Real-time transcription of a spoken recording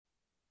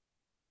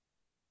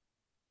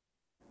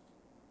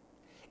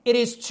It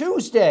is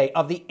Tuesday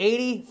of the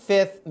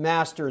 85th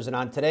Masters, and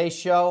on today's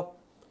show,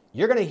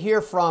 you're going to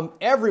hear from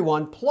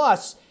everyone.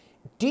 Plus,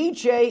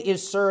 DJ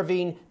is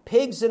serving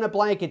pigs in a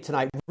blanket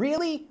tonight.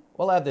 Really?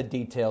 We'll have the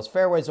details.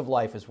 Fairways of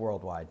Life is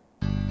worldwide.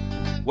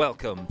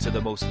 Welcome to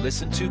the most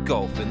listened to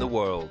golf in the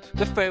world,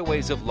 the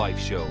Fairways of Life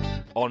show,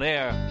 on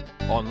air,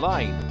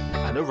 online,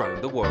 and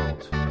around the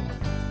world.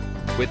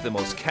 With the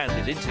most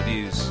candid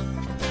interviews,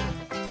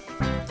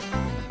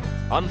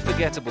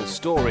 unforgettable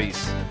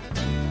stories,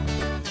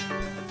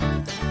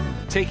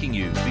 taking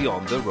you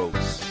beyond the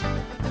ropes.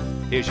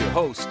 Here's your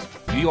host,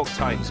 New York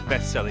Times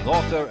best-selling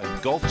author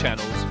and Golf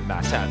Channel's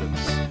Matt Adams.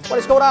 What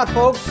is going on,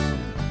 folks?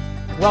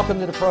 Welcome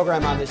to the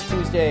program on this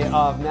Tuesday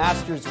of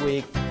Masters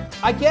Week.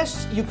 I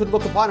guess you could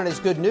look upon it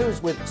as good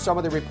news with some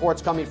of the reports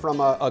coming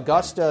from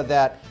Augusta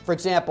that, for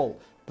example,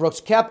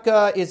 Brooks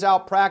Koepka is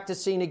out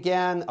practicing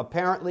again.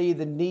 Apparently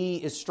the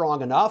knee is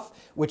strong enough,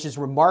 which is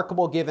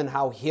remarkable given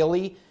how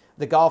hilly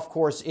the golf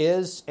course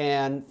is.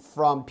 And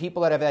from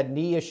people that have had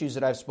knee issues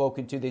that I've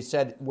spoken to, they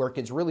said where it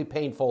gets really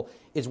painful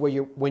is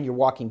when you're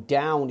walking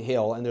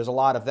downhill, and there's a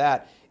lot of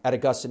that at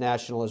Augusta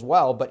National as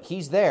well. But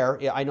he's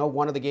there. I know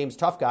one of the game's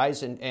tough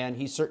guys, and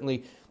he's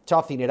certainly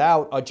toughing it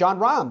out. John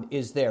Rahm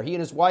is there. He and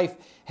his wife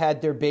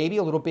had their baby,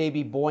 a little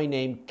baby boy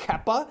named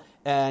Kepa.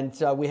 And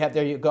we have,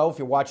 there you go. If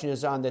you're watching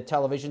us on the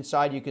television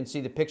side, you can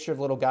see the picture of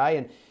the little guy.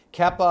 And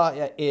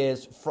Kepa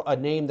is a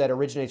name that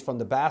originates from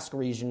the Basque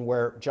region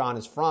where John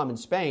is from in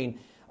Spain.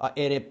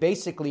 And it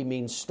basically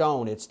means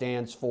stone. It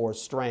stands for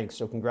strength.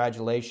 So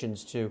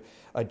congratulations to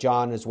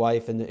John and his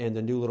wife and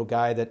the new little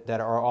guy that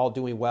are all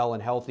doing well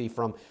and healthy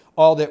from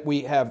all that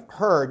we have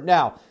heard.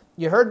 Now,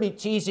 you heard me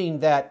teasing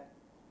that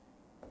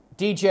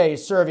DJ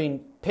is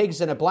serving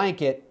pigs in a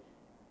blanket,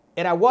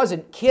 and I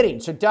wasn't kidding.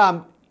 So,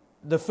 Dom,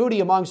 the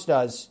foodie amongst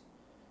us,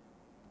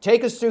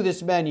 take us through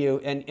this menu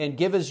and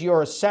give us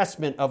your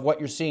assessment of what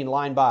you're seeing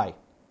line by.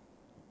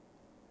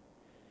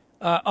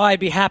 I'd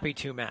be happy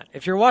to, Matt.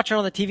 If you're watching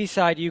on the TV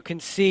side, you can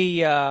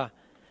see, I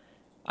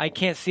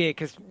can't see it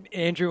because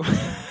Andrew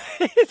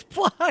is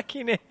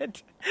blocking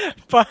it.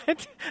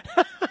 But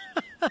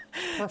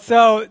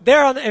so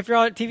there, if you're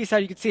on the TV side,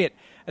 you can see it.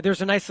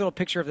 There's a nice little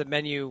picture of the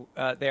menu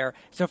there.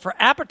 So for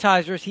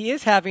appetizers, he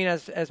is having,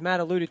 as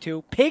Matt alluded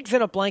to, pigs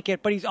in a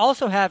blanket, but he's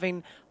also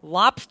having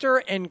lobster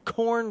and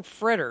corn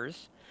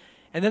fritters.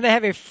 And then they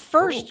have a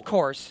first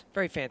course,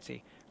 very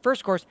fancy,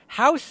 first course,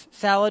 house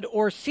salad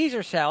or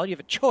Caesar salad. You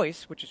have a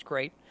choice, which is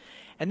great.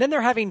 And then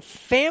they're having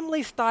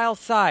family-style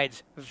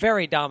sides.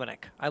 Very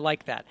Dominic. I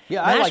like that.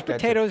 Yeah, I like that, mashed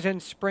potatoes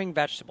and spring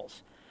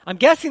vegetables. I'm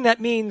guessing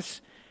that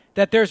means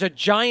that there's a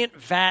giant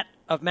vat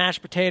of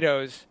mashed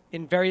potatoes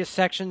in various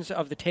sections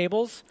of the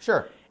tables.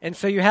 Sure. And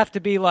so you have to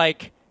be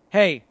like,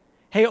 hey,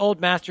 old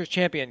Masters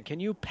champion, can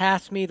you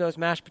pass me those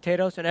mashed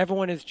potatoes? And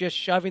everyone is just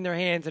shoving their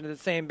hands into the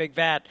same big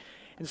vat.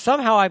 And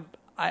somehow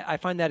I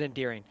find that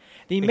endearing.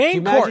 The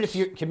main course.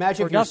 Can you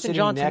imagine if you're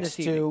sitting next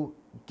to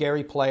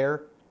Gary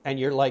Player and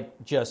you're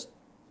like just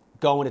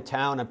going to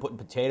town and putting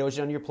potatoes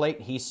on your plate,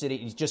 and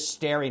he's just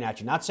staring at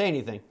you, not saying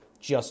anything,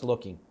 just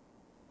looking.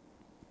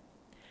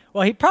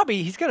 Well,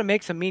 he's going to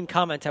make some mean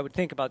comments, I would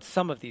think, about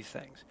some of these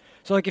things.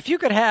 So, like, if you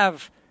could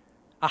have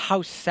a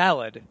house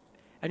salad,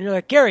 and you're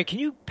like, Gary, can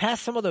you pass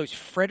some of those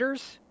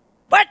fritters?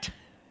 What?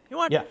 You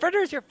want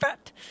fritters? You're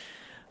fat.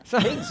 So,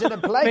 pigs in a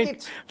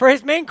blanket. For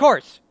his main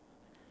course,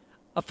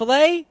 a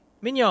filet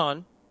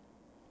mignon.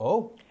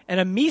 Oh. And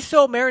a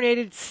miso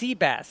marinated sea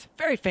bass.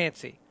 Very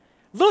fancy.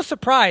 A little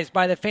surprised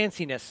by the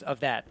fanciness of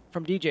that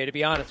from DJ, to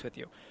be honest with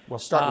you. We'll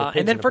start with pigs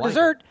and then in a for blanket.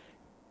 dessert,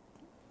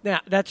 yeah,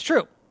 that's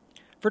true.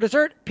 For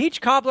dessert,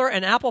 peach cobbler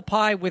and apple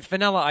pie with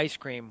vanilla ice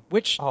cream,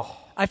 which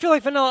I feel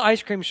like vanilla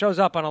ice cream shows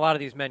up on a lot of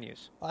these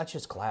menus. Well, that's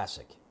just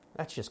classic.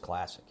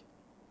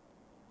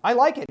 I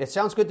like it. It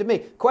sounds good to me.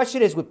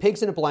 Question is, with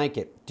pigs in a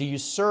blanket, do you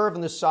serve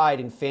on the side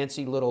in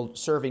fancy little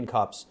serving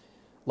cups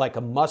like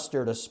a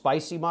mustard, a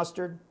spicy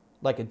mustard,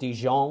 like a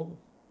Dijon?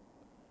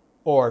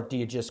 Or do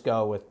you just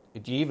go with,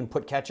 do you even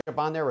put ketchup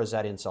on there, or is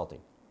that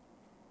insulting?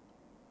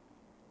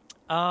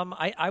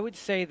 I would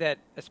say that,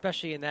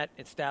 especially in that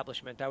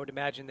establishment, I would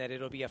imagine that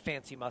it'll be a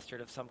fancy mustard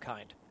of some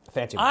kind.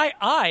 Fancy mustard.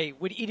 I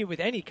would eat it with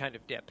any kind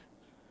of dip.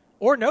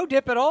 Or no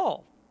dip at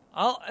all.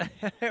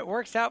 It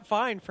works out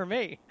fine for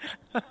me.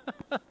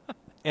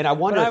 And I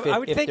wonder I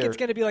would think it's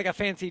going to be like a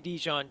fancy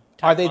Dijon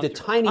type Are they mustard. the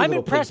tiny I'm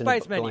little pigs impressed in by a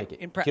its menu. blanket?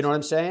 Impressed. Do you know what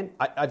I'm saying?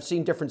 I've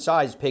seen different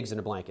sized pigs in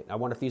a blanket. I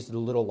wonder if these are the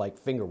little, like,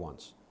 finger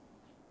ones.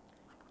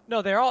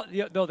 No, they're all.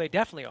 No, they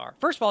definitely are.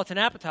 First of all, it's an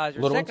appetizer.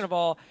 Little Second ones? of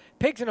all,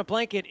 pigs in a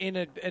blanket in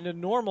a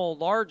normal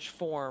large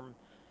form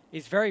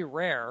is very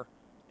rare,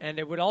 and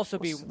it would also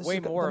be way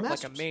more of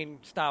like a main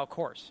style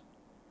course.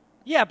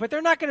 Yeah, but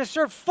they're not going to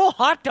serve full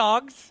hot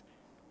dogs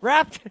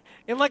wrapped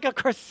in like a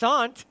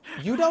croissant.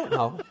 You don't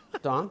know,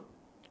 Don.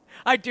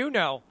 I do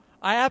know.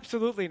 I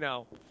absolutely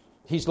know.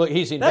 He's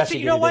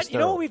investigating you know what? this You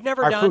know what we've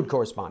never Our done? food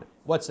correspondent.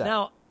 What's that?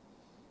 Now,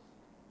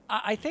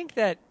 I think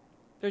that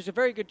there's a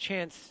very good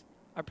chance.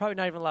 I'm probably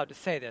not even allowed to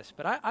say this,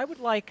 but I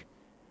would like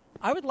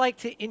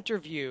to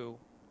interview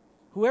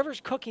whoever's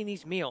cooking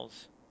these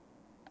meals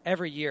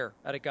every year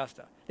at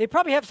Augusta. They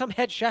probably have some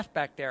head chef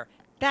back there.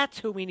 That's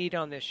who we need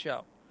on this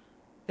show.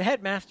 The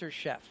headmaster's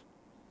chef.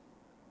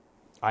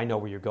 I know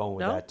where you're going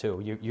with that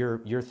too.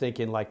 You're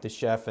thinking like the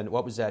chef, and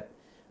what was that?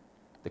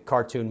 The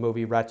cartoon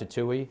movie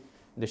Ratatouille.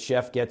 The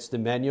chef gets the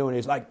menu and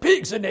he's like,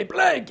 pigs in their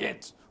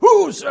blankets.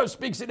 Who serves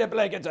pigs in their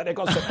blankets? And it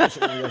goes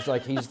to it's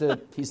like he's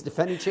the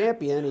defending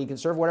champion. He can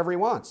serve whatever he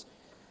wants.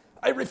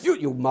 I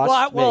refute. You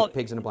must make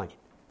pigs in a blanket.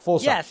 Full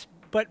stop. Yes,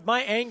 but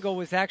my angle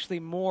was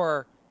actually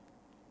more,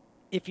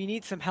 if you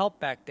need some help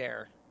back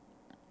there,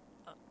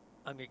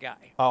 I'm your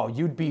guy. Oh,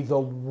 you'd be the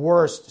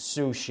worst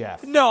sous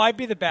chef. No, I'd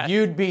be the best.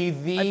 You'd be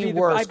the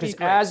worst, because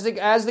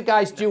as the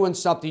guy's doing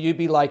something, you'd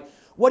be like,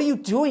 what are you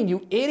doing,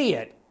 you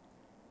idiot?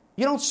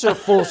 You don't serve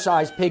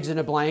full-size pigs in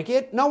a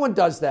blanket. No one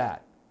does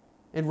that.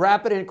 And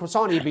wrap it in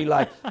croissant, you'd be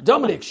like,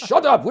 Dominic,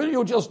 shut up. Will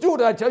you just do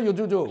what I tell you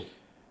to do?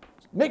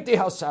 Make the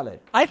house salad.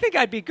 I think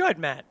I'd be good,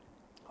 Matt.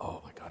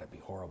 Oh, my God, it'd be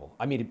horrible.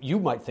 I mean, you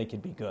might think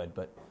it'd be good,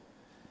 but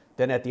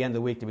then at the end of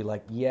the week, they'd be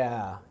like,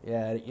 yeah,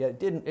 it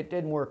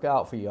didn't work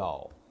out for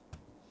y'all.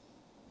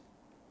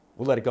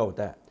 We'll let it go with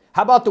that.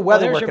 How about the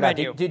weather working out?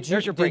 Did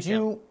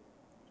you?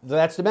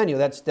 That's the menu.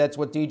 That's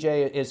what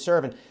DJ is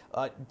serving.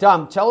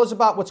 Dom, tell us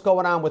about what's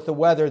going on with the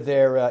weather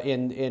there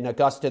in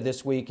Augusta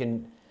this week,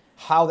 and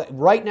how that.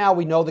 Right now,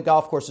 we know the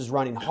golf course is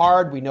running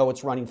hard. We know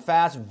it's running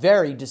fast.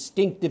 Very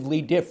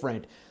distinctively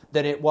different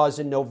than it was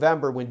in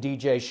November when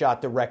DJ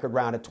shot the record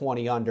round at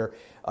 20 under,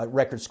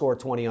 record score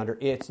 20 under.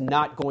 It's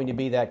not going to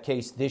be that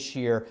case this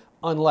year,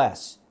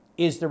 unless,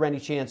 is there any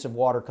chance of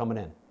water coming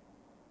in?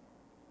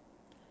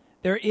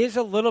 There is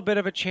a little bit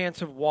of a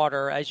chance of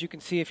water, as you can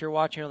see if you're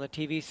watching on the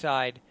TV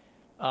side.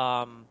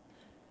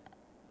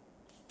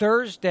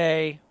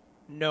 Thursday,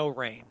 no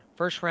rain.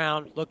 First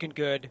round, looking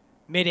good.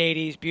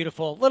 Mid-80s,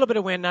 beautiful. A little bit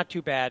of wind, not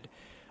too bad.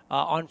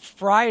 On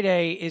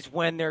Friday is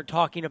when they're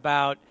talking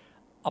about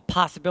a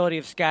possibility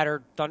of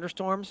scattered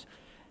thunderstorms.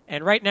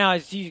 And right now,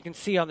 as you can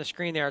see on the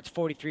screen there, it's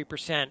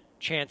 43%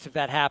 chance of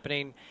that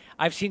happening.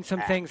 I've seen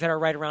some things that are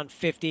right around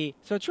 50.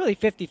 So it's really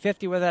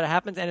 50-50 whether that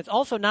happens. And it's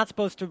also not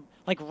supposed to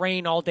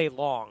rain all day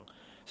long.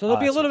 So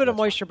there'll be a little bit of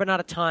moisture, but not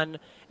a ton.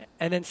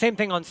 And then same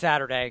thing on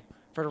Saturday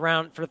for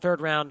the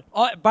third round.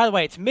 Oh, by the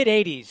way, it's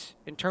mid-80s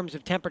in terms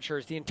of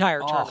temperatures the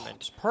entire tournament.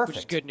 It's perfect. Which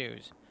is good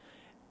news.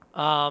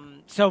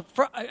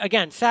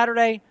 Again,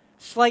 Saturday,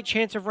 slight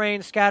chance of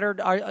rain,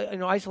 scattered,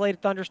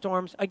 isolated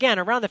thunderstorms. Again,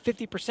 around the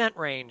 50%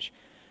 range.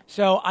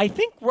 So I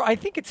think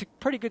it's a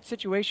pretty good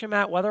situation,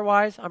 Matt,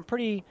 weather-wise. I'm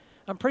pretty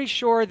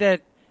sure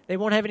that they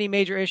won't have any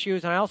major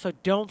issues, and I also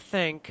don't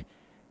think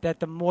that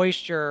the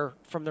moisture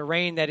from the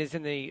rain that is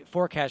in the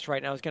forecast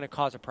right now is going to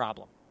cause a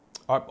problem.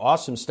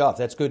 Awesome stuff.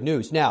 That's good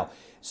news. Now,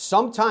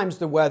 sometimes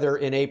the weather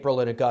in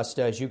April in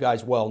Augusta, as you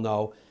guys well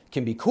know,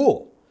 can be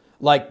cool.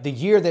 Like the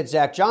year that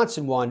Zach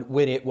Johnson won,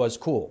 when it was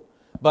cool.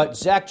 But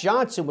Zach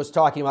Johnson was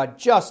talking about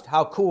just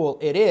how cool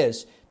it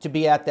is to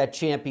be at that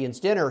Champions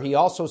Dinner. He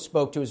also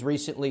spoke to us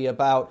recently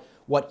about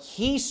what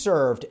he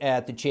served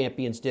at the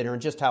Champions Dinner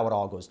and just how it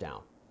all goes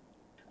down.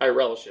 I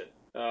relish it.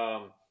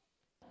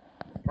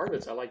 Part of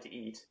it's I like to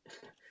eat,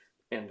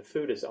 and the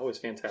food is always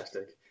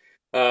fantastic.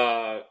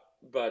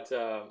 But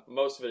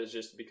most of it is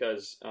just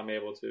because I'm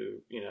able to,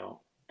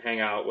 hang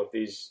out with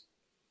these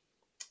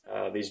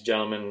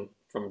gentlemen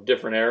from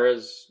different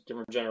eras,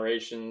 different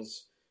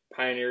generations,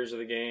 pioneers of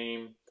the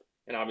game,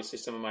 and obviously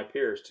some of my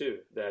peers too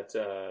that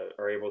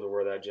are able to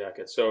wear that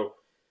jacket. So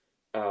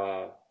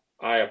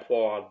I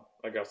applaud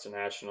Augusta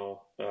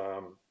National,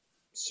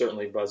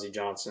 certainly Buzzy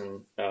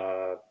Johnson,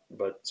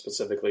 but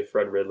specifically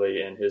Fred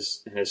Ridley and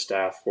his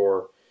staff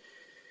for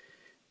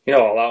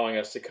allowing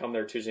us to come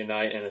there Tuesday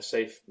night in a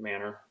safe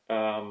manner.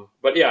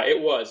 But yeah,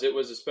 it was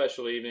a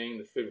special evening.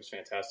 The food was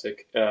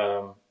fantastic.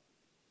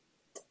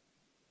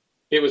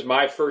 It was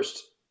my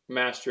first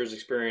Masters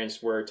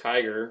experience where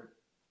Tiger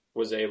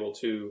was able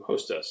to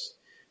host us.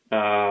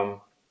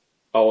 All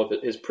of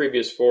his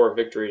previous 4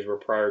 victories were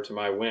prior to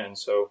my win,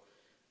 so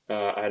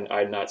I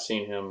had not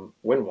seen him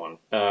win one.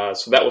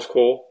 So that was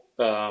cool.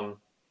 And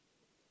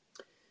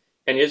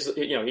he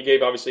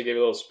obviously gave a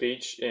little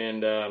speech,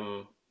 and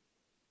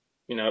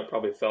it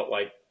probably felt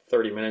like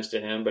 30 minutes to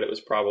him, but it was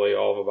probably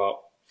all of about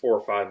 4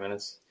 or 5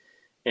 minutes.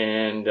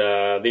 And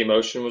the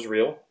emotion was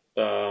real,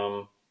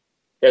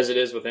 as it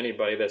is with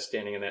anybody that's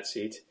standing in that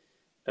seat.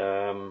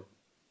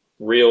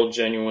 Real,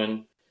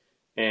 genuine,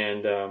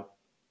 and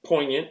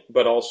poignant,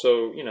 but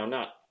also,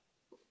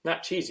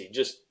 not cheesy,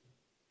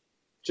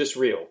 just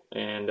real.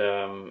 And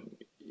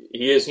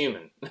he is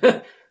human.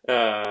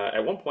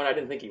 At one point, I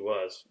didn't think he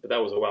was, but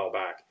that was a while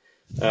back.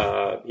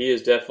 He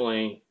is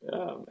definitely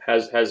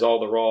has all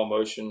the raw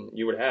emotion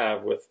you would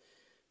have with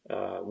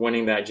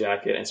winning that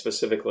jacket, and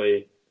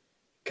specifically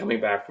coming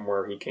back from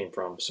where he came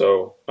from.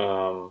 So,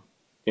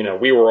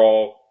 we were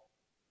all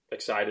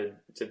excited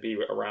to be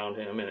around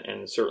him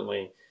and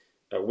certainly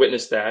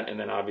witness that. And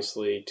then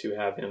obviously to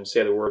have him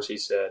say the words he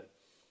said,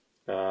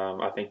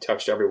 I think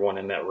touched everyone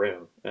in that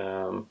room.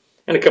 And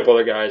a couple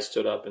other guys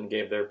stood up and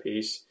gave their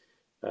piece,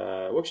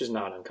 which is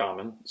not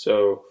uncommon.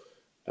 So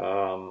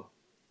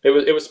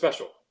it was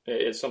special.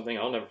 it's something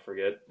I'll never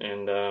forget.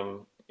 And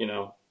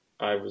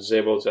I was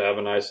able to have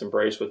a nice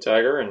embrace with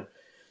Tiger, and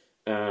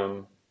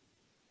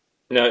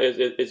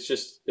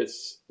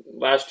it's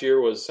last year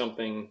was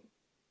something.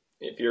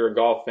 If you're a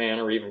golf fan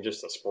or even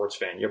just a sports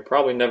fan, you're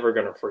probably never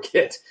going to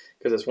forget,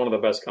 because it's one of the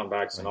best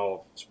comebacks in all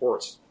of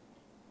sports.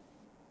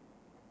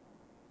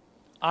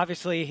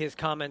 Obviously, his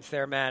comments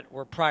there, Matt,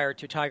 were prior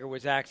to Tiger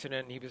Woods'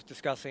 accident. He was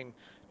discussing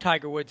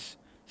Tiger Woods'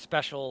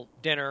 special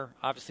dinner,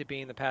 obviously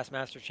being the past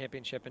Masters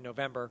Championship in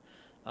November.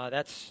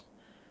 That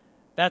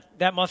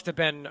must have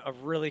been a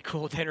really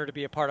cool dinner to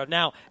be a part of.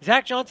 Now,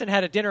 Zach Johnson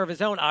had a dinner of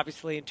his own,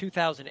 obviously, in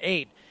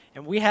 2008,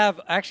 and we have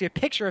actually a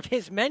picture of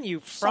his menu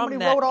from that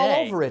day. Somebody wrote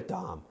all over it,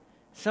 Dom.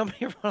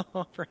 Somebody wrote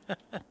all over it.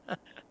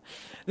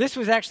 This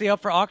was actually up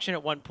for auction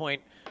at one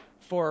point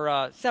for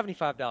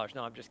 $75.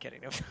 No, I'm just kidding.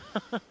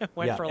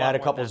 Went for a lot add a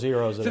more couple than that.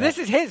 zeros. So this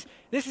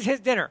is his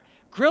dinner: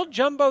 grilled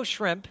jumbo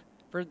shrimp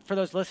for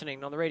those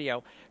listening on the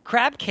radio,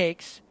 crab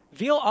cakes,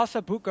 veal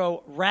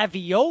ossobuco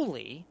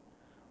ravioli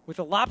with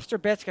a lobster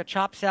bisque,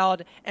 chopped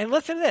salad, and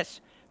listen to this: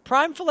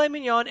 prime filet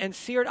mignon and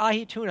seared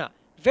ahi tuna.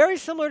 Very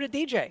similar to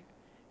DJ.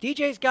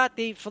 DJ's got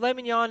the filet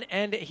mignon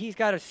and he's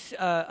got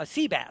a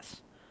sea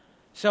bass.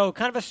 So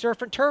kind of a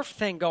surf and turf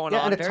thing going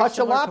on. Yeah, and a touch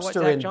of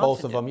lobster in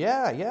both of them.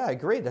 Yeah, I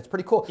agree. That's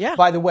pretty cool. Yeah.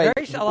 By the way,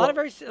 a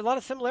lot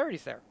of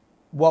similarities there.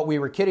 What we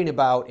were kidding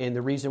about, and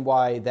the reason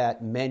why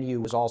that menu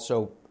was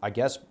also, I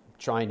guess,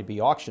 trying to be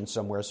auctioned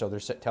somewhere, so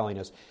they're telling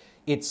us,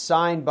 it's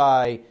signed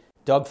by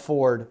Doug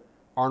Ford,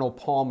 Arnold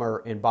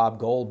Palmer, and Bob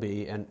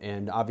Goldby,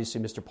 and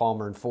obviously Mr.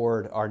 Palmer and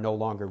Ford are no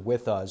longer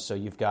with us. So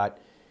you've got,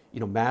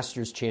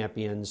 Masters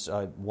champions,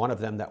 one of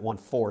them that won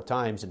 4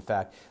 times, in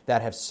fact,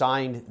 that have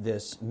signed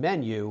this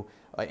menu.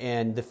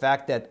 And the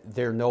fact that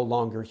they're no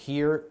longer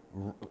here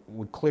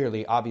would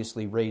clearly,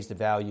 obviously, raise the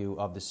value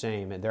of the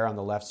same. And they're on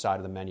the left side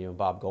of the menu, and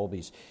Bob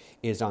Goldby's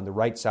is on the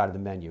right side of the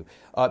menu.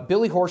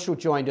 Billy Horschel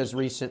joined us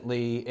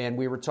recently, and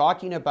we were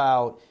talking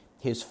about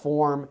his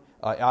form.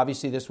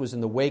 Obviously, this was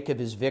in the wake of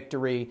his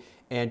victory,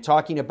 and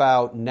talking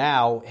about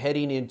now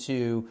heading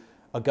into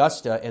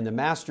Augusta and the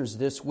Masters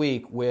this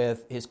week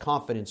with his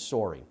confidence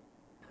soaring.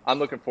 I'm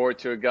looking forward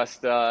to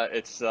Augusta.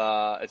 It's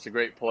a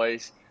great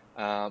place.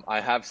 I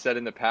have said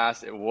in the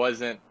past I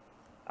wasn't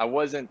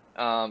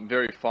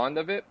very fond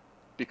of it,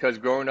 because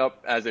growing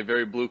up as a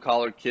very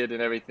blue-collar kid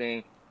and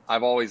everything,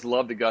 I've always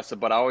loved Augusta,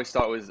 but I always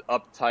thought it was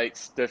uptight,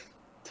 stiff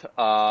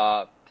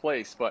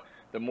place. But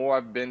the more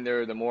I've been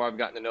there, the more I've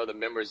gotten to know the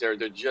members there.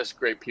 They're just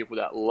great people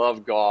that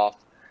love golf,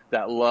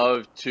 that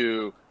love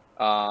to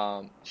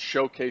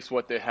showcase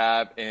what they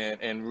have,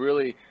 and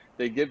really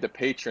they give the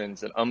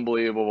patrons an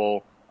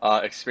unbelievable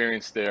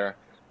experience there.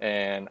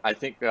 And I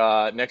think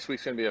next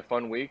week's going to be a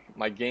fun week.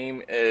 My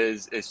game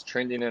is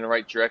trending in the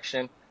right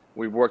direction.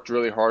 We've worked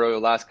really hard over the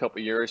last couple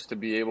of years to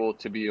be able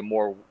to be a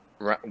more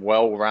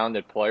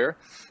well-rounded player.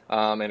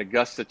 And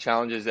Augusta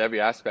challenges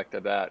every aspect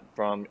of that,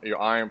 from your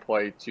iron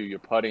play to your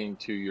putting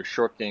to your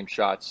short game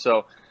shots.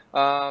 So,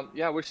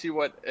 we'll see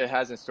what it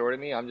has in store to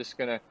me. I'm just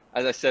going to,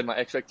 as I said, my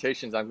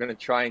expectations, I'm going to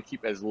try and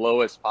keep as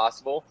low as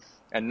possible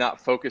and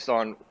not focus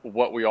on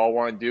what we all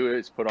want to do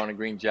is put on a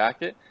green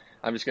jacket.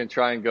 I'm just going to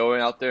try and go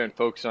out there and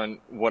focus on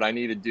what I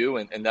need to do,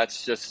 and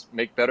that's just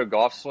make better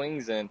golf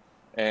swings and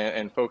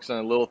focus on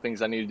the little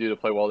things I need to do to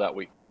play well that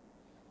week.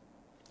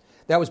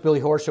 That was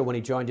Billy Horschel when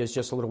he joined us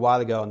just a little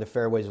while ago on the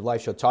Fairways of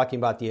Life show, talking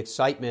about the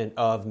excitement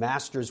of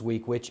Masters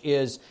Week, which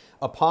is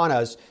upon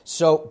us.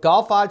 So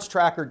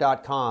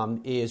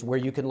golfoddstracker.com is where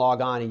you can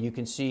log on and you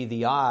can see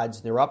the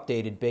odds. They're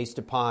updated based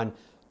upon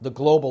the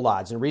global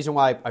odds. And the reason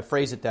why I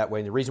phrase it that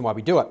way, and the reason why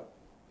we do it,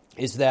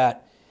 is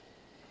that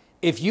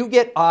if you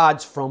get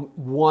odds from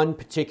one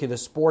particular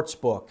sports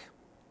book,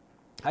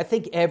 I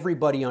think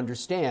everybody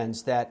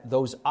understands that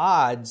those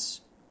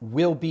odds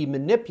will be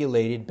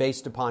manipulated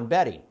based upon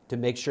betting to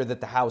make sure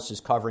that the house is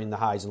covering the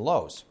highs and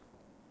lows.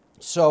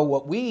 So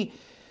what we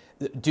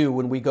do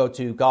when we go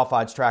to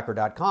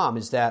golfoddstracker.com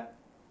is that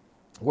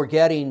we're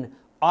getting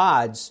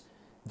odds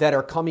that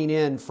are coming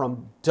in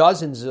from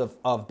dozens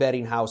of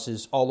betting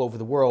houses all over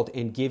the world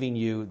and giving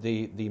you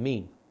the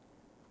mean.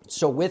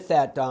 So with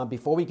that,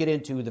 before we get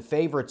into who the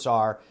favorites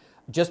are,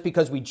 just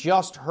because we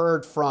just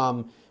heard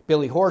from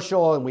Billy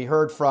Horschel and we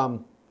heard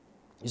from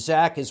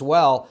Zach as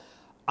well,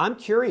 I'm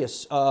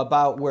curious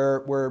about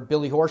where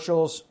Billy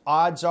Horschel's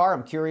odds are.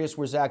 I'm curious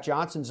where Zach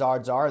Johnson's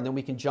odds are, and then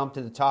we can jump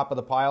to the top of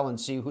the pile and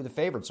see who the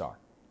favorites are.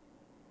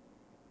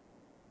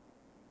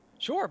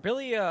 Sure.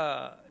 Billy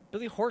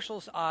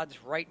Horschel's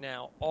odds right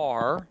now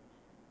are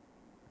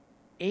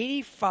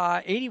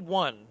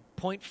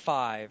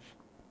 81.5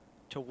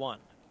 to 1.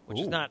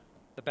 Which is not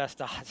the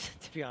best odds,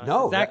 to be honest.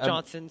 No, Zach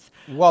Johnson's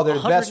they're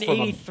the best from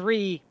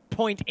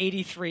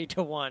 183.83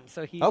 to 1,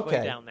 so he's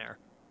way down there.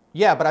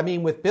 Yeah, but I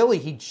mean, with Billy,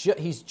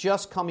 he's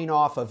just coming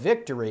off a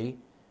victory.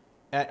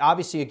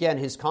 Obviously, again,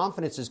 his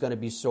confidence is going to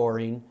be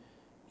soaring.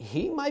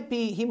 He might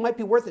be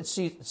worth it.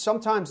 See,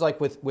 sometimes, like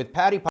with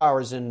Paddy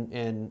Powers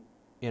in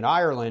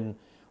Ireland,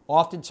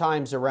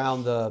 oftentimes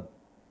around the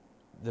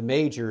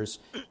majors,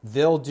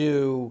 they'll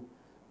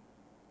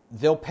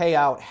pay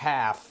out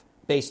half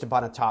based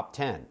upon a top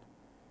 10.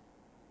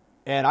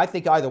 And I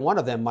think either one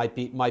of them might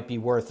be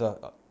worth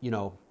a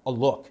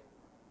look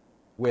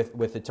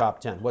with the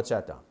top 10. What's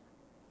that, Don?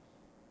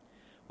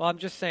 Well, I'm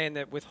just saying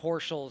that with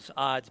Horschel's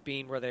odds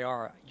being where they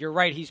are, you're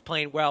right, he's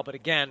playing well. But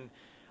again,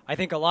 I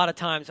think a lot of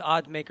times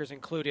odds makers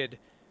included,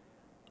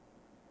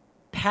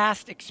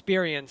 past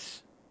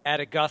experience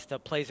at Augusta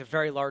plays a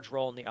very large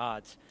role in the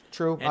odds.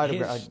 True. I'd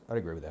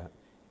agree with that.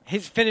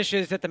 His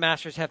finishes at the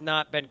Masters have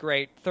not been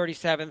great.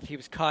 37th, he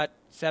was cut.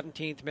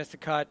 17th, missed the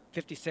cut.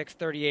 56th,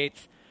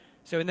 38th.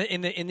 So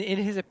in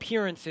his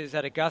appearances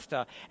at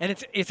Augusta, and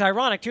it's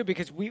ironic too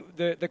because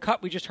the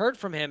cut we just heard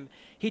from him,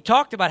 he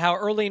talked about how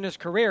early in his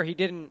career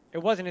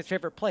it wasn't his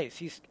favorite place.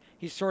 He's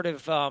sort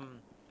of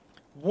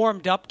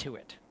warmed up to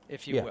it,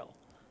 if you will.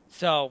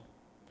 So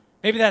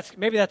maybe that's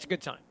a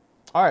good sign.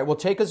 All right, well,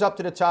 take us up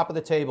to the top of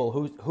the table.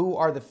 Who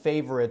are the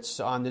favorites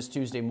on this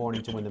Tuesday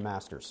morning to win the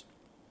Masters?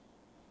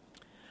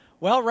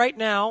 Well, right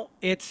now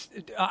it's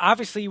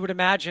obviously you would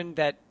imagine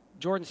that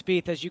Jordan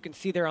Spieth, as you can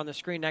see there on the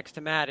screen next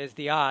to Matt, is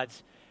the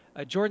odds.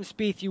 Jordan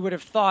Spieth, you would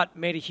have thought,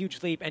 made a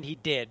huge leap, and he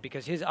did,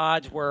 because his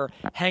odds were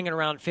hanging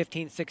around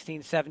 15,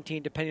 16,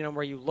 17, depending on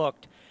where you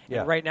looked.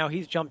 Yeah. And right now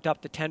he's jumped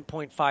up to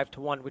 10.5 to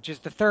 1, which is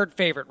the third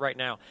favorite right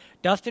now.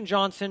 Dustin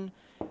Johnson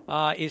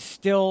is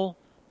still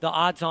the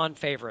odds-on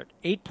favorite,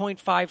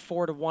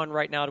 8.54 to 1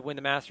 right now to win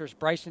the Masters.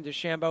 Bryson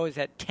DeChambeau is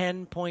at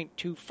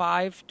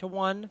 10.25 to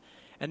 1.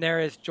 And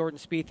there is Jordan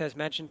Spieth, as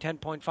mentioned,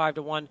 10.5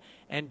 to 1,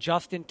 and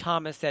Justin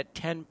Thomas at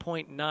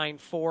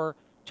 10.94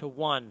 to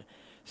 1.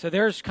 So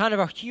there's kind of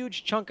a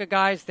huge chunk of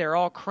guys. They're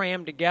all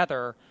crammed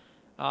together.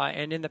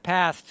 And in the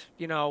past,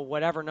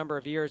 whatever number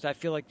of years, I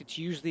feel like it's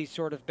usually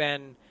sort of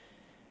been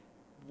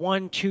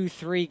 1, 2,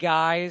 3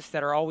 guys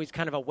that are always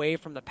kind of away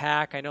from the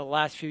pack. I know the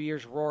last few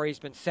years Rory's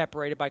been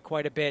separated by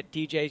quite a bit.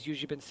 DJ's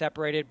usually been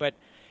separated. But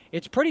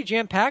it's pretty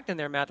jam-packed in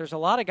there, Matt. There's a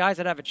lot of guys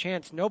that have a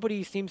chance.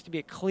 Nobody seems to be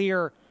a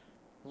clear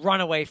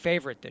runaway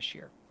favorite this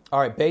year. All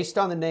right, based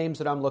on the names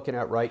that I'm looking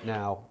at right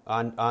now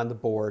on the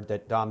board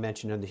that Dom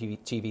mentioned on the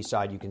TV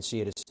side, you can see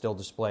it is still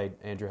displayed.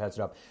 Andrew has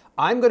it up.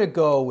 I'm going to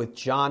go with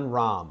Jon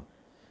Rahm.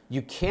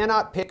 You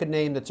cannot pick a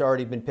name that's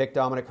already been picked,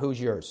 Dominic. Who's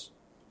yours?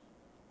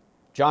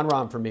 Jon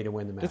Rahm for me to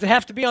win the match. Does it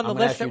have to be on the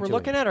list that we're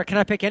looking at, or can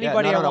I pick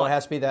anybody I want? No, it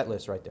has to be that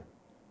list right there.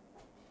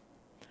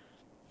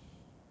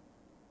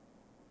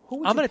 Who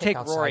would I'm going to take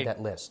pick outside Rory.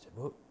 That list?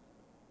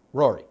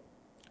 Rory.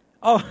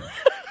 Oh.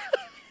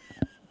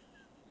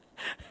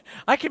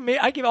 I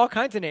give all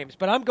kinds of names,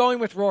 but I'm going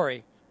with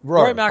Rory.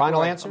 Rory McIlroy.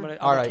 Final answer? I'm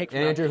all right. Take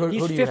Andrew, who do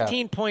you have?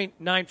 He's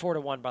 15.94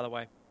 to 1, by the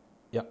way.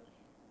 Yep.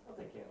 I'll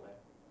take Cantlay.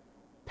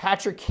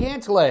 Patrick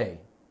Cantlay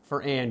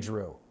for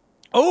Andrew.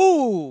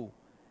 Oh!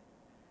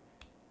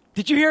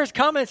 Did you hear his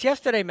comments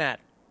yesterday, Matt,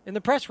 in the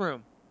press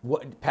room?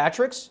 What,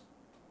 Patrick's?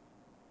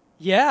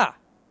 Yeah.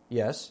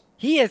 Yes.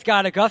 He has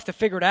got Augusta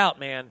figured out,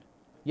 man.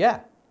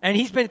 Yeah. And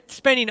he's been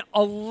spending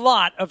a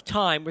lot of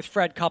time with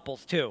Fred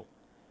Couples, too.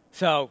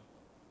 So...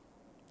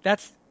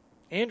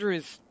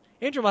 Andrew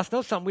must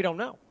know something we don't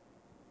know.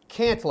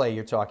 Cantlay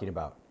you're talking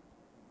about?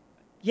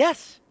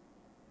 Yes.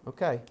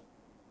 Okay.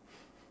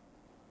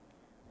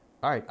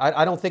 All right.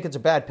 I don't think it's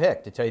a bad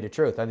pick, to tell you the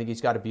truth. I think he's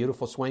got a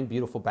beautiful swing,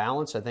 beautiful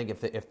balance. I think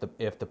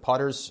if the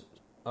putter's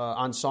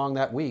on song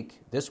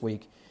this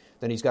week,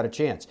 then he's got a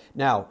chance.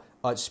 Now,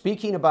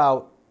 speaking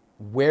about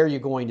where you're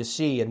going to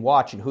see and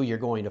watch and who you're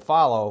going to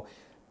follow,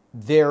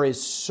 there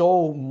is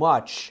so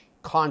much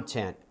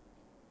content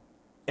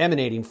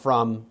emanating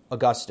from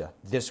Augusta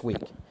this week.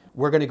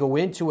 We're going to go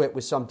into it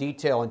with some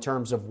detail in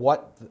terms of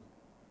what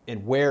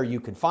and where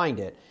you can find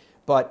it.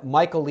 But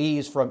Michael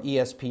Lees from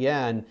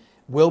ESPN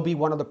will be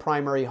one of the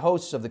primary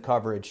hosts of the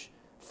coverage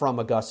from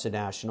Augusta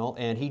National,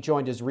 and he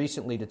joined us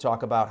recently to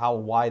talk about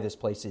why this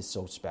place is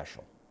so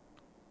special.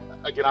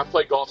 Again, I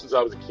played golf since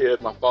I was a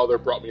kid. My father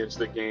brought me into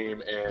the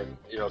game, and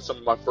some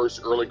of my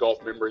first early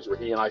golf memories were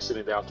he and I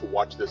sitting down to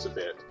watch this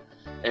event.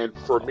 And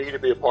for me to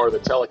be a part of the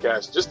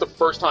telecast, just the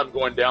first time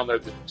going down there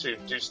to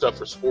do stuff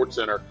for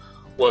SportsCenter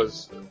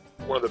was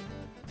one of the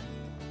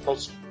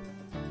most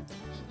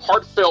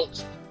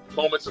heartfelt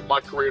moments of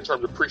my career in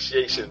terms of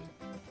appreciation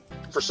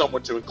for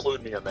someone to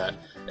include me in that.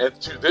 And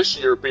to this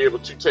year be able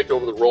to take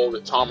over the role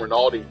that Tom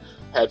Rinaldi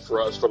had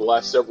for us for the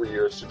last several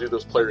years to do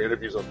those player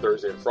interviews on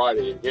Thursday and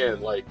Friday.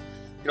 Again,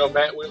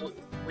 Matt,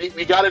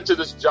 we got into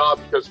this job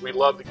because we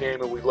love the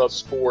game and we love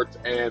sport,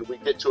 and we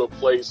get to a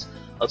place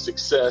of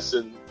success.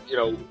 And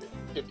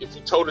if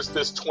you told us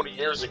this 20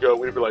 years ago,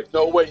 we'd be like,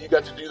 no way, you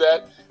got to do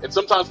that. And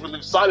sometimes we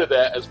lose sight of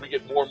that as we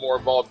get more and more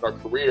involved in our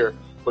career.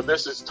 But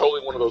this is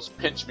totally one of those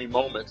pinch me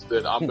moments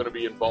that I'm going to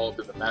be involved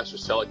in the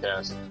Masters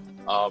telecast.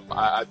 I'll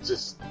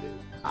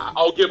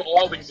give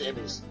all these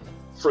Emmys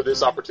for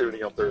this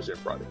opportunity on Thursday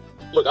and Friday.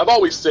 Look, I've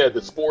always said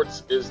that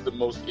sports is the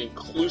most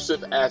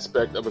inclusive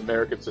aspect of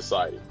American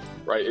society,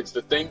 right? It's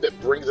the thing that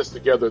brings us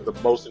together the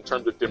most in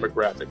terms of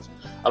demographics.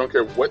 I don't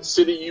care what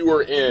city you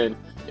are in.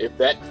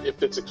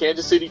 If it's a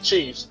Kansas City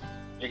Chiefs,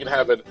 you can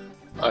have an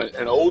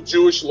old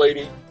Jewish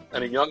lady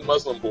and a young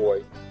Muslim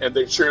boy, and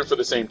they're cheering for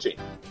the same team.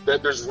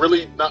 That there's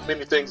really not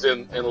many things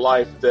in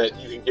life that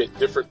you can get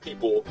different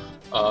people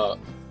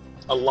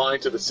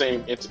aligned to the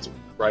same entity,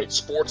 right?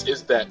 Sports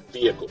is that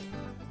vehicle.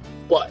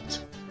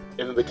 But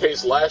in the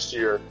case last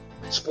year,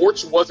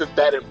 sports wasn't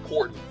that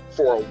important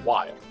for a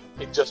while.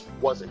 It just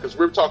wasn't, because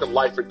we were talking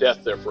life or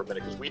death there for a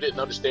minute, because we didn't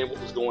understand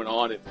what was going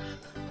on, and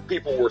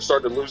people were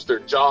starting to lose their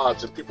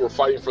jobs, and people were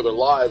fighting for their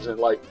lives, and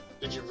like,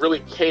 did you really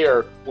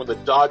care when the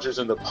Dodgers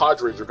and the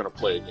Padres are going to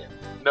play again?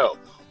 No.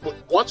 But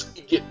once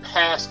we get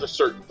past a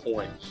certain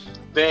point,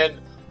 then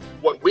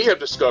what we have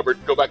discovered,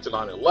 go back to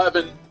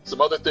 9/11, some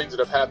other things that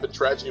have happened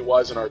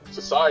tragedy-wise in our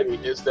society,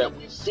 is that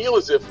we feel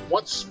as if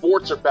once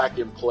sports are back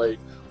in play,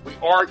 we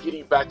are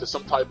getting back to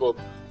some type of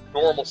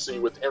normalcy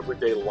with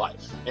everyday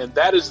life. And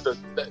that is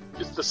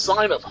it's the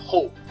sign of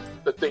hope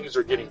that things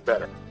are getting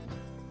better.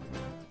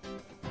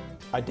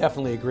 I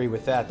definitely agree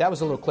with that. That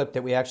was a little clip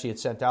that we actually had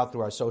sent out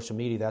through our social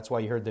media. That's why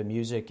you heard the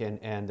music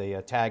and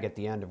the tag at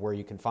the end of where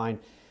you can find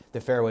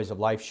the Fairways of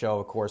Life show,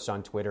 of course,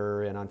 on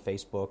Twitter and on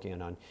Facebook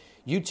and on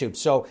YouTube.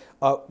 So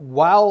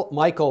while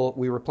Michael,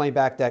 we were playing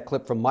back that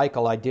clip from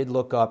Michael, I did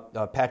look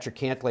up Patrick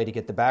Cantlay to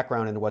get the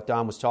background into what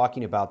Don was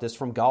talking about. This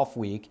from Golf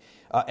Week.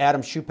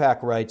 Adam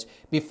Schupak writes,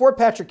 before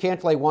Patrick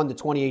Cantlay won the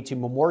 2018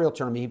 Memorial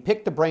Tournament, he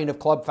picked the brain of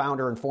club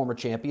founder and former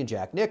champion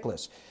Jack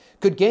Nicklaus.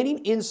 Could gaining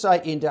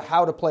insight into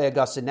how to play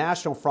Augusta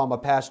National from a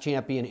past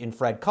champion in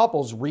Fred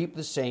Couples reap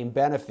the same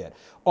benefit?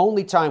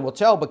 Only time will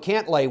tell, but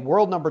Cantlay,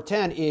 world number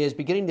 10, is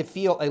beginning to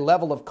feel a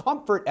level of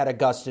comfort at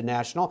Augusta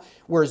National,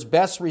 where his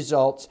best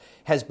results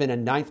has been a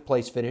 9th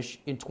place finish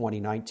in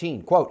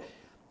 2019. Quote,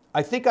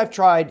 I think I've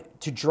tried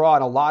to draw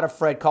on a lot of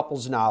Fred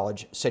Couples'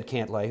 knowledge, said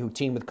Cantlay, who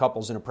teamed with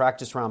Couples in a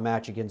practice round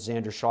match against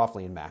Xander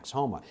Schauffele and Max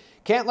Homa.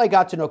 Cantlay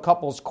got to know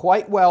Couples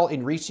quite well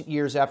in recent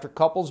years after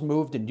Couples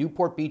moved to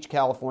Newport Beach,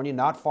 California,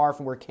 not far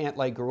from where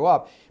Cantlay grew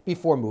up,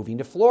 before moving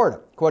to Florida.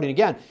 Quoting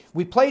again,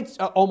 we played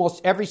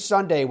almost every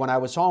Sunday when I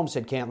was home,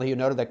 said Cantlay, who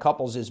noted that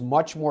Couples is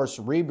much more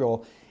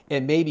cerebral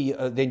and maybe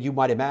than you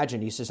might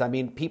imagine. He says, I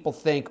mean, people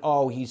think,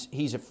 oh,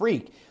 he's a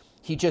freak.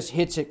 He just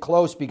hits it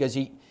close because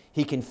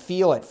he can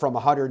feel it from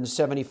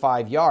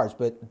 175 yards,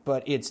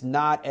 but it's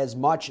not as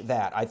much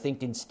that. I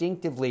think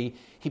instinctively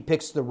he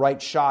picks the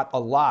right shot a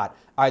lot,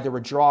 either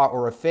a draw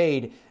or a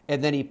fade,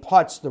 and then he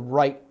puts the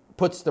right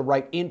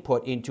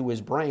input into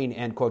his brain.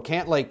 And quote,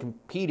 Cantlay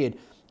competed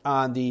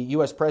on the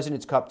U.S.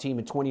 President's Cup team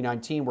in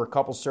 2019, where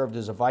Couples served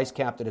as a vice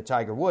captain of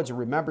Tiger Woods, and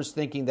remembers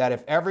thinking that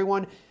if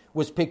everyone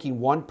was picking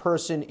one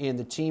person in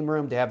the team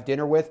room to have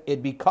dinner with,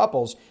 it'd be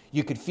Couples.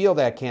 You could feel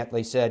that,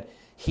 Cantlay said.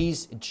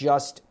 He's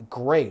just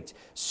great.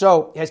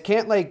 So has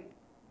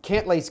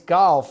Cantlay's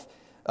golf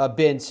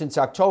been since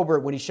October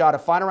when he shot a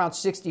final round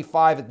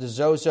 65 at the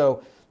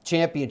Zozo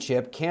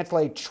Championship?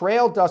 Cantlay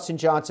trailed Dustin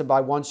Johnson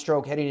by 1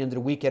 stroke heading into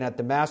the weekend at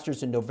the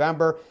Masters in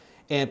November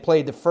and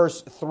played the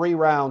first 3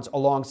 rounds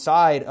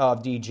alongside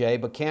of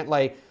DJ, but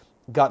Cantlay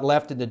got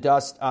left in the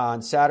dust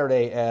on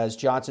Saturday as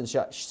Johnson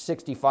shot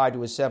 65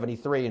 to his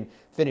 73 and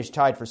finished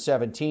tied for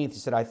 17th. He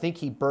said, I think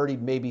he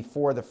birdied maybe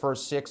 4 of the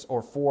first 6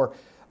 or 4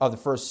 of the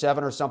first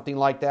 7 or something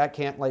like that,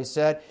 Cantlay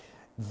said.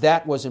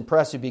 That was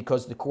impressive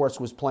because the course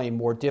was playing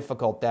more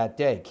difficult that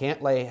day.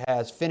 Cantlay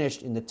has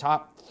finished in the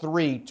top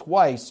 3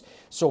 twice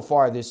so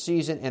far this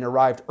season and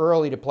arrived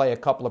early to play a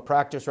couple of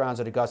practice rounds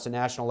at Augusta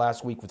National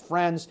last week with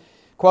friends.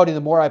 Quoting, the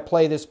more I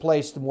play this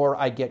place, the more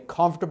I get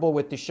comfortable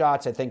with the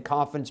shots. I think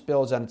confidence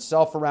builds on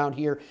itself around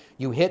here.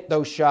 You hit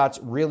those shots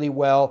really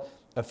well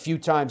a few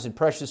times in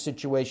pressure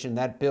situation.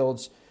 That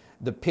builds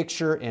the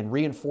picture and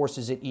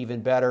reinforces it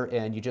even better,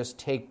 and you just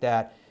take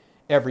that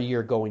every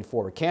year going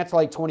forward.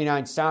 Cantlay,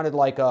 29, sounded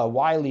like a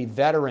wily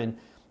veteran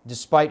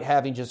despite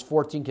having just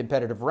 14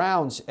 competitive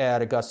rounds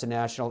at Augusta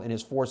National in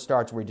his 4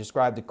 starts, where he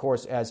described the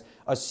course as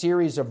a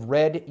series of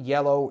red,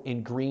 yellow,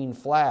 and green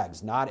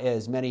flags. Not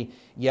as many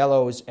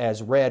yellows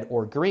as red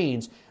or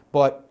greens,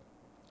 but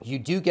you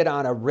do get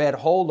on a red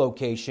hole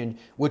location,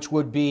 which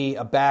would be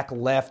a back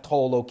left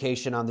hole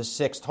location on the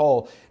 6th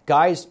hole.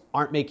 Guys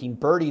aren't making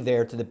birdie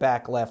there to the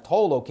back left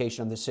hole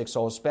location on the 6th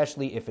hole,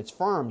 especially if it's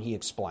firm, he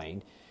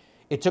explained.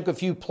 It took a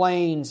few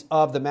planes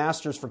of the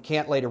Masters for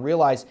Cantlay to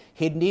realize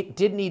he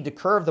didn't need to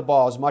curve the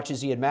ball as much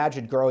as he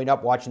imagined growing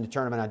up watching the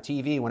tournament on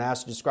TV. When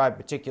asked to describe a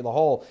particular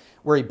hole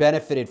where he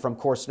benefited from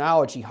course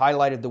knowledge, he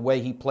highlighted the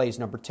way he plays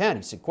number 10.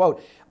 He said,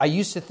 quote, I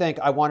used to think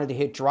I wanted to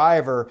hit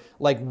driver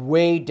like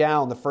way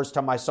down the first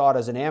time I saw it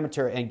as an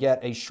amateur and get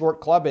a short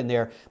club in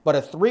there, but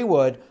a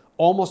 3-wood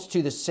almost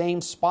to the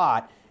same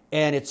spot,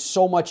 and it's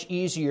so much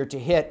easier to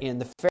hit in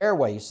the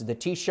fairway. So the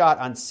tee shot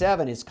on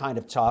 7 is kind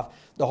of tough.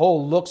 The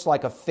hole looks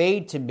like a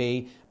fade to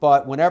me,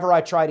 but whenever I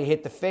try to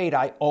hit the fade,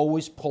 I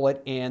always pull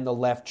it in the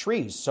left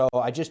trees. So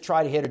I just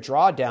try to hit a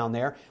draw down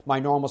there, my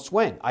normal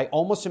swing. I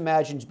almost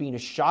imagine being a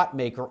shot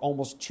maker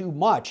almost too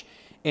much,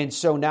 and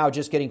so now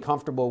just getting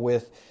comfortable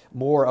with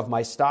more of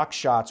my stock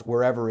shots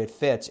wherever it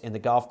fits, and the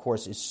golf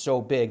course is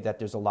so big that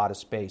there's a lot of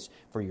space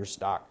for your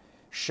stock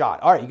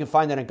shot. All right, you can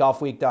find that at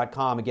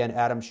golfweek.com. Again,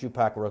 Adam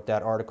Schupak wrote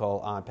that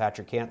article on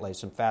Patrick Cantlay.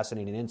 Some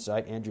fascinating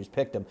insight. Andrew's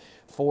picked him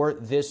for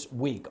this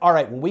week. All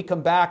right, when we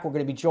come back, we're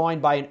going to be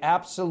joined by an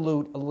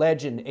absolute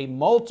legend, a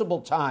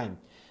multiple-time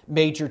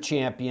major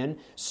champion,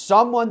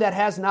 someone that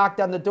has knocked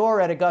on the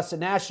door at Augusta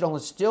National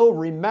and still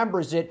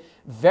remembers it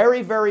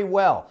very, very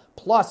well.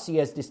 Plus, he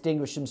has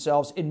distinguished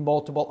himself in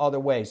multiple other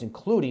ways,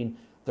 including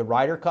the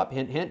Ryder Cup,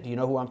 hint, hint, do you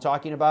know who I'm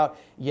talking about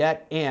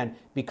yet? And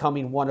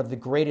becoming one of the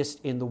greatest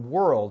in the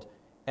world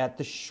at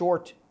the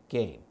short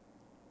game.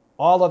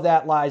 All of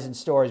that lies in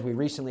stories. We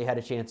recently had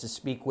a chance to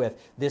speak with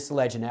this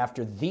legend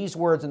after these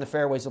words in the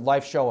Fairways of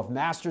Life show of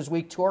Masters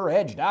Week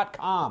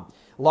TourEdge.com.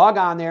 Log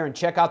on there and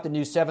check out the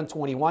new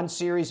 721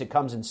 series. It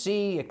comes in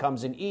C, it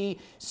comes in E,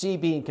 C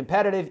being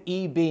competitive,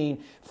 E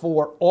being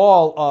for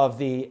all of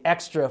the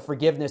extra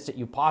forgiveness that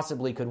you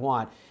possibly could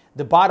want.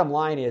 The bottom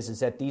line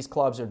is that these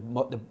clubs are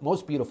the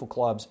most beautiful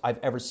clubs I've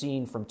ever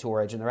seen from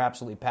Tour Edge, and they're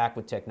absolutely packed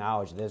with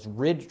technology. There's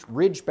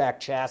ridgeback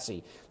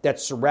chassis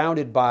that's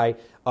surrounded by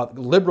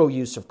liberal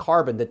use of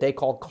carbon that they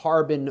call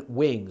carbon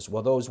wings.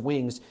 Well, those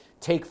wings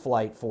take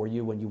flight for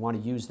you when you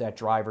want to use that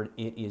driver.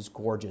 It is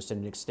gorgeous,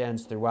 and it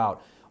extends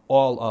throughout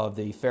all of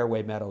the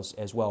fairway metals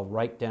as well,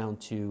 right down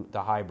to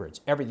the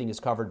hybrids. Everything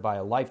is covered by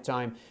a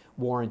lifetime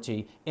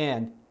warranty,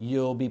 and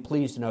you'll be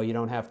pleased to know you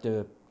don't have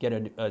to get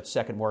a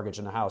second mortgage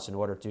on the house in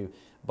order to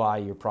buy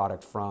your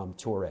product from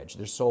Tour Edge.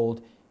 They're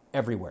sold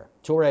everywhere.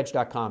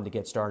 TourEdge.com to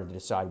get started to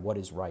decide what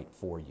is right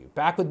for you.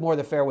 Back with more of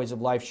the Fairways of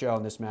Life show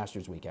on this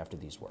Masters Week after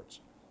these words.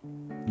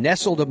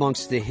 Nestled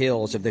amongst the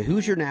hills of the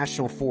Hoosier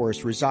National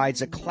Forest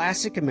resides a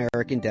classic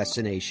American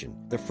destination,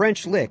 the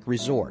French Lick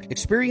Resort.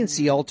 Experience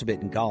the ultimate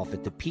in golf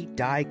at the Pete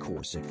Dye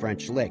course at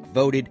French Lick,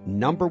 voted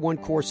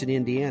 #1 course in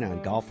Indiana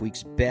on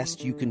Golfweek's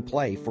Best You Can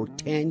Play for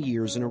 10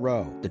 years in a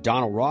row. The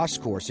Donald Ross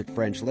course at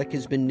French Lick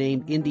has been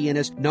named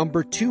Indiana's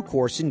 #2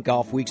 course in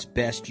Golfweek's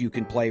Best You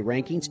Can Play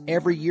rankings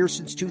every year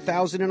since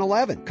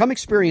 2011. Come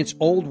experience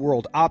old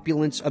world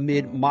opulence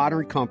amid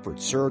modern comfort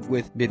served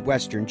with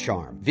Midwestern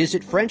charm.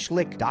 Visit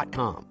FrenchLick.com.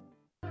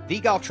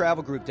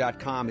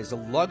 TheGolfTravelGroup.com is a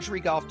luxury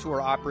golf tour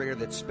operator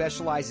that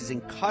specializes in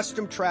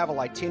custom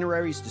travel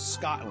itineraries to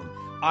Scotland,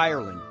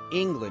 Ireland,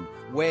 England,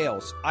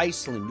 Wales,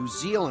 Iceland, New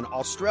Zealand,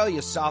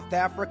 Australia, South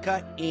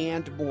Africa,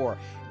 and more.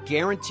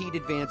 Guaranteed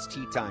advanced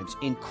tee times,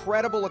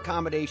 incredible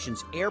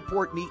accommodations,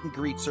 airport meet and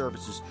greet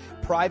services,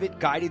 private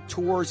guided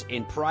tours,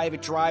 and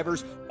private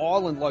drivers,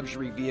 all in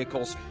luxury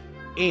vehicles.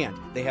 And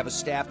they have a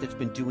staff that's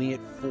been doing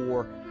it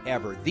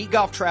forever.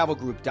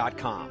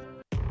 TheGolfTravelGroup.com.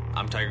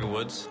 I'm Tiger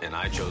Woods, and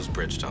I chose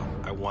Bridgestone.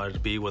 I wanted to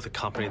be with a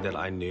company that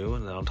I knew,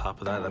 and then on top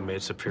of that, that made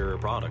a superior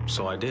product.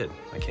 So I did.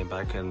 I came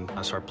back and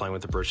I started playing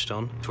with the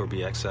Bridgestone Tour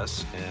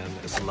BXS, and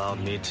it's allowed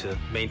me to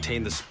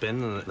maintain the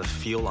spin and the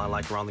feel I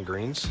like around the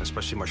greens,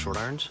 especially my short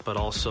irons, but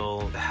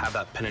also have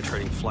that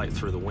penetrating flight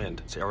through the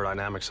wind. The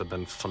aerodynamics have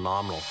been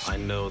phenomenal. I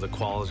know the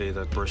quality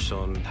that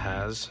Bridgestone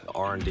has,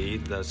 R&D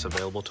that's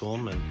available to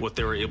them, and what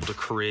they were able to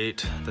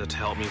create to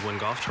help me win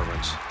golf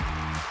tournaments.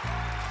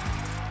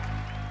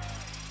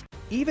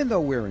 Even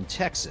though we're in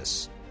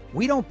Texas,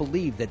 we don't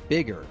believe that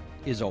bigger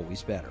is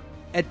always better.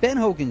 At Ben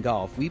Hogan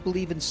Golf, we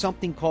believe in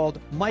something called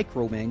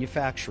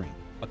micro-manufacturing,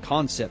 a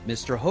concept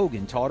Mr.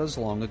 Hogan taught us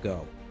long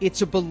ago.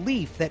 It's a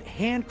belief that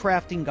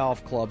handcrafting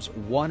golf clubs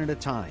one at a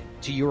time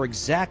to your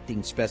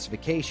exacting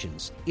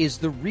specifications is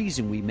the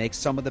reason we make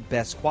some of the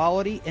best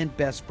quality and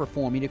best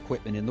performing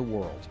equipment in the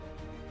world.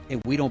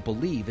 And we don't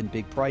believe in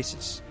big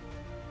prices.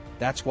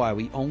 That's why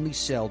we only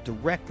sell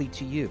directly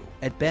to you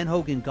at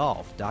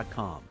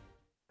benhogangolf.com.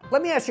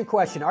 Let me ask you a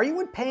question. Are you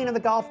in pain on the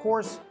golf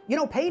course? You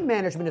know, pain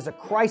management is a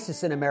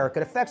crisis in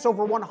America. It affects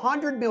over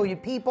 100 million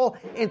people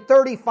and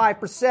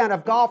 35%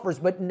 of golfers,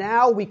 but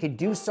now we can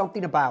do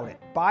something about it.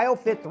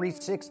 BioFit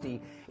 360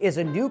 is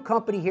a new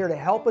company here to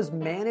help us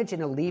manage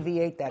and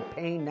alleviate that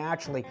pain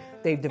naturally.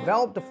 They've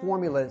developed a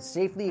formula that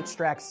safely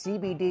extracts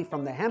CBD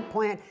from the hemp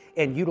plant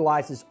and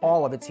utilizes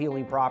all of its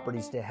healing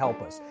properties to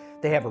help us.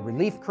 They have a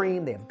relief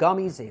cream, they have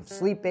gummies, they have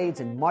sleep aids,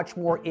 and much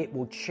more. It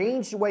will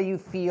change the way you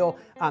feel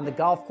on the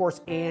golf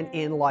course and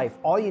in life.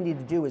 All you need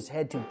to do is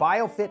head to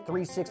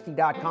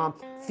biofit360.com.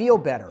 Feel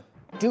better,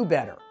 do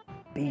better,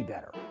 be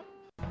better.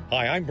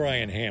 Hi, I'm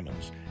Brian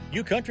Hammonds.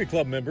 You country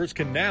club members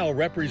can now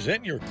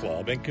represent your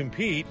club and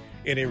compete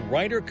in a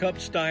Ryder Cup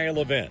style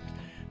event.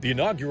 The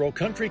inaugural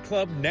Country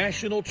Club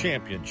National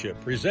Championship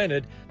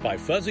presented by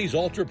Fuzzy's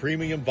Ultra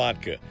Premium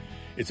Vodka.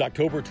 It's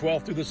October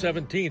 12th through the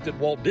 17th at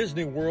Walt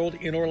Disney World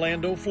in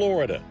Orlando,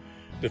 Florida.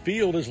 The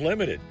field is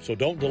limited, so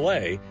don't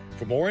delay.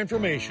 For more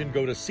information,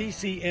 go to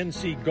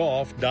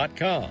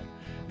ccncgolf.com.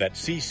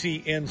 That's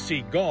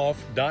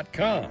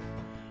ccncgolf.com.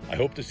 I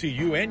hope to see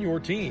you and your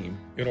team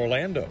in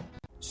Orlando.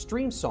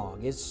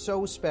 StreamSong is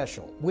so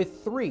special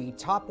with 3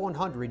 top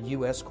 100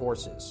 U.S.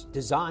 courses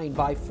designed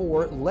by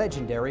 4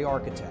 legendary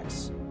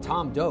architects.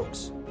 Tom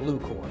Doak's Blue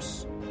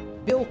Course,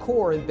 Bill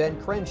Corr and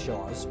Ben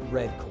Crenshaw's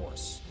Red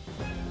Course,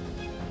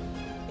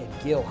 and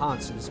Gil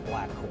Hanse's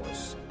Black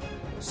Course,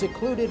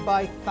 secluded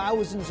by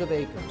thousands of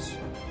acres.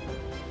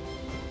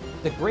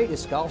 The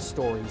greatest golf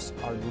stories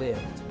are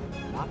lived,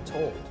 not not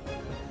told.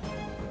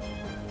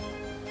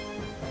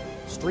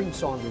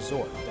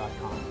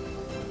 StreamSongResort.com.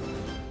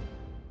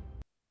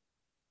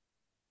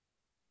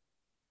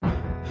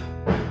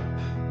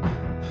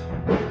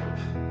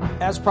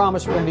 As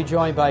promised, we're going to be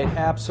joined by an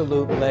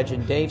absolute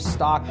legend. Dave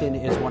Stockton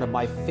is one of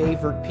my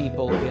favorite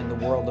people in the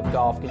world of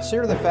golf.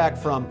 Consider the fact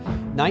from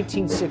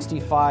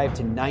 1965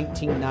 to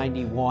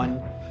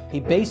 1991, he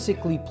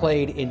basically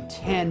played in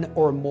 10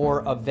 or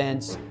more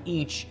events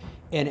each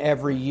and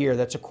every year.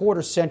 That's a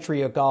quarter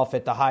century of golf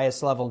at the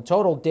highest level. In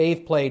total,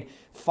 Dave played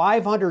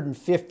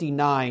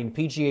 559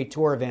 PGA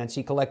Tour events.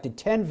 He collected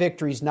 10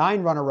 victories,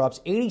 9 runner-ups,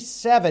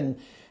 87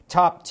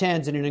 top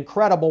 10s, and an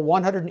incredible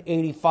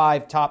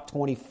 185 top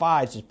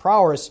 25s. His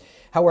prowess,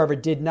 however,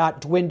 did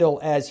not dwindle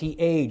as he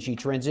aged. He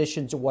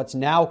transitioned to what's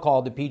now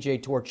called the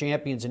PGA Tour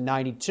Champions in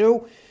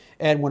 92.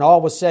 And when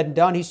all was said and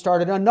done, he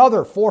started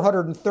another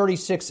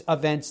 436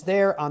 events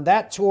there. On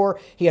that tour,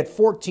 he had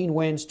 14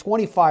 wins,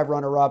 25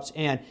 runner-ups,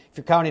 and if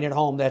you're counting at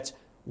home, that's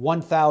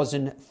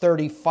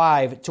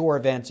 1,035 tour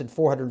events and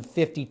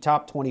 450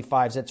 top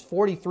 25s. That's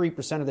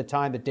 43% of the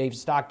time that Dave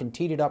Stockton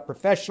teed it up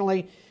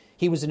professionally.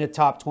 He was in the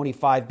top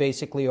 25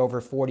 basically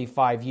over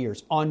 45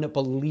 years.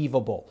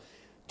 Unbelievable.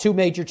 2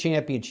 major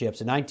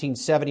championships, in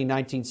 1970,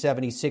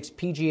 1976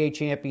 PGA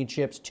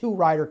championships, 2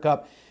 Ryder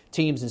Cup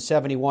teams in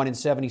 71 and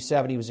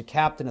 77. He was a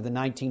captain of the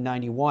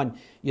 1991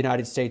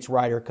 United States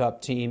Ryder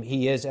Cup team.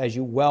 He is, as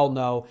you well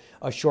know,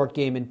 a short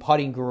game and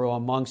putting guru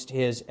amongst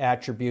his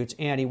attributes,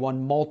 and he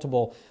won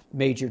multiple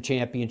major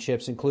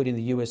championships, including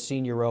the U.S.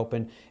 Senior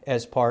Open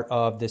as part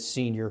of the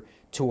Senior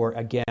Tour,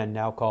 again,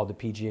 now called the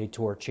PGA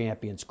Tour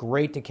Champions.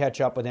 Great to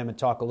catch up with him and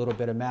talk a little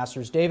bit of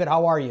Masters. David,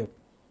 how are you?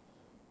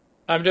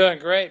 I'm doing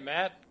great,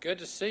 Matt. Good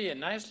to see you.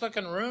 Nice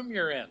looking room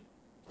you're in.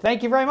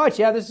 Thank you very much.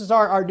 Yeah, this is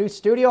our new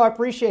studio. I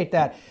appreciate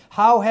that.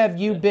 How have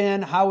you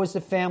been? How has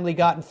the family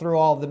gotten through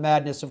all of the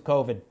madness of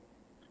COVID?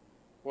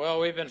 Well,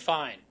 we've been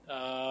fine.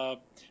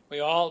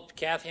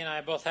 Kathy and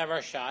I both have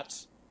our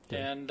shots,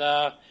 and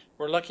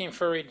we're looking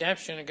for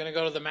redemption and going to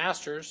go to the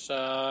Masters,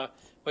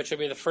 which will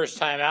be the first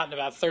time out in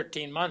about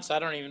 13 months. I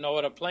don't even know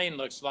what a plane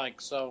looks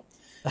like. So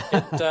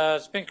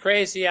it's been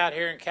crazy out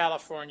here in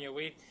California.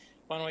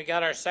 When we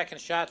got our second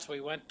shots,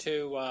 we went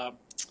to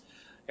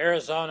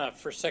Arizona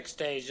for 6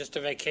 days, just a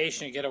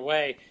vacation to get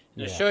away.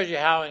 And it shows you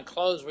how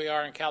enclosed we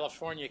are in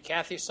California.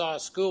 Kathy saw a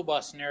school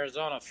bus in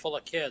Arizona full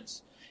of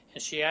kids,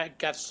 and she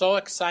got so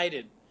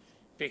excited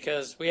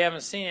because we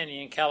haven't seen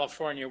any in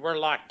California. We're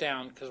locked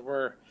down because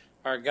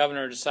our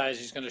governor decides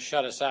he's going to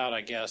shut us out,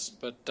 I guess.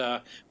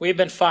 But we've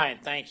been fine,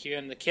 thank you.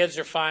 And the kids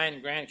are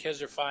fine,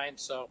 grandkids are fine,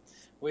 so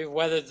we've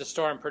weathered the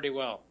storm pretty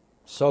well.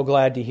 So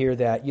glad to hear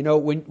that. You know,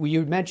 when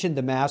you mentioned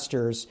the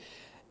Masters,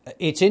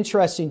 it's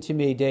interesting to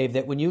me, Dave,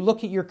 that when you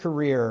look at your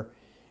career,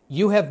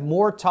 you have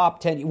more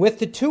top 10, with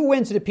the 2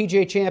 wins at the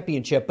PGA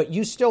Championship, but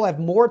you still have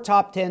more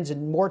top 10s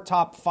and more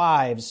top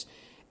 5s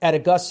at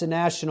Augusta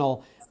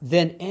National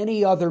than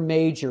any other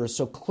major.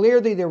 So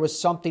clearly there was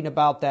something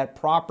about that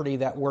property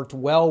that worked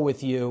well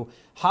with you.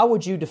 How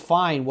would you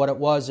define what it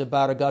was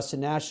about Augusta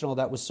National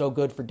that was so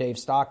good for Dave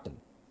Stockton?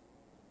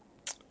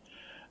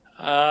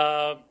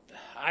 I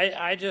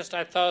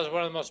thought it was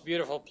one of the most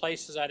beautiful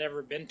places I'd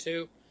ever been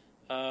to.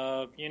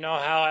 You know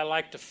how I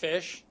like to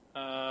fish,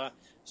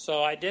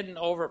 so I didn't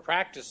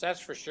over-practice, that's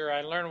for sure.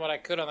 I learned what I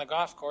could on the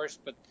golf course,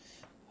 but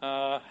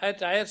I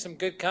had some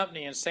good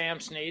company, and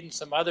Sam Snead and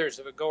some others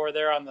that would go over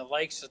there on the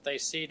lakes that they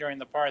see during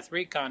the par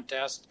 3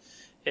 contest,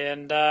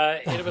 and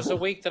it was a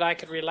week that I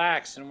could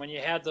relax. And when you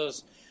had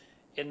those,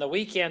 in the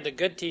weekend, the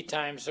good tee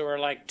times that were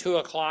like 2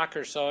 o'clock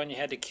or so, and you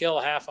had to kill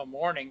half a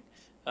morning,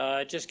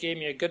 it just gave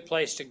me a good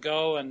place to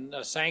go and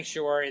a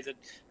sanctuary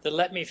that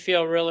let me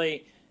feel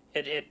really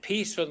at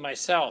peace with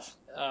myself.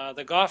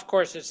 The golf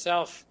course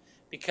itself,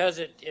 because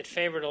it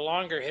favored a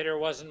longer hitter,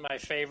 wasn't my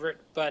favorite,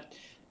 but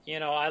you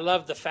know, I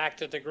loved the fact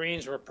that the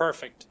greens were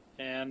perfect,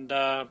 and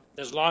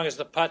as long as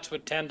the putts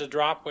would tend to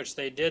drop, which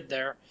they did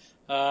there,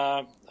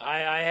 I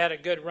had a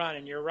good run.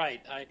 And you're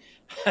right,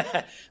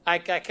 I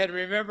can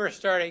remember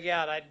starting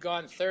out, I'd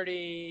gone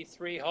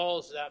 33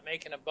 holes without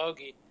making a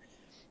bogey,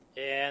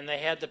 and they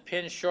had the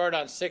pin short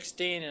on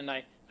 16, and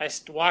I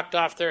walked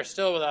off there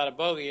still without a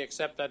bogey,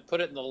 except I'd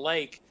put it in the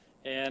lake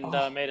and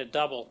made a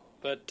double.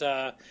 But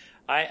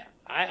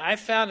I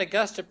found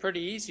Augusta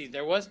pretty easy.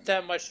 There wasn't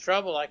that much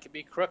trouble. I could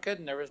be crooked,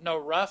 and there was no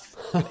rough.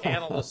 I could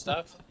handle the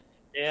stuff.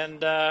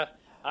 And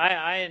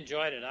I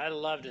enjoyed it. I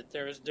loved it.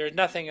 There's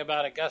nothing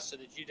about Augusta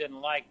that you didn't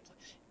like.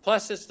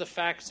 Plus, it's the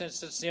fact,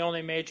 since it's the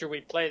only major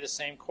we play the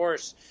same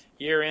course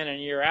year in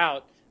and year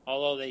out,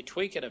 although they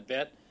tweak it a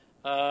bit,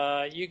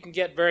 you can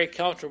get very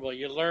comfortable.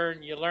 You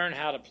learn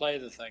how to play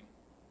the thing.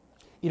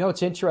 You know,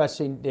 it's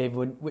interesting, Dave,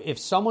 if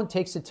someone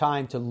takes the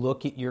time to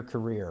look at your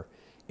career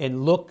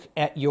and look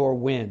at your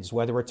wins,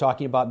 whether we're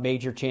talking about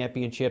major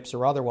championships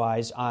or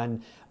otherwise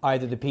on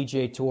either the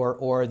PGA Tour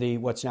or the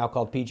what's now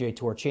called PGA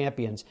Tour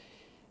Champions,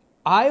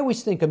 I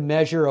always think a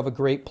measure of a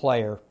great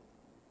player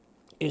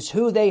is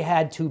who they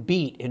had to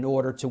beat in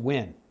order to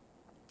win.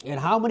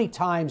 And how many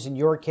times in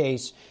your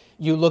case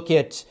you look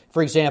at,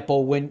 for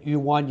example, when you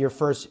won your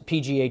first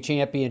PGA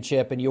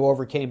championship and you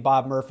overcame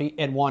Bob Murphy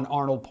and won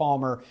Arnold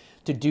Palmer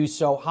to do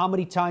so. How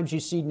many times you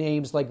see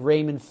names like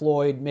Raymond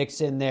Floyd mix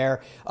in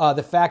there?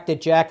 The fact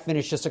that Jack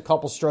finished just a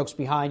couple strokes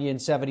behind you in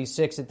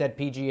 76 at that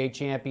PGA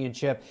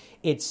championship,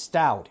 it's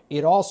stout.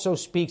 It also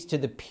speaks to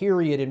the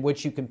period in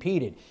which you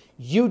competed.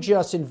 You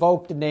just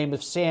invoked the name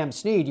of Sam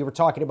Snead. You were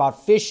talking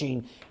about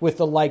fishing with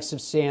the likes of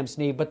Sam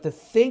Snead. But to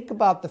think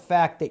about the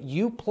fact that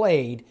you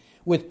played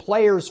with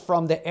players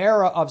from the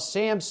era of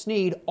Sam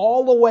Snead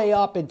all the way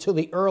up into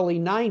the early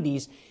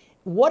 90s,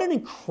 what an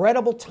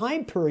incredible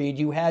time period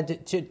you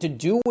had to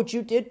do what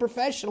you did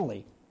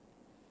professionally.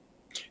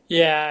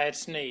 Yeah,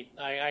 it's neat.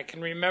 I can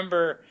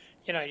remember,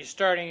 you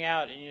starting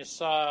out and you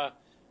saw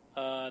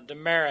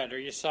Demerit, or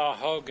you saw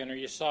Hogan, or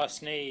you saw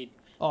Snead.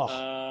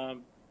 Oh.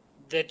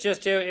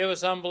 It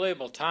was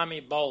unbelievable.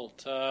 Tommy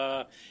Bolt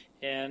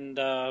and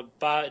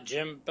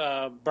Jim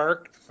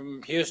Burke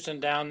from Houston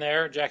down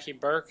there, Jackie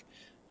Burke.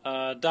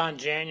 Don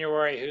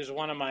January, who's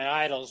one of my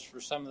idols for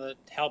some of the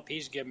help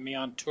he's given me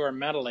on tour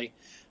mentally.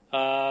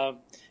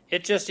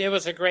 It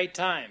was a great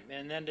time.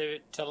 And then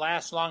to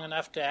last long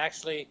enough to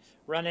actually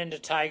run into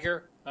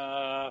Tiger,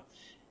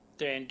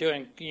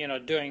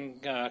 doing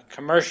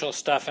commercial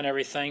stuff and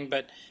everything.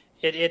 But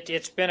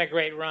it's been a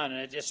great run,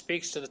 and it just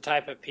speaks to the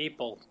type of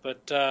people.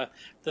 But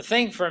the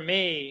thing for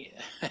me,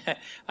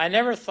 I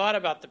never thought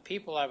about the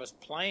people I was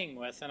playing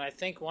with. And I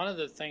think one of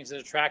the things that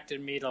attracted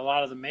me to a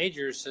lot of the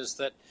majors is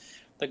that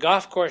the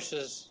golf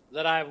courses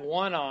that I've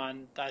won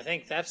on, I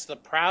think that's the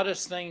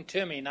proudest thing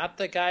to me. Not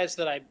the guys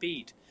that I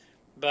beat,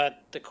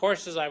 but the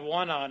courses I've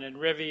won on in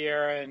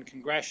Riviera and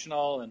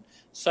Congressional and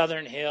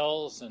Southern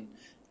Hills and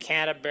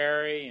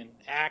Canterbury and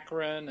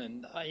Akron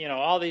and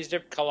all these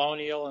different,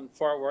 Colonial and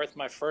Fort Worth,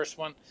 my first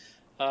one.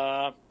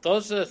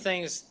 Those are the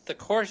things, the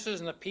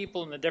courses and the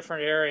people in the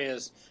different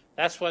areas.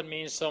 That's what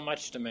means so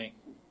much to me.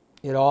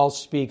 It all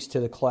speaks to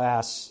the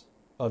class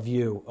of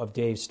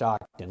Dave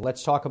Stockton.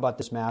 Let's talk about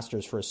this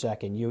Masters for a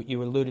second.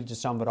 You alluded to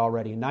some of it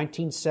already. In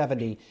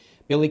 1970,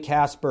 Billy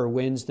Casper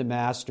wins the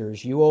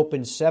Masters. You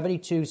open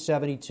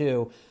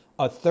 72-72,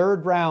 a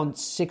third round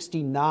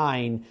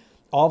 69,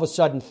 all of a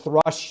sudden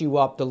thrusts you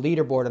up the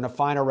leaderboard in a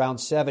final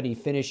round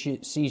 70,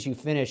 sees you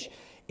finish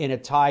in a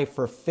tie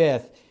for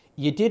fifth.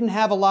 You didn't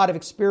have a lot of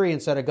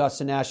experience at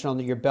Augusta National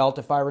under your belt.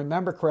 If I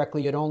remember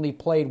correctly, you'd only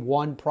played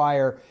one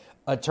prior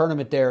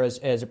tournament there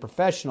as a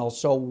professional.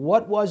 So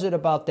what was it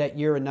about that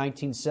year in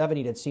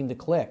 1970 that seemed to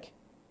click?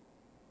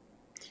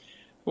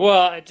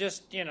 Well,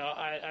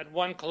 I'd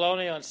won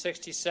Colonial in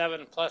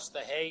 67 plus the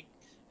Hague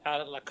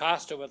out at La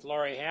Costa with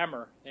Laurie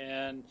Hammer.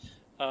 And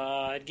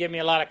it gave me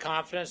a lot of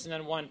confidence, and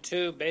then won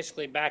two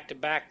basically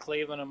back-to-back,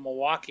 Cleveland and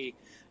Milwaukee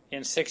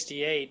in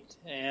 68.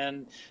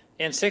 And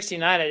in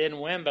 69 I didn't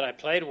win, but I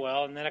played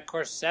well. And then, of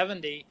course,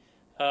 70,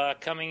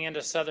 coming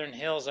into Southern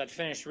Hills, I'd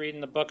finished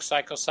reading the book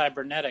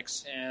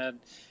Psycho-Cybernetics, and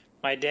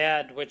my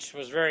dad, which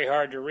was very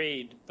hard to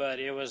read, but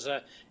it was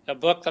a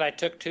book that I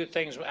took two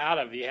things out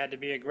of. You had to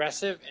be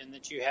aggressive, and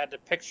that you had to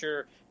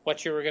picture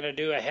what you were going to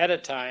do ahead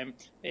of time.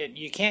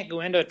 You can't go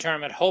into a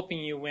tournament hoping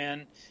you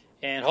win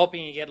and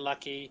hoping you get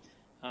lucky.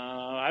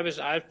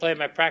 I played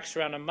my practice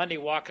round on Monday,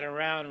 walking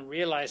around and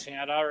realizing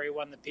I'd already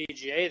won the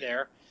PGA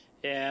there,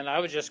 and I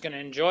was just going to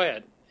enjoy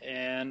it.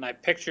 And I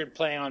pictured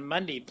playing on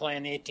Monday,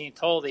 playing the 18th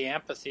hole, the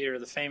amphitheater,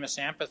 the famous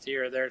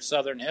amphitheater there at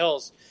Southern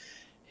Hills.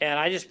 And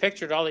I just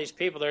pictured all these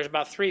people. There's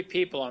about 3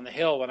 people on the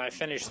hill when I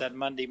finished that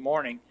Monday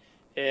morning.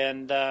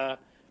 And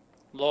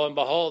lo and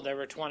behold, there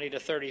were 20 to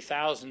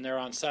 30,000 there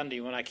on Sunday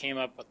when I came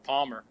up with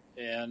Palmer.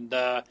 And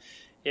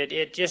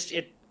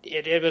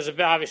it was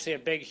obviously a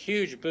big,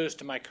 huge boost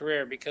to my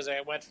career, because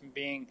I went from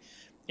being,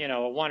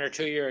 a 1 or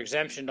 2 year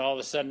exemption to all of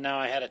a sudden now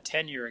I had a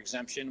 10-year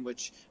exemption,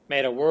 which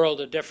made a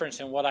world of difference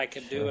in what I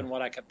could do and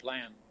what I could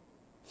plan.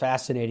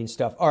 Fascinating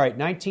stuff. All right,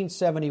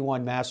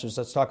 1971 Masters.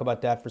 Let's talk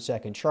about that for a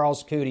second.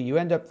 Charles Coody, you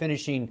end up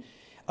finishing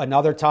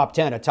another top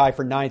 10, a tie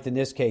for ninth in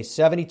this case.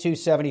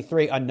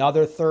 72-73,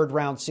 another third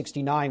round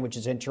 69, which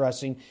is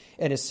interesting,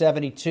 and a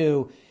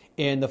 72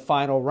 in the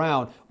final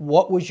round.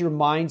 What was your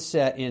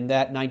mindset in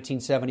that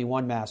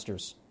 1971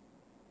 Masters?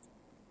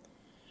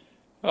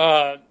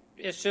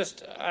 It's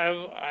just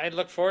I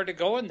look forward to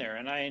going there,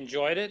 and I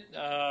enjoyed it.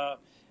 I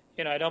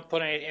don't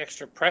put any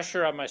extra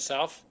pressure on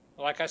myself.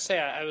 Like I say,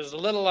 I was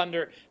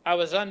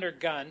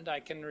undergunned. I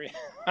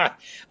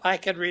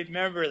can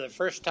remember the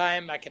first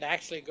time I could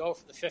actually go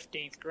for the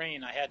 15th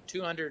green. I had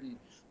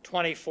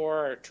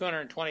 224 or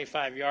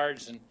 225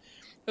 yards, and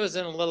it was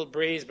in a little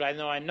breeze, but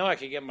I know I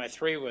could get my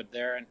 3-wood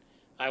there, and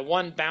I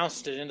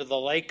bounced it into the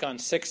lake on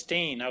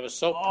 16. I was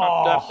so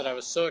pumped up that I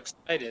was so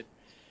excited.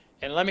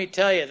 And let me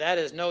tell you, that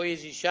is no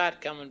easy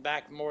shot coming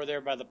back more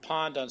there by the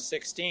pond on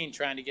 16,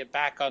 trying to get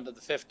back onto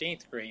the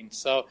 15th green.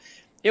 So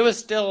it was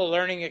still a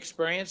learning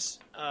experience.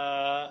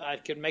 I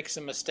could make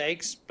some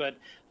mistakes, but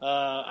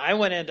I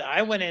went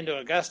into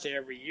Augusta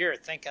every year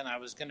thinking I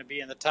was going to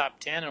be in the top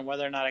 10 and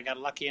whether or not I got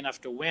lucky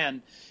enough to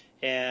win.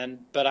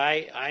 But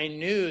I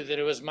knew that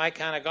it was my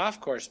kind of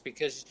golf course,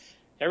 because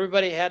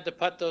everybody had to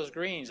putt those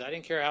greens. I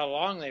didn't care how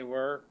long they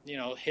were,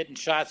 hitting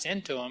shots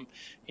into them.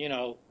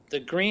 The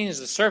greens,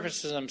 the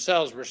surfaces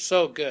themselves were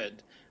so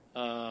good.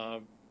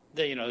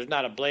 There's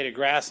not a blade of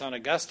grass on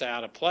Augusta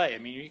out of play. I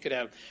mean, you could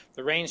have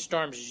the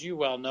rainstorms, as you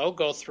well know,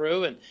 go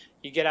through, and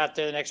you get out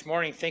there the next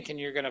morning thinking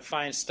you're going to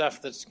find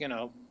stuff that's, going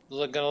to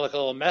look a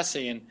little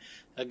messy. And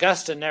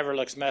Augusta never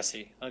looks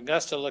messy.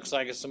 Augusta looks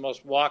like it's the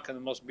most walk and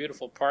the most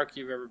beautiful park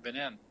you've ever been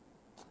in.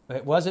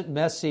 It wasn't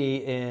messy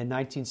in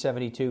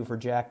 1972 for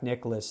Jack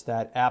Nicklaus,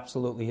 that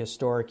absolutely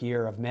historic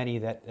year of many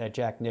that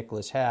Jack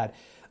Nicklaus had.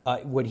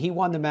 When he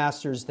won the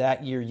Masters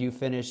that year, you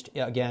finished,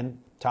 again,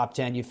 top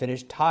 10. You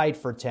finished tied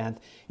for 10th.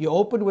 You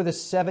opened with a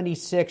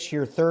 76.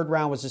 Your third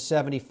round was a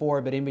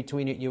 74, but in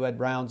between it, you had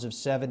rounds of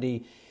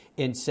 70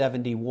 and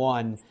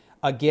 71.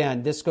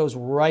 Again, this goes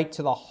right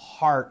to the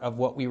heart of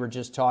what we were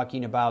just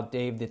talking about,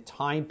 Dave, the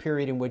time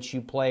period in which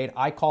you played.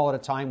 I call it a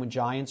time when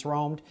giants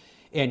roamed,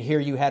 and here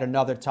you had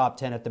another top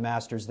 10 at the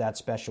Masters that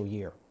special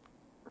year.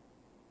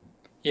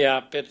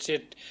 Yeah,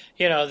 it's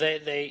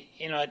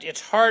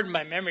hard in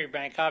my memory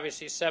bank.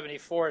 Obviously,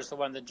 74 is the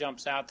one that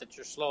jumps out that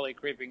you're slowly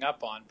creeping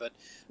up on. But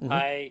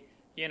I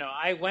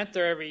went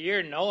there every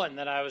year knowing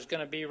that I was going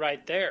to be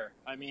right there.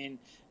 I mean,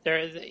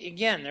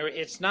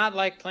 it's not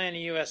like playing the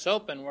U.S.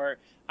 Open where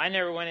I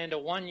never went into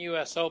one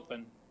U.S.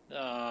 Open,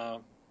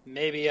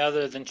 maybe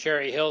other than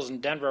Cherry Hills in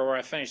Denver where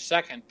I finished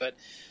second. But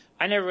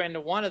I never went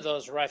into one of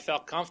those where I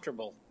felt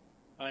comfortable.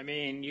 I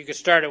mean, you could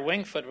start at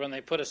Winged Foot when they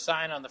put a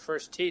sign on the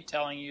first tee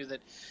telling you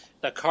that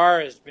the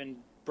car has been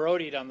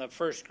brodied on the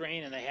first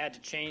green and they had to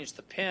change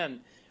the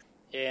pin.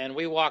 And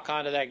we walk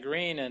onto that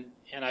green, and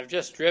I've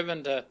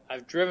driven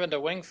to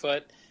Winged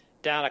Foot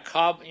down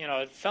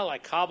it felt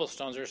like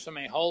cobblestones. There were so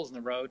many holes in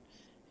the road.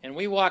 And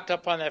we walked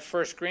up on that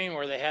first green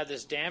where they had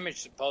this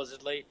damage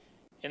supposedly,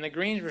 and the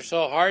greens were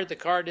so hard the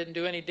car didn't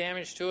do any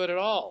damage to it at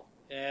all.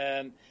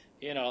 And,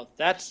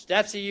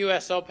 that's a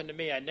U.S. Open to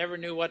me. I never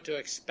knew what to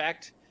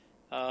expect.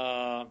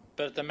 But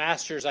at the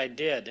Masters I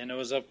did, and it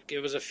was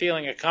a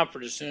feeling of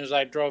comfort as soon as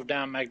I drove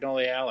down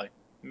Magnolia Alley.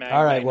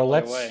 All right, well,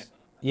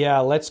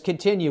 let's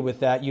continue with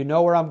that. You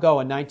know where I'm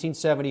going,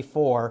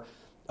 1974.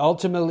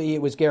 Ultimately,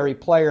 it was Gary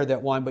Player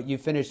that won, but you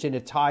finished in a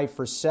tie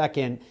for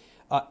second.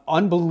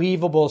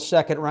 Unbelievable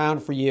second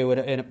round for you,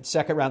 and a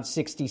second round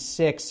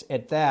 66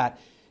 at that.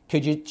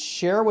 Could you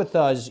share with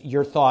us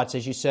your thoughts,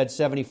 as you said,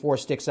 74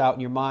 sticks out in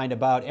your mind,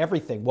 about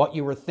everything, what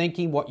you were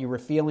thinking, what you were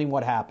feeling,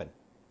 what happened?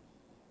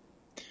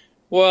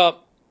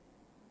 Well,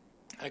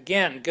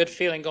 again, good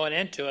feeling going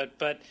into it,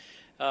 but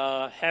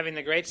having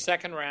the great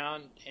second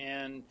round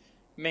and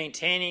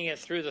maintaining it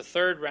through the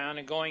third round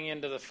and going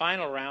into the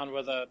final round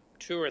with a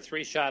 2 or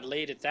 3 shot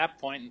lead at that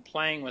point and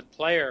playing with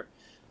Player,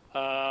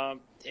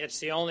 it's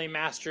the only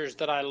Masters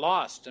that I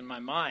lost in my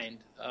mind.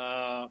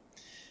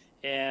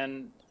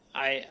 And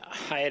I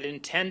had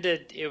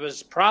intended, it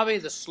was probably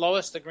the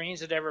slowest the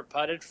greens had ever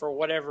putted for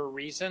whatever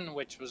reason,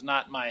 which was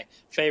not my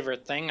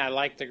favorite thing. I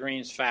like the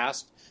greens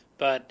fast,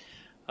 but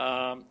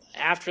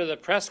after the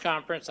press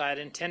conference, I had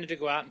intended to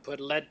go out and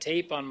put lead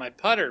tape on my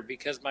putter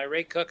because my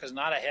Ray Cook is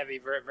not a heavy,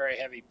 very, very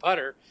heavy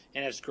putter,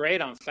 and it's great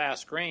on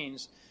fast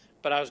greens.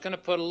 But I was going to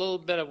put a little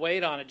bit of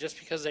weight on it just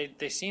because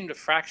they seemed a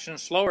fraction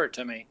slower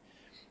to me.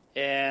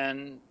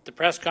 And the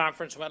press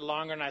conference went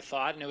longer than I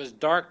thought, and it was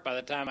dark by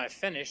the time I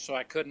finished, so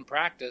I couldn't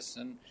practice.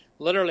 And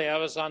literally, I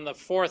was on the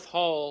 4th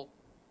hole,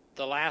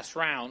 the last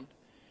round,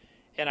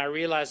 and I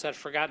realized I'd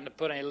forgotten to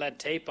put any lead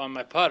tape on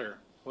my putter,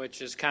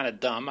 which is kind of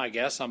dumb, I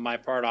guess, on my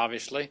part,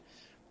 obviously.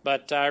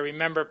 But I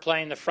remember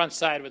playing the front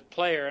side with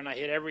Player, and I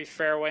hit every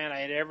fairway and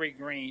I hit every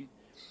green,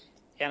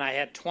 and I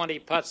had 20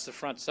 putts the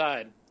front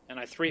side. And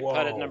I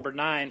 3-putted number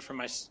 9 for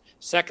my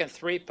second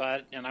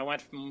 3-putt, and I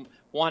went from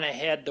 1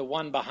 ahead to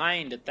 1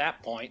 behind at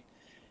that point,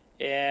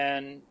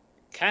 and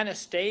kind of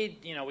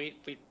stayed,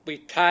 we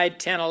tied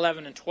 10,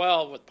 11, and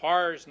 12 with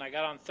pars, and I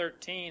got on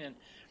 13, and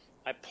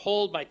I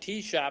pulled my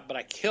tee shot, but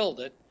I killed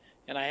it.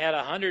 And I had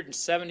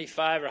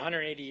 175 or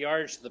 180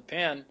 yards to the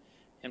pin,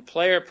 and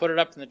Player put it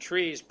up in the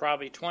trees,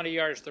 probably 20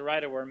 yards to the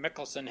right of where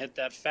Mickelson hit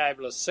that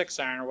fabulous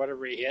 6-iron or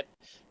whatever he hit,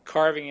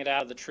 carving it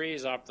out of the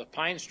trees off the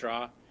pine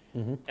straw.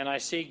 Mm-hmm. And I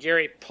see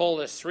Gary pull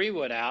this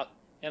 3-wood out,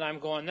 and I'm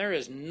going, there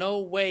is no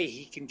way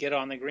he can get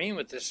on the green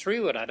with this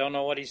 3-wood. I don't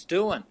know what he's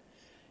doing.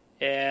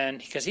 And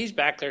because he's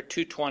back there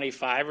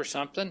 225 or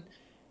something.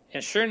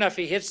 And sure enough,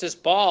 he hits this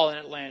ball, and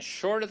it lands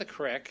short of the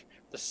creek.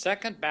 The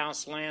second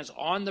bounce lands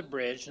on the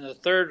bridge, and the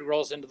third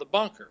rolls into the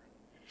bunker.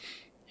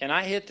 And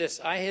I hit this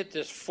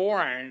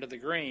 4-iron to the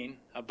green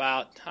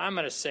about, I'm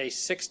going to say,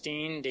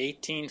 16 to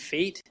 18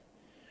 feet.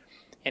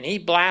 And he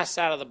blasts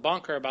out of the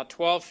bunker about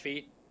 12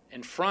 feet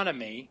in front of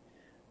me.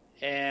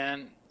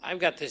 And I've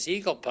got this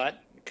eagle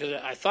putt,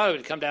 because I thought it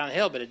would come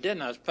downhill, but it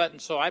didn't. I was putting,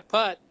 so I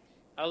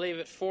leave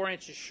it 4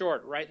 inches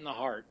short, right in the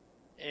heart.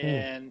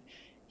 And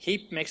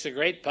he makes a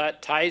great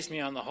putt, ties me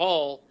on the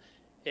hole.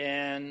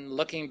 And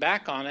looking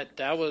back on it,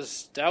 that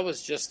was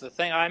just the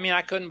thing. I mean,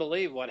 I couldn't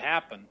believe what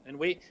happened. And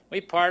we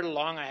parred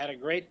along. I had a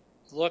great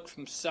look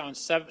from on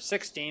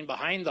 16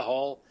 behind the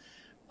hole,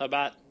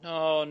 about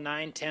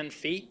 9-10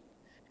 feet.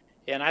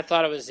 and I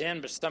thought it was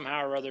in, but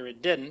somehow or other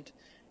it didn't.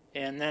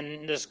 And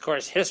then this, of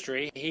course,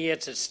 history. He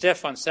hits it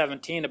stiff on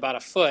 17, about a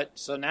foot.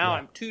 So now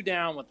I'm 2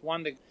 down with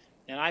 1 to,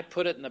 and I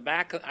put it in the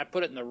back. I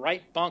put it in the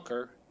right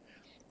bunker,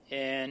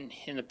 and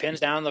the pin's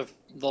down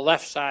the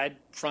left side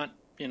front.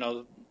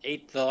 The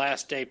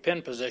last day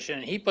pin position,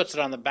 and he puts it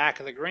on the back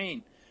of the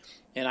green,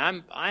 and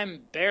I'm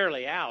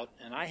barely out,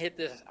 and I hit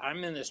this.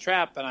 I'm in this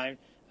trap, and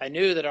I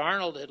knew that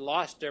Arnold had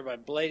lost there by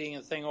blading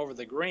the thing over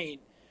the green,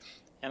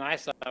 and I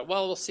thought,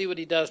 well, we'll see what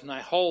he does when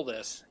I hold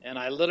this, and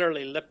I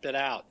literally lipped it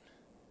out.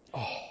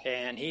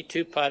 And he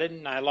 2-putted,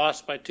 and I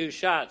lost by 2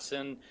 shots.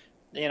 And,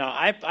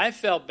 I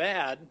felt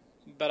bad,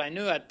 but I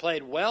knew I'd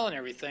played well and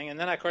everything. And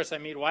then, of course, I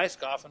meet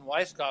Weiskopf, and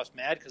Weiskopf's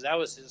mad because that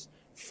was his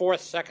 4th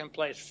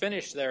second-place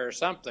finish there or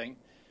something.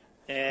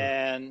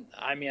 And,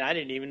 I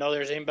didn't even know there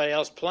was anybody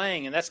else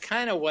playing. And that's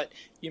kind of what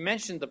you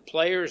mentioned, the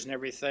players and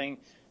everything.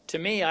 To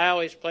me, I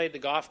always played the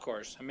golf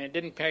course. It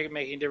didn't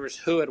make any difference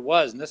who it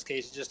was. In this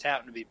case, it just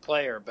happened to be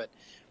player. But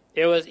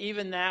it was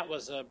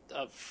a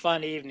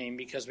fun evening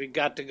because we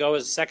got to go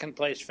as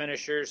second-place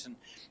finishers.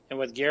 And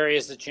with Gary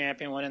as the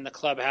champion, went in the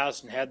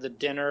clubhouse and had the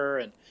dinner.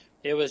 And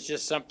it was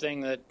just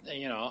something that,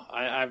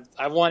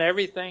 I've won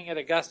everything at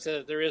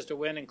Augusta there is to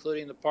win,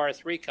 including the par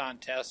 3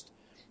 contest,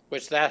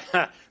 which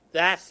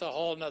that's a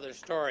whole nother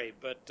story.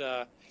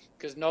 But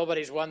because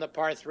nobody's won the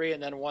par 3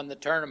 and then won the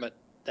tournament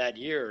that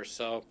year.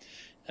 So,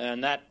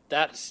 and that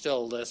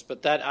still lists.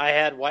 But that I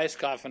had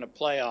Weiskopf in a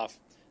playoff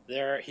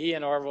there. He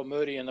and Orville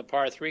Moody in the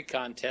par 3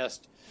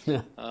 contest.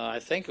 I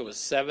think it was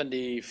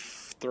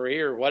 73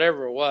 or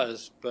whatever it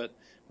was. But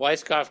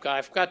Weiskopf guy,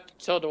 I forgot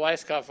to tell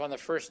Weiskopf on the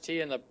first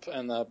tee in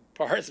the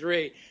par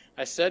 3.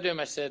 I said to him,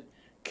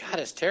 God,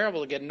 it's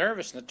terrible to get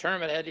nervous. And the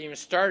tournament hadn't even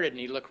started. And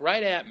he looked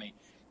right at me.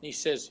 And he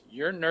says,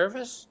 "You're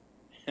nervous?"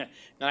 And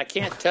I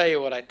can't tell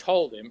you what I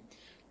told him,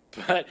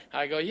 but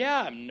I go,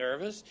 "Yeah, I'm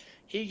nervous."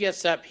 He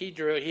gets up, he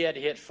drew it, he had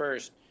to hit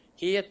first.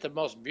 He hit the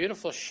most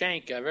beautiful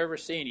shank I've ever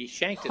seen. He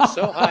shanked it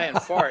so high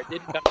and far, it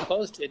didn't come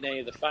close to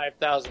any of the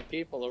 5,000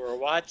 people that were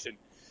watching.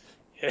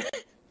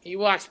 He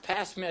walks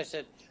past me, I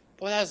said,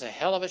 "Boy, that was a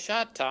hell of a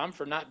shot, Tom,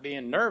 for not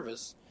being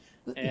nervous."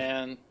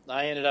 And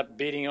I ended up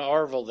beating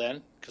Orville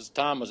then, because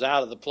Tom was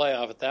out of the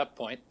playoff at that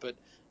point. But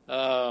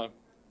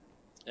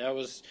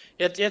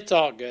it's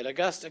all good.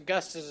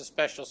 Augusta's a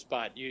special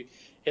spot.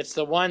 It's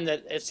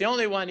the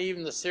only one,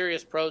 even the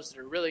serious pros that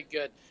are really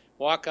good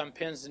walk on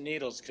pins and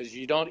needles, because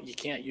you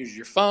can't use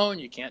your phone,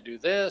 you can't do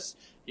this,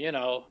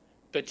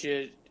 But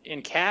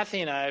in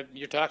Kathy and I,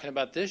 you're talking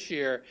about this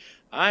year,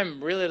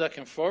 I'm really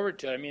looking forward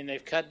to it.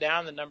 They've cut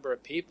down the number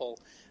of people.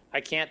 I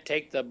can't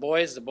take the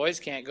boys. The boys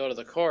can't go to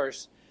the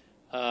course.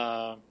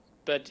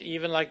 But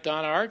even like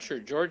Donna Archer,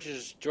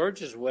 George's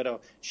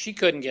widow, she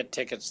couldn't get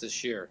tickets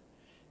this year.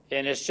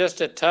 And it's just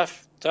a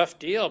tough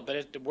deal.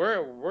 But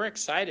we're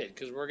excited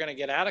because we're going to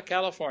get out of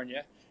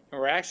California and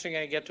we're actually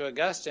going to get to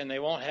Augusta, and they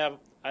won't have,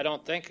 I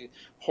don't think,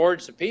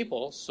 hordes of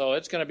people. So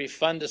it's going to be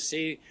fun to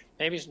see,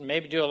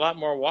 maybe do a lot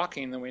more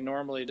walking than we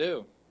normally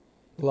do.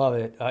 Love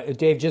it.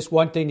 Dave, just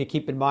one thing to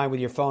keep in mind with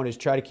your phone is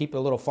try to keep it a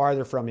little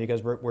farther from you,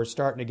 because we're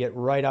starting to get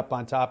right up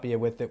on top of you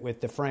with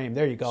the frame.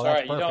 There you go.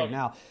 Sorry, that's perfect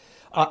now.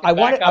 I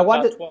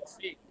wanted 12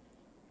 feet.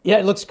 Yeah,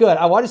 it looks good.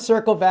 I want to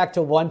circle back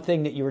to one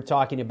thing that you were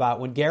talking about.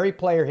 When Gary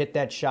Player hit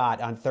that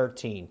shot on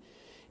 13,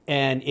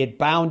 and it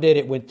bounded,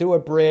 it went through a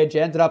bridge,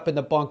 ended up in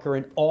the bunker,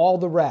 and all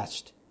the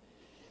rest.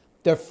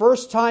 The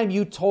first time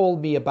you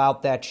told me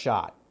about that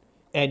shot,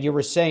 and you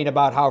were saying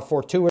about how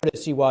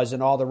fortuitous he was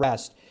and all the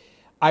rest,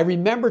 I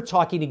remember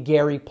talking to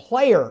Gary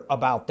Player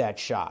about that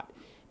shot.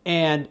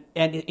 And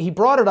he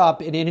brought it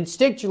up, and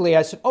instinctually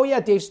I said, "Oh,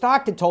 yeah, Dave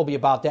Stockton told me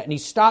about that." And he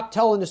stopped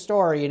telling the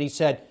story, and he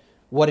said,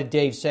 "What did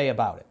Dave say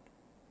about it?"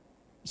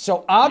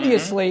 So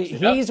obviously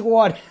he's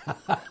wondering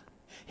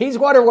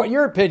what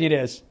your opinion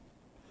is.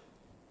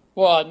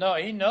 Well, no,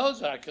 he knows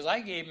that because I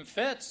gave him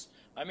fits.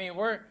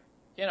 We're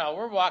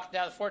walking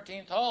down the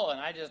 14th hole, and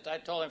I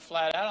told him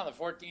flat out on the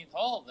 14th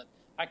hole that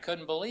I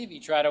couldn't believe he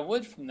tried a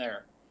wood from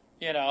there,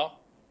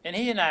 And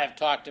he and I have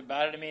talked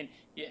about it.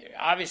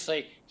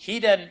 Obviously,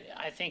 he doesn't.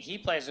 I think he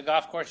plays the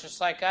golf course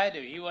just like I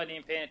do. He wasn't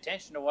even paying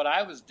attention to what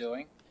I was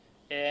doing,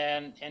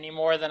 and any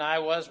more than I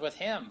was with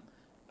him.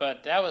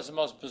 But that was the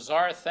most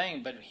bizarre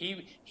thing. But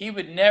he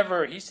would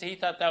never. He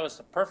thought that was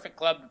the perfect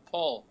club to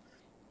pull.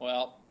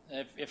 Well,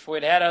 if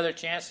we'd had other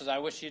chances, I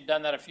wish he'd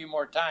done that a few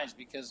more times,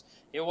 because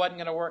it wasn't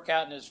going to work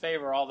out in his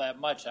favor all that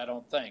much, I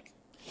don't think.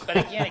 But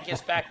again, it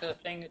gets back to the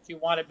thing that you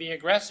want to be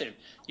aggressive.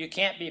 You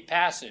can't be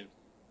passive.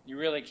 You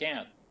really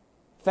can't.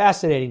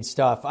 Fascinating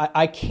stuff.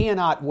 I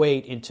cannot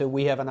wait until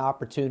we have an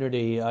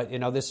opportunity.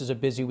 This is a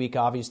busy week,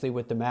 obviously,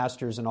 with the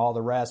Masters and all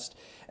the rest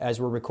as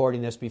we're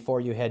recording this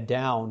before you head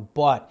down.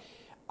 But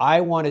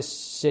I want to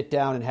sit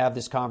down and have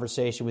this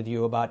conversation with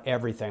you about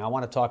everything. I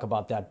want to talk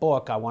about that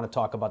book. I want to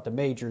talk about the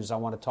majors. I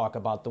want to talk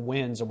about the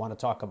wins. I want to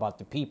talk about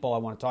the people. I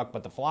want to talk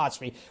about the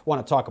philosophy. I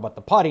want to talk about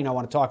the putting. I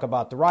want to talk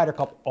about the Ryder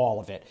Cup, all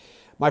of it.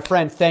 My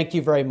friend, thank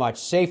you very much.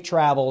 Safe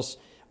travels.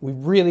 We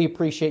really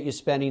appreciate you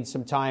spending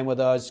some time with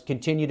us.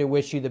 Continue to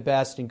wish you the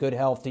best and good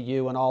health to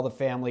you and all the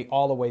family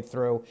all the way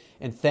through.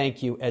 And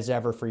thank you as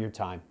ever for your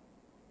time.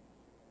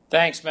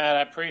 Thanks, Matt.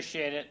 I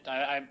appreciate it.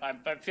 I'm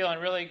feeling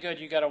really good.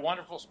 You got a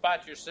wonderful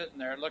spot you're sitting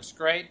there. It looks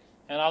great.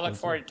 And I look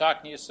forward to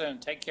talking to you soon.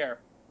 Take care.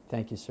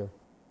 Thank you, sir.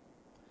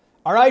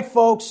 All right,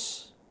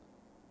 folks.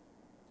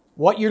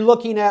 What you're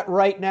looking at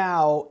right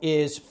now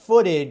is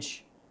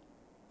footage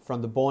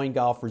from the Boyne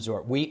Golf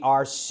Resort. We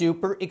are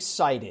super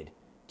excited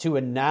to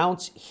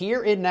announce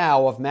here and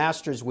now of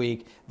Masters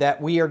Week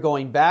that we are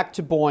going back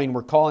to Boyne.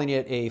 We're calling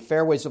it a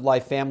Fairways of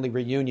Life family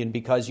reunion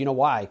because you know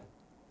why?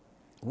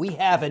 We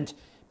haven't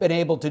been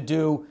able to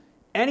do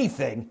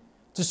anything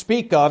to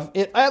speak of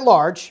at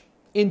large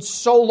in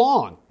so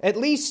long, at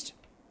least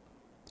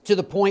to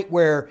the point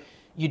where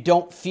you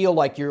don't feel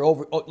like you're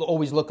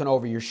always looking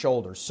over your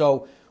shoulder.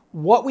 So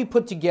what we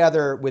put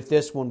together with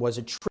this one was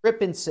a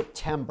trip in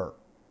September.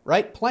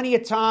 Right? Plenty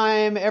of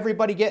time,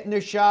 everybody getting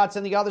their shots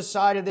on the other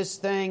side of this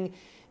thing,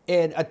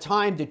 and a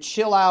time to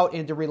chill out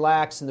and to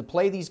relax and to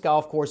play these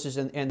golf courses.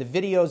 And the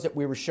videos that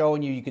we were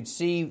showing you, you could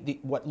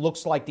see what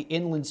looks like the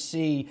inland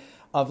sea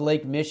of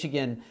Lake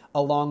Michigan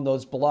along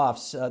those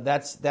bluffs.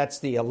 That's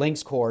the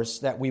links course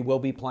that we will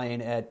be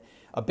playing at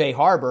Bay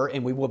Harbor,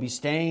 and we will be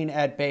staying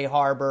at Bay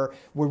Harbor.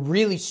 We're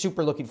really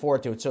super looking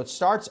forward to it. So it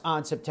starts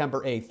on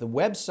September 8th. The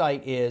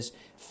website is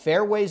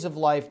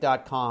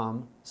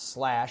fairwaysoflife.com/Boyne,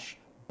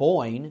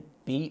 Boyne.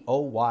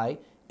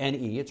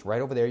 It's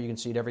right over there. You can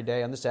see it every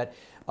day on the set.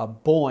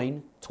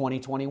 Boyne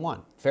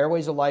 2021.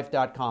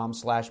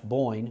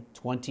 Fairwaysoflife.com/Boyne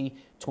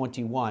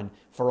 2021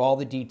 for all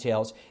the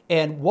details.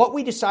 And what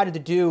we decided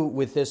to do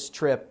with this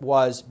trip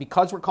was,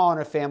 because we're calling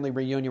it a family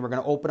reunion, we're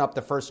going to open up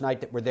the first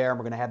night that we're there, and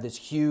we're going to have this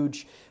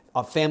huge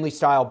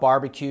family-style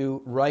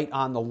barbecue right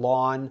on the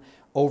lawn,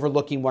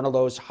 overlooking one of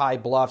those high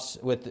bluffs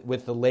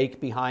with the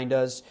lake behind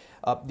us.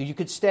 You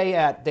could stay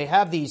at, they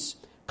have these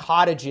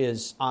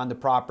cottages on the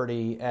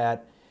property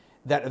that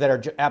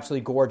are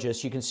absolutely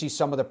gorgeous. You can see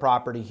some of the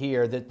property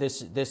here. That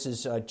this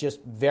is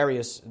just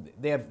various.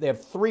 They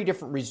have 3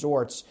 different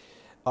resorts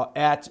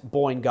at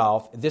Boyne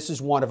Golf. This is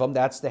one of them.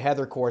 That's the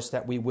Heather course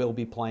that we will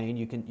be playing.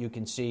 You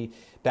can see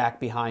back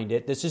behind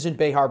it. This isn't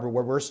Bay Harbor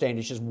where we're staying.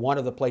 It's just one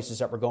of the places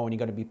that we're going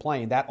to be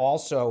playing. That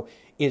also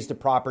is the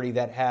property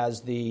that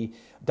has the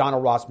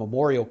Donald Ross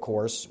Memorial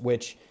Course,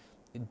 which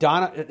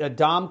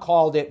Dom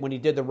called it when he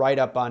did the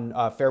write-up on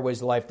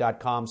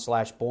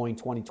fairwaysoflife.com/Boyne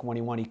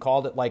 2021. He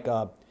called it like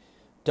a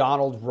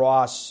Donald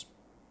Ross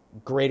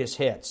greatest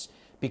hits,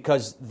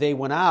 because they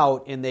went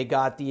out and they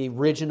got the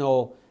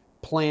original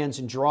plans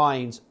and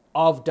drawings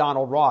of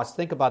Donald Ross.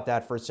 Think about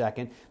that for a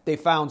second. They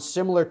found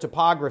similar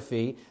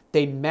topography.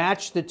 They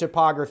matched the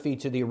topography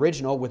to the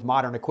original with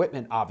modern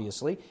equipment,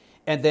 obviously.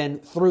 And then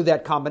through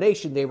that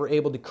combination, they were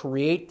able to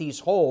create these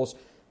holes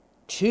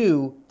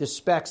to the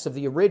specs of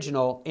the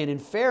original, and in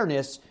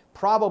fairness,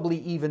 probably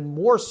even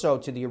more so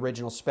to the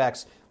original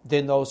specs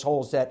than those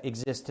holes that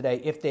exist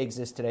today, if they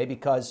exist today,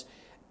 because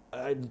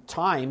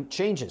time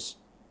changes.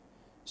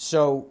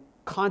 So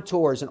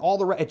contours and all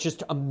the rest, it's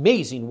just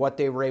amazing what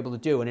they were able to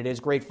do, and it is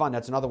great fun.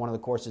 That's another one of the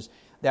courses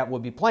that we'll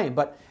be playing.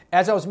 But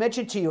as I was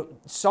mentioning to you,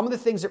 some of the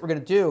things that we're going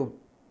to do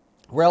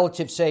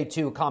relative, say,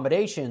 to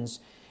accommodations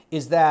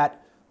is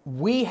that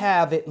we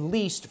have at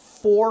least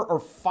 4 or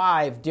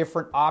 5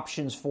 different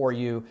options for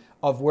you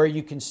of where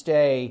you can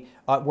stay.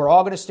 We're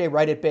all going to stay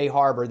right at Bay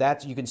Harbor.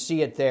 You can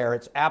see it there.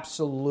 It's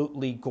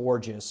absolutely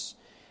gorgeous.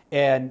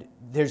 And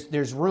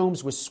there's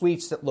rooms with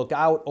suites that look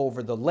out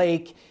over the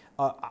lake.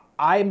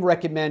 I'm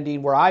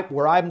recommending where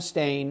I'm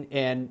staying,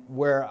 and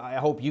where I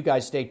hope you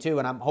guys stay too,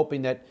 and I'm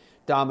hoping that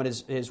Dom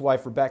and his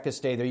wife Rebecca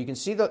stay there. You can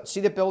see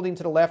the building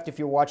to the left if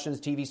you're watching the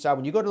TV side.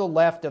 When you go to the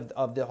left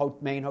of the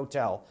main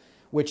hotel,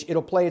 which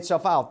it'll play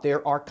itself out,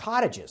 there are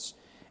cottages.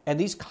 And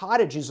these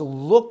cottages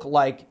look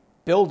like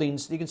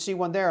buildings. You can see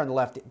one there on the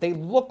left. They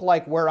look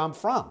like where I'm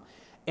from.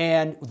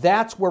 And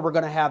that's where we're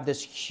going to have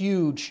this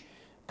huge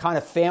kind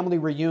of family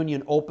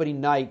reunion opening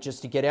night,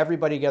 just to get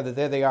everybody together.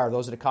 There they are.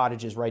 Those are the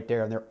cottages right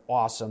there, and they're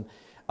awesome.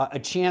 A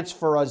chance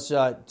for us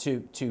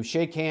to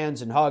shake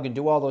hands and hug and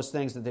do all those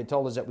things that they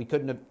told us that we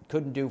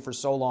couldn't do for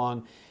so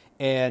long,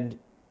 and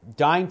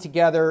dine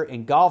together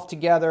and golf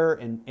together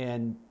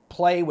and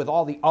play with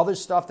all the other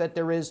stuff that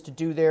there is to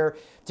do there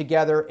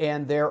together,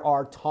 and there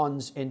are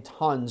tons and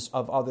tons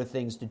of other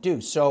things to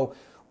do. So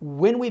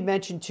when we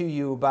mentioned to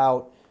you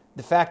about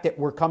the fact that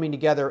we're coming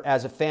together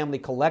as a family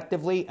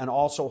collectively, and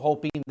also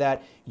hoping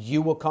that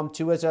you will come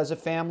to us as a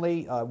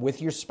family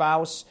with your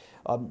spouse,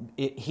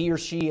 he or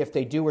she, if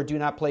they do or do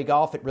not play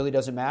golf, it really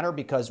doesn't matter,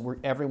 because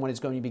everyone is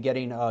going to be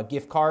getting a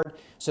gift card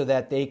so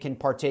that they can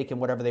partake in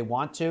whatever they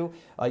want to.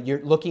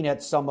 You're looking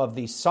at some of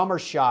the summer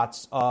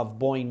shots of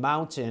Boyne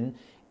Mountain.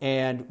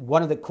 And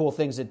one of the cool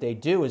things that they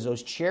do is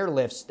those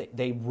chairlifts.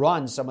 They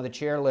run some of the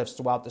chairlifts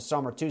throughout the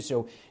summer too,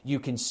 so you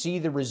can see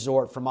the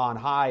resort from on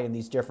high in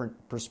these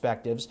different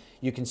perspectives.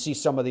 You can see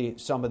some of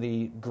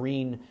the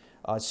green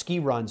ski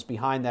runs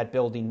behind that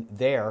building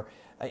there.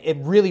 It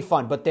really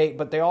fun, but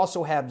they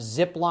also have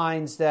zip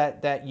lines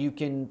that you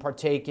can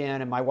partake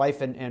in, and my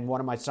wife and one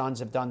of my sons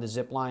have done the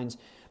zip lines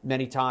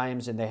many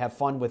times, and they have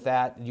fun with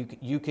that.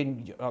 You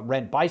can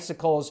rent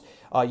bicycles.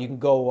 You can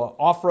go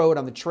off road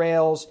on the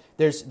trails.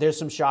 There's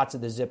some shots of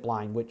the zip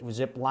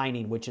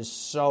lining, which is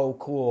so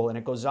cool, and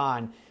it goes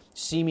on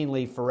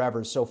seemingly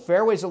forever. So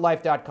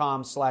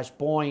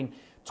fairwaysoflife.com/Boyne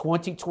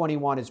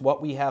 2021 is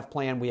what we have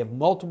planned. We have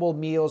multiple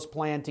meals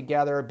planned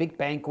together, big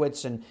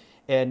banquets, and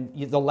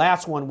the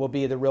last one will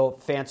be the real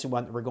fancy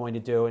one that we're going to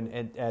do.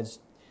 And as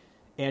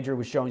Andrew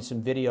was showing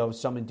some video of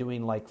someone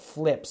doing like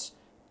flips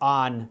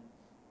on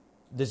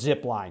the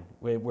zip line,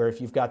 where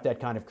if you've got that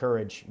kind of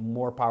courage,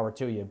 more power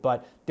to you.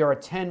 But there are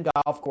 10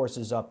 golf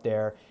courses up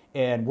there,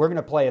 and we're going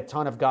to play a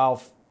ton of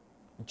golf.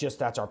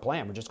 That's our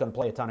plan. We're just going to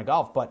play a ton of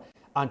golf. But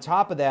on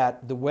top of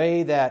that, the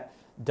way that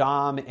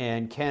Dom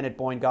and Ken at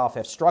Boyne Golf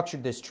have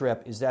structured this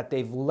trip is that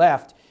they've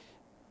left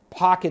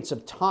pockets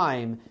of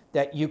time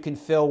that you can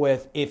fill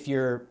with if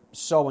you're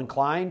so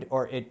inclined,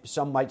 or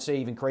some might say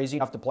even crazy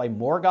enough to play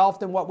more golf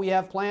than what we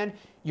have planned.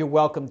 You're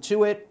welcome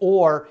to it.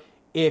 Or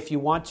if you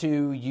want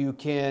to, you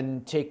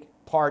can take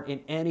part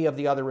in any of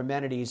the other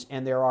amenities,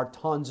 and there are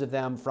tons of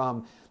them,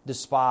 from the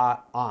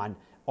spa on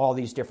all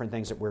these different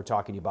things that we're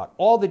talking about.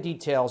 All the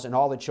details and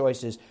all the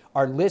choices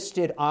are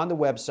listed on the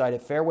website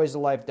at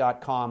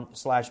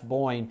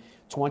fairwaysoflife.com/Boyne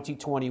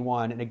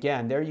 2021. And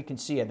again, there you can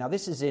see it. Now,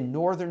 this is in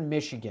northern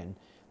Michigan,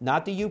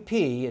 not the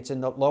UP. It's in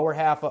the lower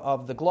half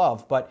of the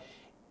glove, but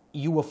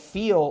you will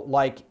feel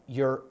like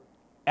you're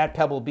at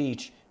Pebble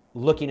Beach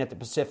looking at the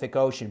Pacific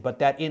Ocean, but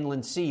that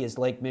inland sea is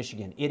Lake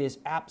Michigan. It is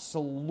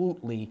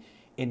absolutely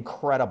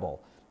incredible.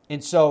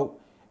 And so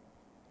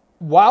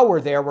while we're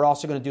there, we're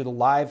also going to do the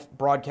live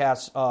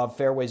broadcasts of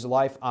Fairways of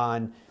Life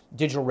on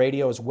digital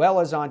radio as well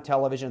as on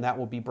television. That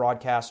will be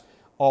broadcast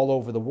all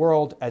over the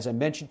world. As I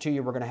mentioned to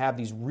you, we're going to have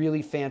these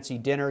really fancy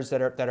dinners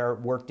that are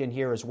worked in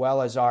here, as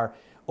well as our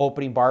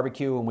opening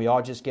barbecue, and we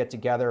all just get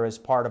together as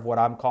part of what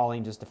I'm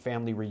calling just a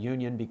family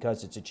reunion,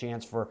 because it's a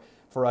chance for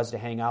us to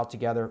hang out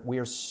together. We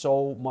are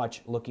so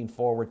much looking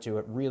forward to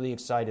it, really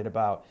excited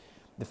about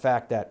the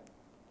fact that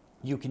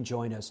you can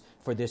join us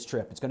for this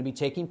trip. It's going to be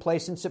taking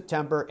place in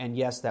September, and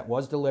yes, that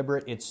was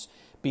deliberate. It's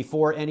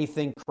before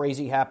anything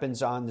crazy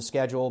happens on the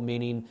schedule,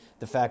 meaning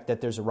the fact that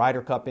there's a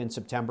Ryder Cup in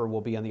September. Will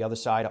be on the other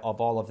side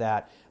of all of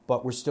that,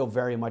 but we're still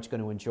very much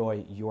going to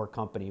enjoy your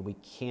company. We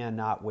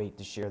cannot wait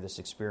to share this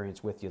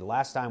experience with you. The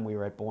last time we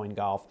were at Boyne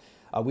Golf,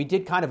 we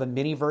did kind of a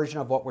mini version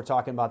of what we're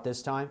talking about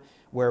this time,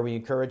 where we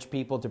encourage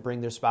people to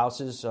bring their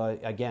spouses.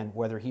 Again,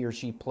 whether he or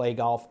she play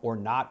golf or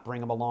not,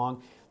 bring them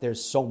along.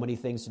 There's so many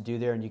things to do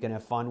there, and you can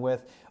have fun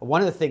with. One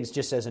of the things,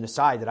 just as an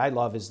aside, that I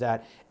love is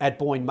that at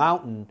Boyne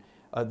Mountain,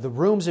 the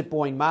rooms at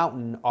Boyne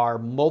Mountain are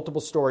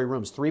multiple story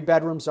rooms, 3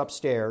 bedrooms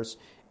upstairs,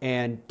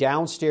 and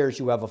downstairs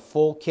you have a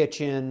full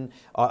kitchen,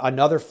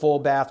 another full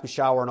bath with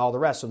shower, and all the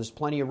rest. So there's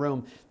plenty of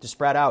room to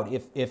spread out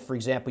if, for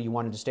example, you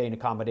wanted to stay in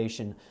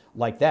accommodation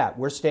like that.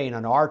 We're staying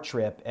on our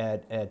trip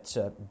at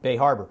Bay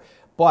Harbor.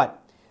 But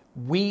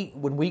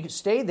when we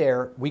stay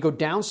there, we go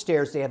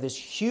downstairs. They have this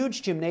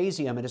huge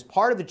gymnasium, and as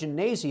part of the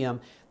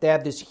gymnasium, they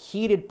have this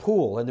heated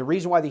pool. And the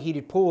reason why the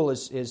heated pool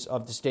is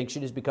of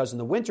distinction is because in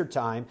the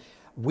wintertime,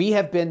 we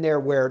have been there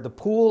where the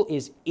pool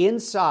is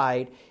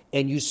inside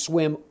and you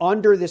swim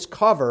under this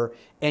cover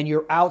and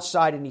you're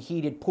outside in the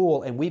heated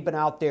pool. And we've been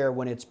out there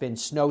when it's been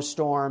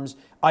snowstorms,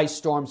 ice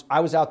storms. I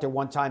was out there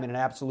one time in an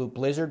absolute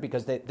blizzard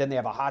because then they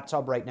have a hot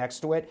tub right next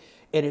to it.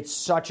 And it's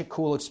such a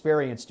cool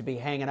experience to be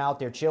hanging out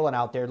there, chilling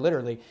out there,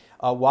 literally,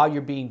 while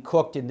you're being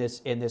cooked in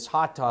this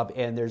hot tub,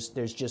 and there's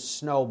just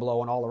snow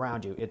blowing all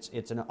around you.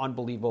 It's an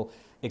unbelievable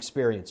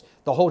experience.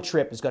 The whole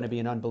trip is going to be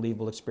an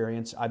unbelievable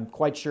experience. I'm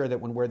quite sure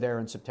that when we're there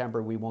in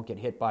September, we won't get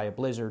hit by a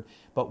blizzard,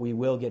 but we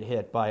will get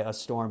hit by a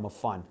storm of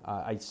fun.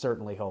 I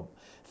certainly hope.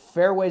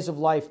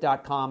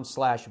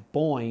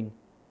 Fairwaysoflife.com/Boyne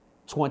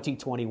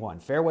 2021.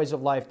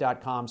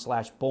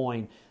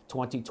 Fairwaysoflife.com/Boyne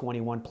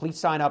 2021. Please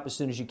sign up as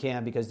soon as you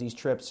can, because these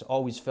trips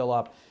always fill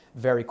up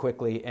very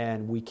quickly,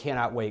 and we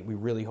cannot wait. We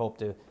really hope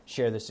to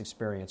share this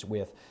experience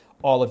with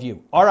all of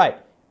you. All right,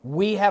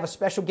 we have a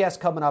special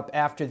guest coming up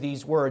after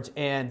these words,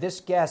 and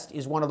this guest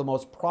is one of the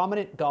most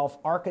prominent golf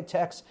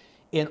architects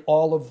in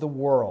all of the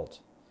world.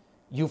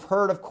 You've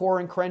heard of Coore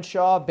and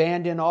Crenshaw,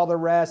 Bandon, all the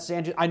rest.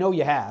 I know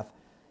you have.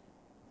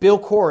 Bill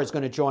Coore is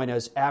going to join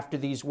us after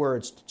these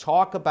words to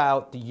talk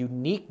about the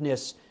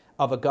uniqueness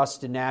of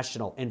Augusta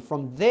National. And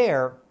from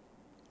there,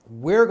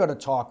 we're going to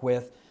talk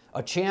with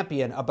a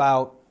champion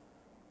about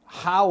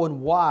how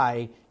and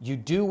why you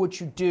do what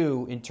you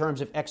do in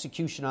terms of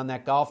execution on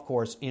that golf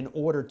course in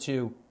order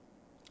to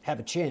have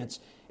a chance,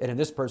 and in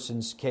this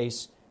person's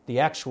case, the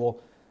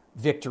actual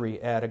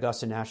victory at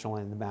Augusta National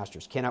and the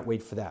Masters. Cannot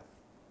wait for that.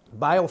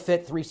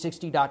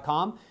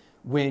 Biofit360.com.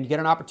 When you get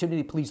an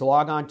opportunity, please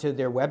log on to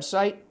their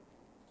website.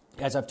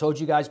 As I've told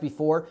you guys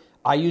before,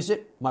 I use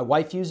it. My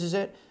wife uses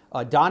it.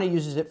 Donna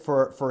uses it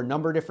for a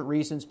number of different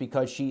reasons,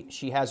 because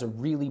she has a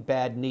really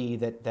bad knee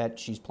that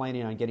she's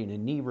planning on getting a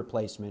knee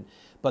replacement.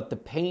 But the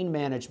pain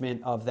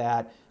management of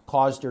that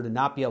caused her to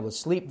not be able to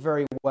sleep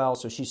very well.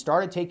 So she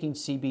started taking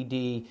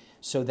CBD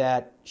so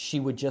that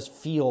she would just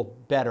feel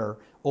better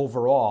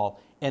overall.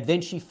 And then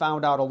she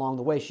found out along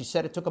the way, she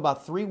said it took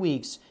about 3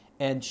 weeks,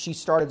 and she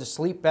started to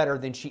sleep better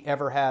than she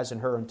ever has in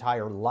her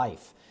entire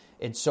life.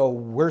 And so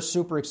we're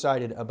super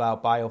excited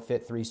about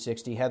BioFit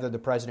 360. Heather, the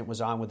president,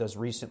 was on with us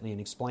recently and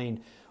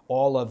explained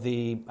all of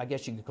the, I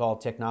guess you could call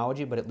it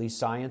technology, but at least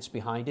science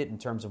behind it in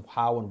terms of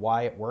how and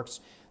why it works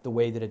the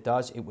way that it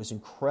does. It was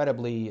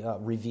incredibly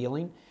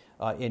revealing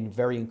and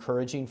very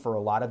encouraging for a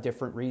lot of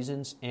different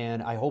reasons.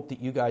 And I hope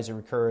that you guys are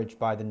encouraged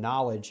by the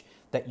knowledge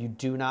that you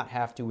do not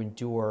have to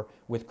endure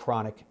with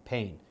chronic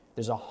pain.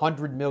 There's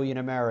 100 million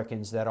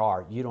Americans that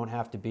are. You don't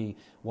have to be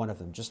one of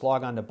them. Just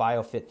log on to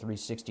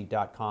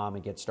biofit360.com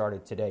and get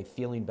started today,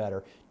 feeling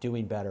better,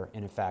 doing better,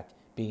 and in fact,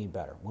 being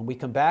better. When we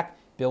come back,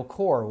 Bill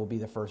Corr will be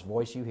the first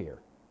voice you hear.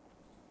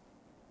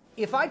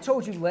 If I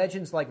told you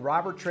legends like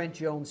Robert Trent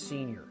Jones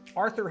Sr.,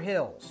 Arthur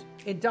Hills,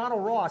 and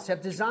Donald Ross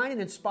have designed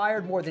and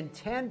inspired more than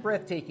 10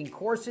 breathtaking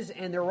courses,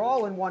 and they're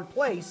all in one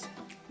place,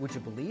 would you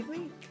believe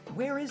me?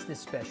 Where is this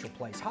special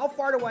place? How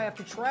far do I have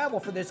to travel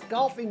for this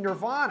golfing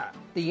nirvana?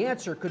 The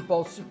answer could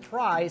both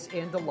surprise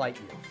and delight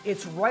you.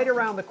 It's right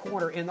around the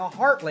corner in the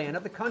heartland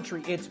of the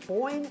country. It's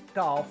Boyne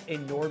Golf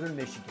in northern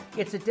Michigan.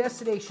 It's a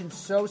destination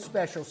so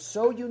special,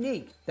 so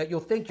unique, that you'll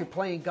think you're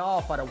playing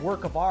golf on a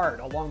work of art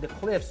along the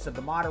cliffs of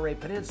the Monterey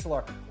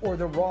Peninsula or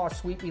the raw,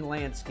 sweeping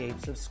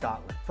landscapes of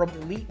Scotland. From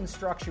elite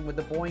instruction with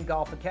the Boyne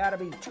Golf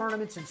Academy,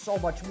 tournaments, and so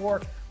much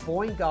more,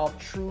 Boyne Golf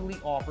truly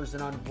offers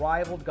an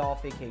unrivaled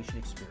golf vacation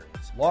experience.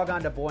 Log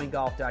on to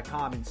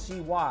BoyneGolf.com and see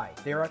why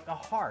they're at the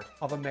heart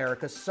of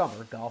America's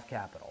summer golf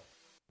capital.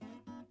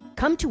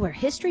 Come to where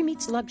history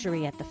meets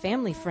luxury at the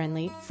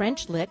family-friendly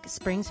French Lick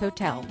Springs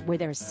Hotel, where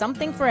there's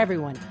something for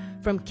everyone,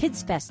 from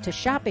Kids Fest to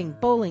shopping,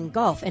 bowling,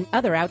 golf, and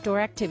other outdoor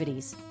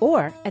activities.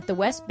 Or at the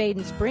West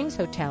Baden Springs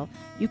Hotel,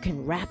 you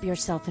can wrap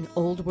yourself in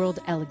old-world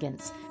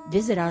elegance.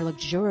 Visit our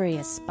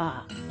luxurious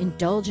spa,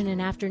 indulge in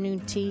an afternoon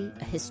tea,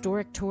 a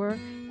historic tour,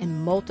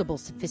 and multiple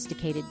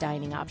sophisticated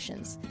dining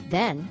options.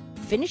 Then,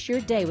 finish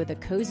your day with a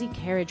cozy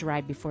carriage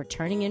ride before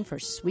turning in for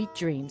sweet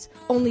dreams.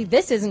 Only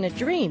this isn't a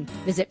dream.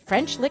 Visit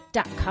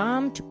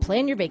FrenchLick.com to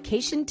plan your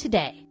vacation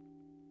today.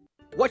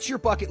 What's your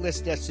bucket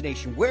list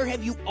destination? Where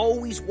have you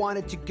always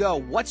wanted to go?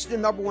 What's the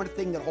number one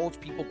thing that holds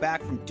people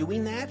back from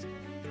doing that?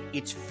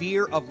 It's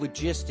fear of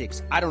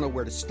logistics. I don't know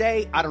where to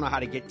stay. I don't know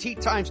how to get tee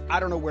times. I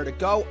don't know where to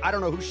go. I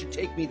don't know who should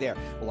take me there.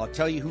 Well, I'll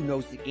tell you who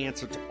knows the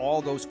answer to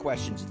all those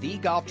questions.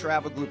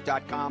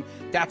 TheGolfTravelGroup.com.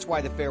 That's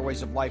why the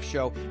Fairways of Life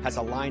show has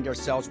aligned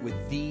ourselves with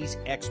these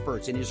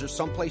experts. And is there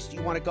some place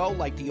you want to go,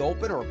 like the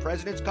Open or a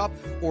President's Cup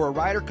or a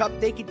Ryder Cup?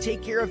 They can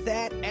take care of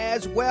that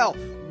as well.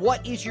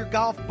 What is your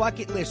golf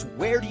bucket list?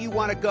 Where do you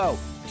want to go?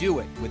 Do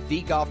it with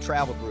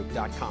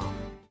TheGolfTravelGroup.com.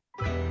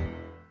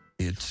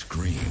 It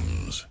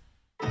screams.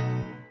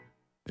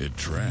 It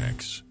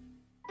tracks.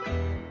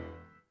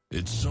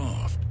 It's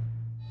soft.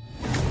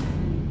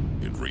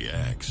 It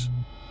reacts.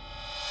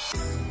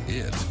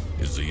 It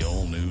is the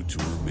all-new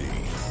Tour B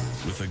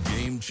with a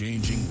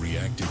game-changing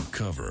reactive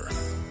cover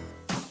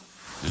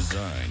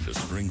designed to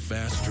spring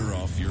faster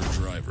off your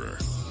driver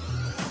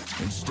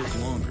and stick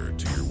longer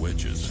to your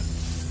wedges.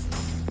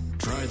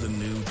 Try the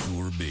new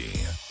Tour B,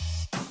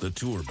 the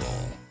Tour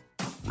Ball,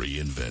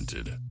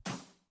 reinvented.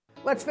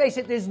 Let's face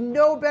it, there's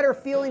no better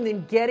feeling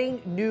than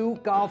getting new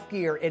golf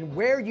gear, and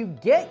where you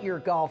get your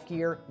golf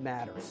gear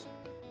matters.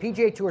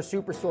 PGA Tour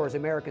Superstore is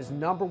America's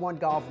 #1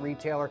 golf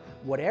retailer.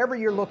 Whatever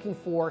you're looking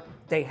for,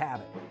 they have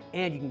it.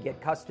 And you can get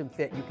custom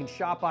fit. You can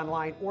shop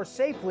online or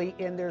safely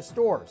in their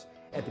stores.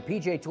 At the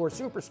PGA Tour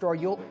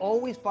Superstore, you'll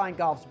always find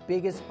golf's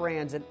biggest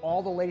brands and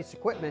all the latest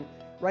equipment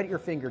right at your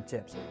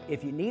fingertips.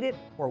 If you need it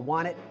or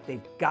want it, they've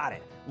got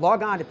it.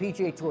 Log on to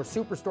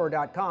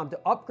PGATourSuperstore.com to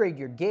upgrade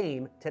your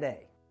game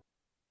today.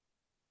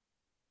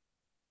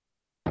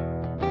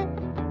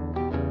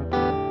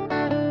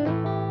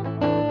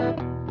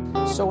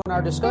 So in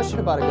our discussion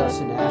about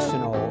Augusta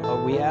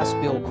National, we asked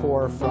Bill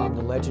Corr from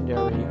the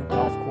legendary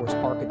golf course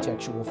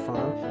architectural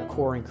firm,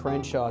 Corr &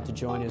 Crenshaw, to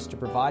join us to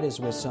provide us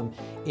with some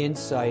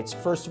insights.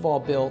 First of all,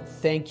 Bill,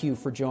 thank you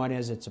for joining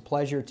us. It's a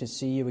pleasure to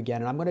see you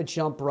again. And I'm going to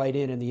jump right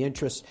in the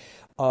interest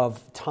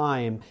of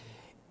time.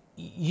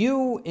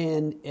 You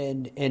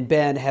and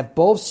Ben have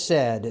both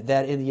said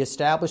that in the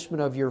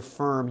establishment of your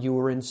firm, you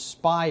were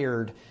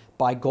inspired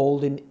by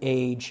Golden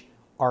Age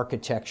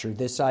architecture.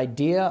 This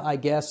idea, I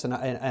guess, and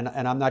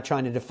I'm not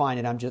trying to define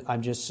it,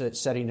 I'm just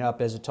setting it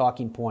up as a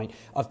talking point,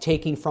 of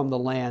taking from the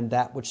land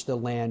that which the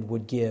land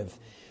would give.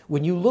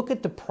 When you look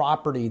at the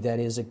property that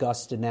is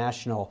Augusta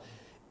National,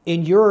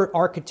 in your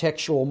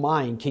architectural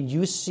mind, can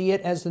you see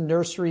it as the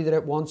nursery that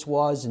it once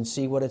was and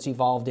see what it's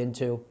evolved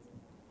into?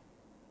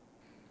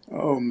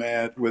 Oh,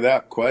 Matt,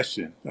 without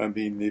question. I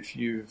mean,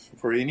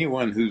 for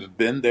anyone who's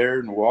been there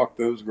and walked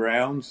those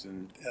grounds,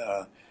 and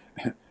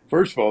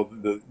first of all,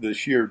 the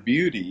sheer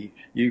beauty,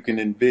 you can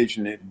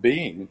envision it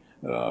being,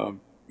 a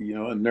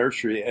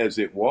nursery as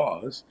it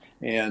was,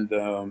 and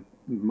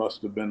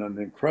must have been an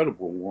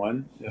incredible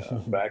one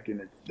back in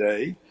its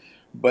day.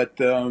 But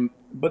the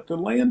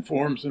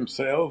landforms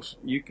themselves,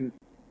 you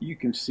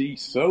can see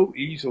so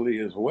easily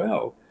as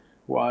well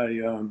why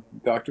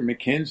Dr.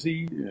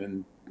 McKenzie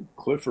and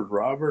Clifford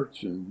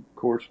Roberts and, of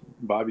course,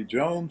 Bobby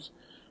Jones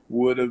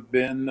would have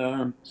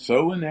been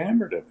so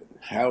enamored of it.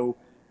 How,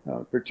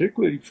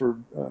 particularly for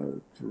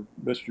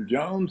Mr.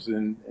 Jones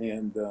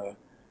and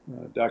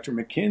Dr.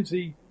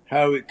 McKenzie,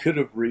 how it could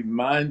have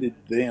reminded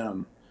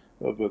them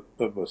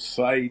of a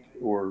site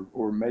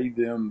or made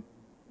them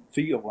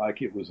feel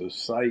like it was a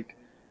site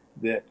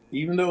that,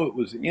 even though it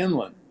was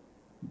inland,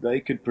 they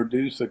could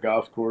produce a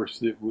golf course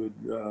that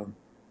would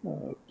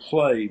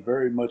play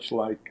very much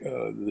like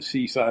the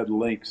seaside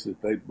links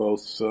that they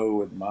both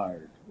so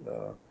admired,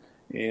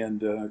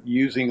 and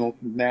using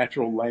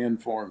natural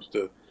landforms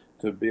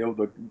to be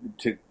able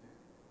to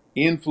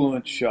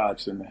influence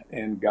shots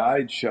and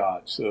guide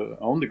shots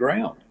on the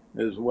ground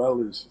as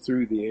well as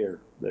through the air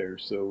there.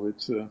 So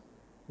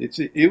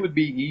it would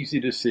be easy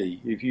to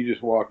see if you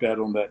just walked out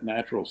on that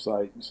natural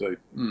site and say,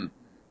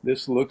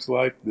 this looks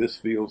like, this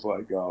feels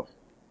like golf.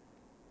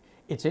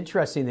 It's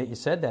interesting that you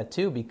said that,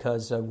 too,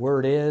 because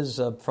word is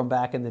from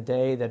back in the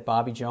day that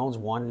Bobby Jones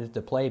wanted it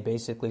to play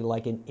basically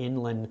like an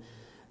inland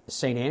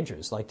St.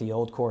 Andrews, like the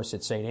old course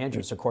at St.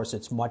 Andrews. Of course,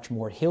 it's much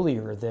more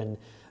hillier than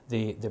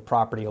the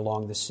property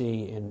along the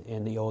sea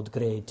in the old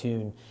Grey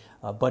Tune,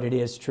 but it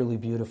is truly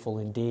beautiful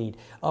indeed.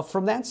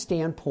 From that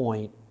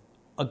standpoint,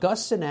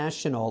 Augusta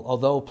National,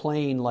 although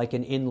playing like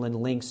an inland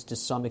links to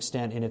some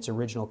extent in its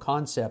original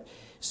concept,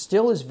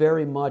 still is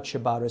very much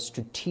about a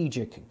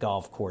strategic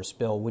golf course,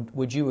 Bill.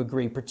 Would you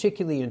agree,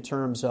 particularly in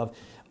terms of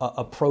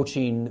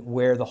approaching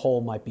where the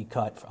hole might be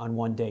cut on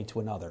one day to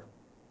another?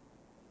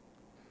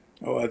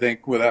 Oh, I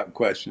think without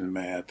question,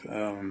 Matt.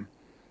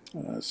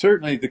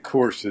 Certainly the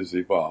course has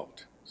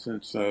evolved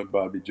since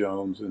Bobby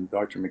Jones and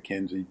Dr.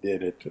 McKenzie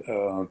did it.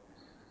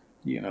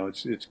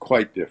 It's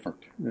quite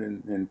different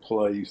and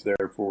plays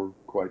therefore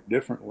quite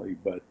differently.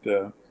 But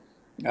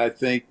I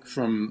think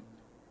from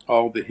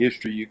all the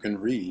history you can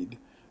read,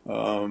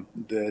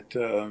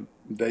 that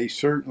they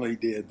certainly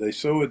did. They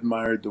so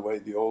admired the way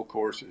the old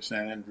course at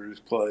St. Andrews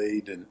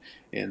played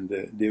and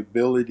the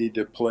ability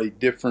to play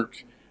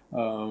different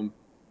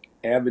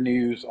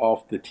avenues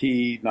off the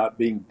tee, not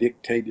being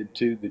dictated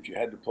to that you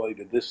had to play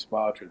to this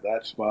spot or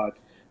that spot,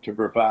 to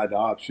provide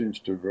options,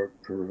 to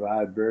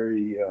provide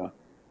very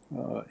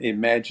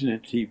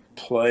imaginative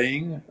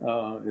playing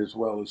as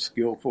well as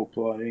skillful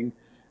playing,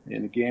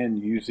 and again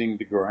using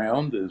the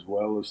ground as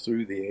well as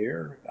through the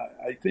air.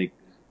 I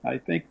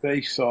think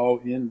they saw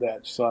in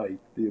that site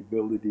the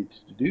ability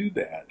to do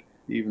that,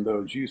 even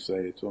though, as you say,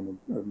 it's on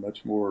a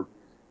much more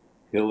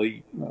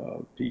hilly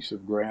piece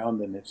of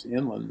ground and it's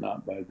inland,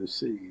 not by the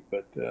sea.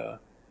 But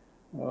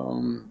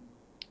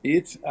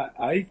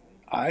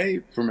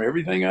I from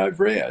everything I've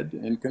read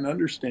and can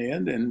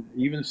understand, and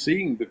even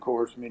seeing the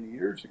course many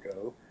years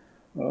ago,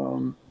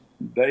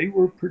 they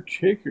were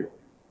particularly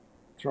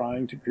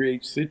trying to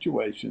create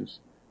situations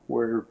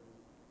where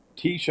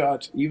tee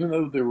shots, even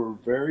though there were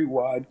very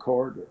wide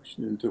corridors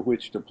into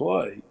which to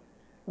play,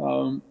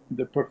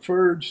 the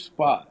preferred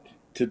spot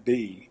to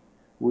be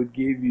would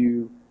give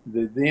you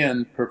the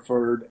then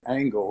preferred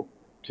angle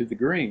to the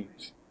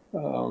greens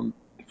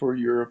for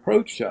your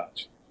approach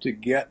shots to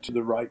get to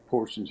the right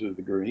portions of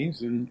the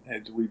greens. And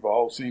as we've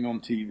all seen on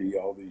TV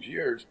all these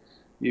years,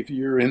 if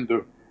you're in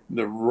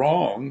the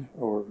wrong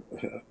or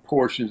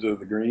portions of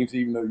the greens,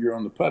 even though you're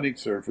on the putting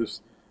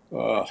surface,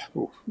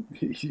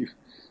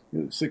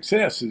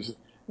 success is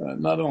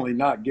not only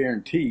not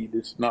guaranteed,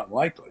 it's not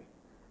likely.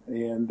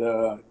 And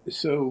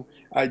so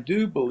I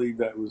do believe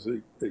that was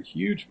a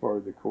huge part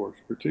of the course,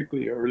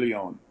 particularly early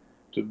on,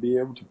 to be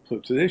able to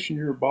position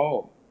your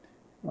ball,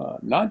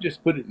 not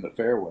just put it in the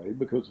fairway,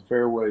 because the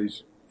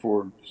fairways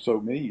for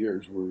so many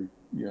years were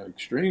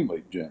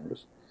extremely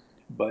generous,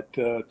 but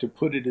to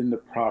put it in the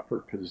proper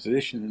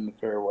position in the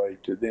fairway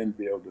to then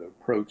be able to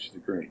approach the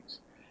greens.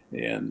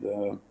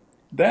 And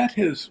that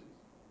has,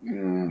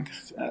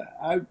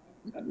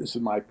 this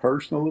is my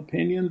personal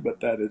opinion, but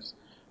that has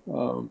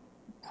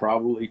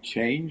probably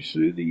changed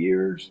through the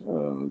years.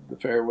 The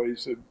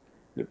fairways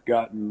have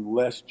gotten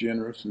less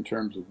generous in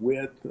terms of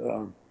width.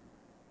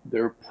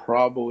 There are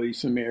probably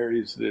some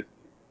areas that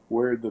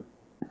where the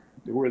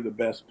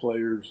best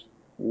players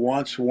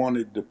once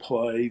wanted to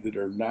play that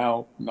are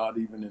now not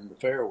even in the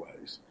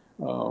fairways.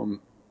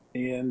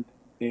 And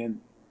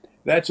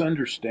that's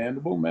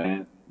understandable,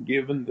 Matt,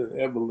 given the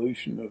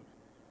evolution of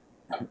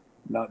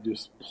not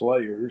just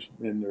players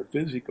and their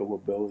physical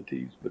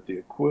abilities, but the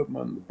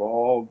equipment, the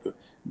ball,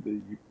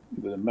 the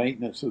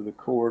maintenance of the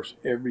course,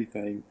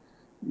 everything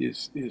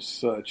is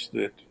such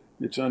that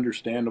it's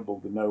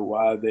understandable to know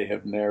why they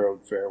have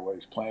narrowed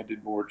fairways,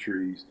 planted more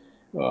trees,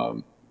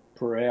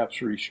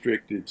 perhaps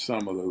restricted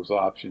some of those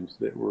options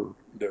that were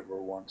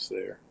once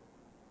there.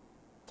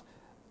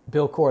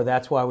 Bill Corr,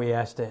 that's why we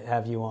asked to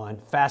have you on.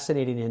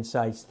 Fascinating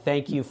insights.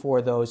 Thank you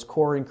for those.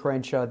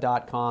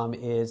 CorrandCrenshaw.com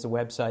is the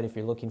website if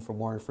you're looking for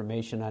more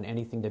information on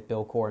anything that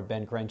Bill Corr and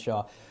Ben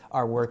Crenshaw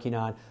are working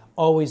on.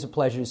 Always a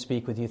pleasure to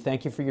speak with you.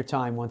 Thank you for your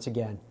time once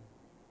again.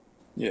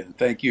 Yeah,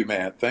 thank you,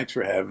 Matt. Thanks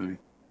for having me.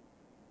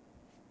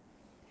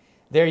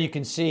 There you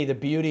can see the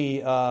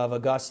beauty of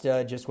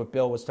Augusta, just what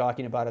Bill was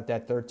talking about at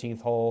that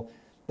 13th hole.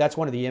 That's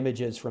one of the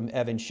images from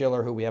Evan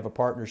Schiller, who we have a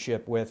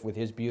partnership with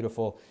his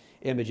beautiful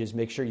images.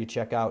 Make sure you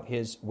check out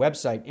his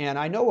website. And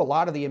I know a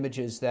lot of the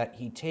images that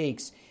he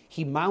takes,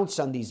 he mounts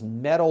on these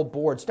metal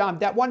boards. Dom,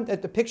 that one, the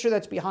picture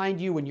that's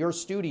behind you in your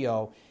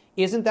studio,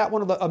 isn't that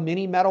one of a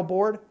mini metal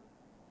board?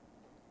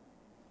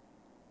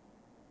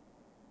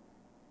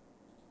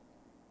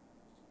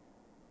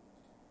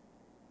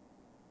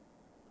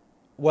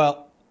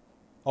 Well,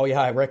 oh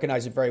yeah, I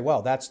recognize it very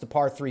well. That's the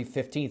par 3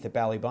 15th at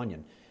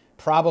Ballybunion.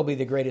 Probably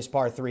the greatest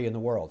par 3 in the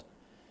world.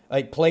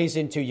 It plays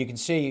into, you can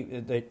see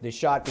the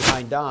shot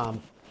behind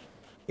Dom.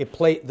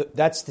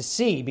 That's the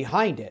sea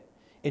behind it.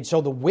 And so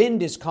the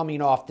wind is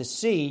coming off the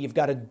sea. You've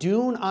got a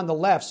dune on the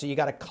left, so you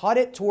got to cut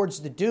it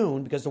towards the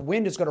dune because the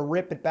wind is going to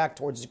rip it back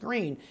towards the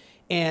green.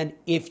 And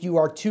if you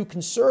are too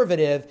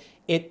conservative,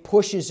 it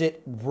pushes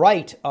it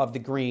right of the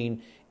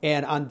green.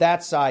 And on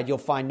that side, you'll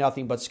find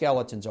nothing but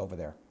skeletons over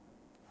there.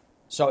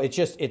 So it's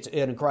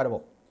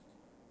incredible.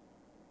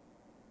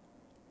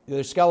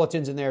 There's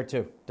skeletons in there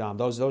too, Dom.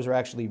 Those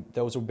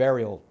are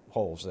burial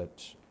holes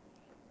that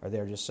are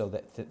there just so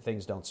that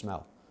things don't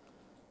smell.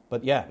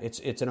 But yeah,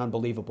 it's an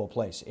unbelievable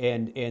place.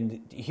 And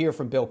to hear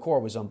from Bill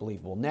Corr was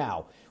unbelievable.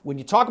 Now, when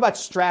you talk about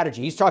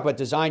strategy, he's talking about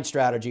design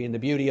strategy and the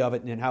beauty of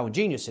it and how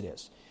ingenious it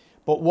is.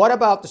 But what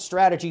about the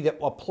strategy that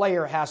a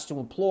player has to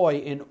employ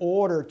in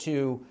order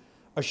to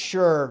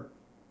assure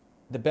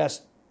the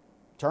best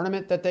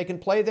tournament that they can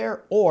play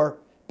there, or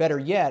better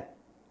yet,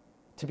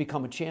 to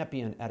become a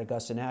champion at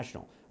Augusta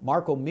National?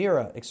 Mark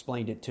O'Meara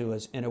explained it to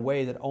us in a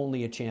way that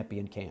only a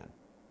champion can.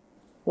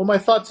 Well, my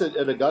thoughts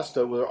at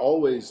Augusta were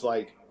always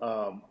like,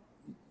 I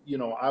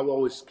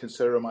always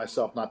consider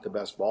myself not the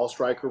best ball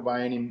striker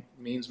by any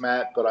means,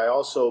 Matt, but I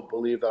also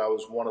believe that I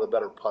was one of the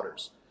better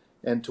putters.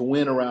 And to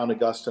win around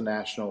Augusta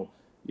National,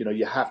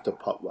 you have to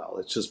putt well.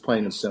 It's just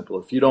plain and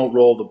simple. If you don't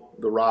roll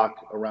the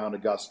rock around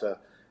Augusta,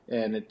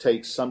 and it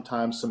takes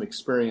sometimes some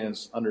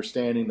experience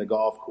understanding the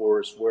golf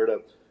course, where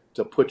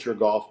to put your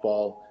golf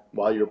ball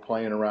while you're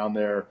playing around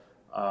there.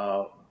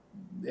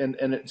 And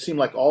it seemed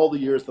like all the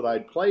years that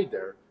I'd played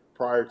there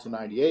prior to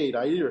 98,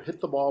 I either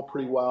hit the ball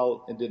pretty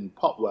well and didn't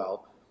putt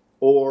well,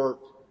 or,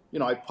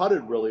 I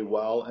putted really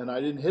well and I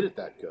didn't hit it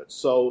that good.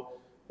 So,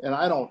 and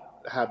I don't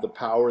have the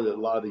power that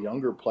a lot of the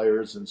younger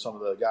players and some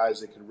of the guys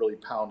that could really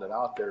pound it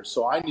out there.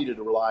 So I needed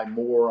to rely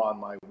more on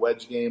my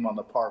wedge game on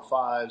the par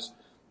fives,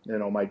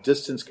 my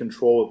distance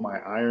control with my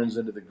irons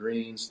into the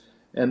greens.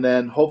 And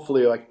then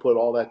hopefully I could put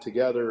all that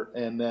together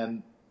and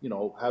then,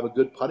 have a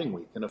good putting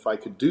week. And if I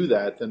could do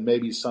that, then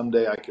maybe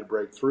someday I could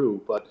break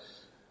through. But,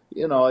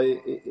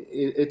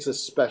 it's a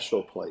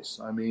special place.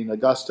 I mean,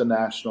 Augusta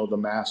National, the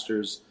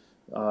Masters,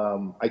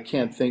 I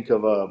can't think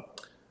of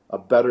a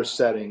better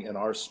setting in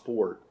our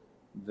sport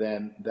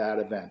than that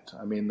event.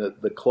 I mean,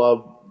 the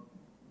club,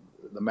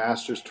 the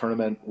Masters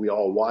tournament, we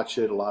all watch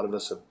it. A lot of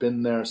us have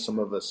been there. Some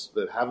of us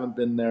that haven't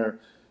been there,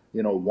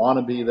 want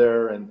to be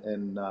there.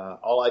 And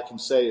all I can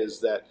say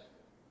is that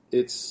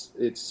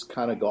it's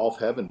kind of golf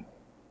heaven.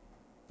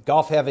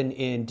 Golf heaven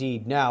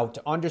indeed. Now,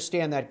 to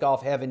understand that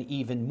golf heaven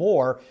even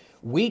more,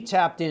 we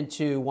tapped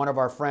into one of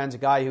our friends, a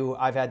guy who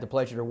I've had the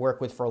pleasure to work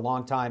with for a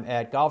long time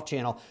at Golf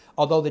Channel.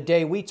 Although the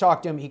day we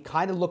talked to him, he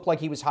kind of looked like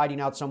he was hiding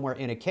out somewhere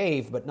in a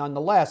cave, but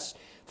nonetheless,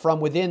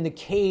 from within the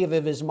cave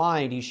of his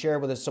mind, he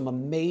shared with us some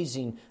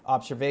amazing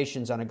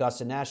observations on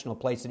Augusta National, a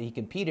place that he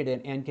competed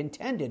in and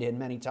contended in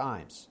many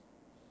times.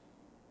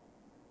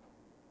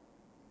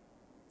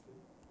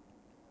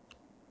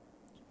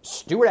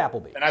 Stuart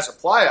Appleby. And as a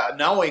player,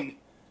 knowing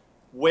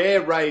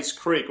where Rays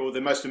Creek, or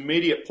the most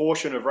immediate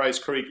portion of Rays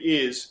Creek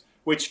is,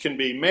 which can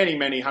be many,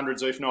 many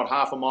hundreds, if not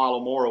half a mile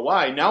or more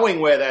away, knowing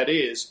where that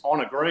is,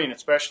 on a green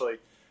especially,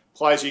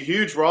 plays a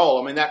huge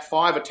role. I mean, that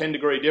 5 or 10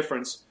 degree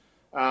difference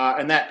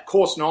and that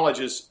course knowledge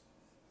is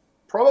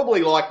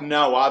probably like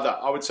no other.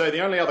 I would say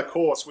the only other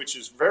course, which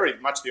is very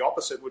much the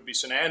opposite, would be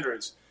St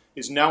Andrews,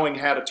 is knowing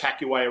how to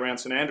tack your way around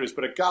St Andrews.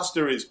 But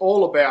Augusta is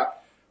all about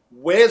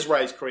where's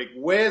Rays Creek,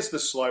 where's the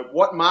slope,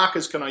 what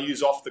markers can I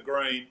use off the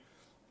green,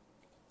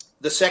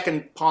 the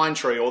second pine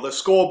tree or the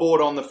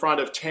scoreboard on the front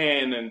of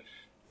 10, and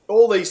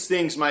all these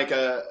things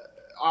I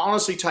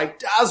honestly take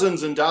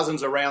dozens and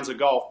dozens of rounds of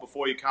golf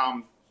before you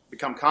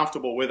become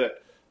comfortable with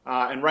it.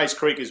 And Rays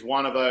Creek is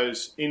one of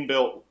those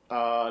inbuilt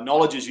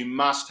knowledges you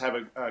must have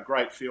a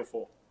great feel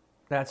for.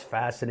 That's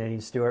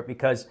fascinating, Stuart,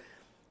 because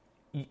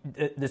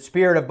the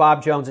spirit of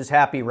Bob Jones is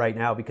happy right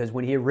now, because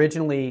when he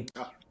originally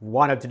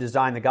wanted to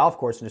design the golf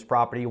course in his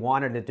property, he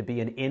wanted it to be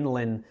an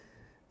inland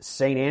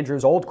St.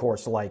 Andrews Old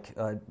Course-like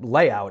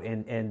layout,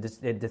 and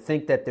to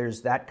think that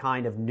there's that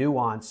kind of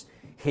nuance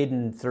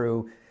hidden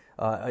through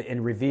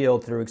and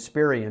revealed through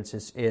experience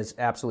is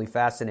absolutely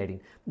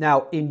fascinating.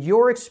 Now, in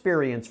your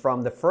experience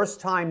from the first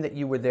time that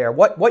you were there,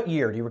 what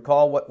year? Do you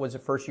recall what was the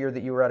first year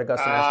that you were at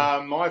Augusta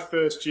National? My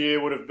first year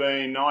would have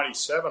been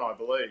 97, I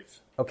believe.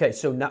 Okay,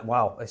 so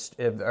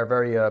a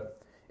very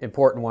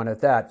important one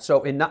at that.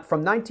 So from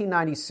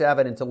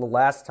 1997 until the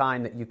last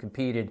time that you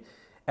competed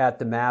at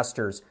the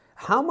Masters,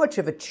 how much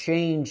of a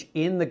change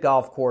in the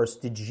golf course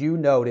did you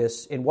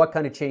notice, and what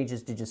kind of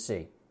changes did you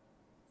see?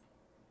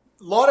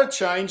 A lot of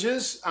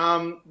changes.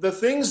 The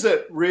things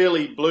that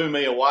really blew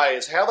me away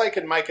is how they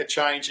could make a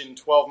change in a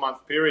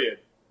 12-month period.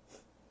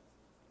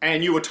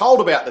 And you were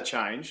told about the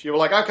change. You were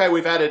like, okay,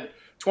 we've added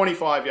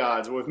 25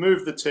 yards, or we've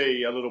moved the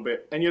tee a little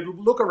bit. And you'd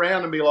look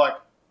around and be like,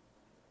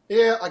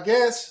 yeah, I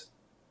guess.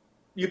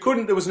 You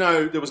couldn't, there was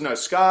no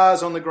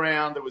scars on the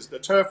ground. The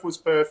turf was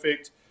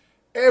perfect.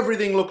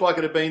 Everything looked like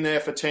it had been there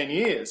for 10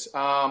 years.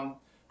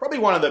 Probably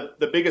one of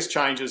the biggest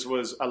changes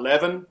was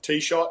 11,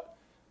 tee shot.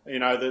 You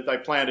know, they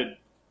planted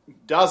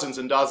dozens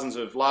and dozens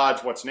of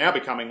what's now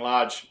becoming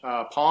large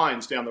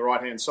pines down the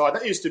right-hand side.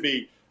 That used to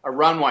be a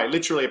runway,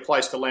 literally a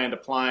place to land a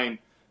plane.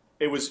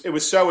 It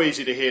was so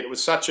easy to hit. It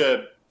was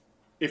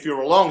if you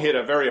were a long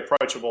hitter, very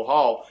approachable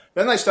hole.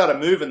 Then they started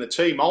moving the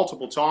tee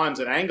multiple times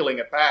and angling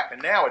it back,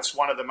 and now it's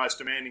one of the most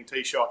demanding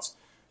tee shots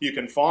you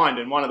can find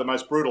and one of the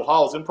most brutal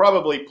holes, and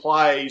probably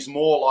plays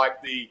more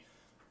like the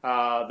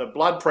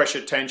blood pressure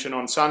tension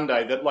on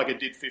Sunday like it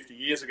did 50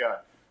 years ago.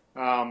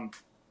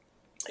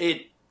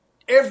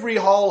 Every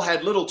hole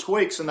had little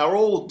tweaks, and they were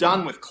all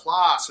done with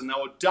class, and they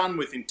were done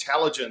with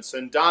intelligence,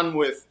 and done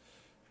with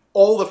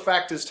all the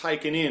factors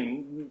taken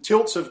in,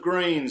 tilts of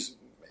greens,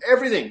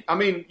 everything. I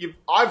mean,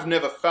 I've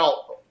never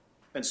felt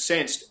and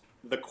sensed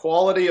the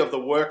quality of the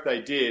work they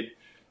did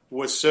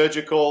was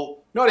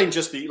surgical, not in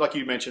just like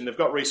you mentioned, they've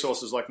got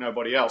resources like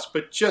nobody else,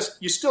 but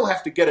just you still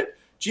have to get it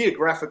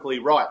geographically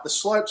right, the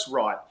slopes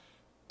right,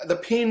 the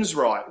pins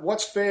right,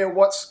 what's fair,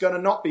 what's going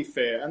to not be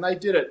fair, and they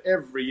did it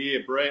every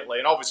year brilliantly.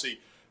 And obviously,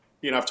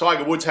 you know, if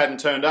Tiger Woods hadn't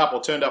turned up,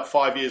 or turned up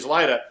 5 years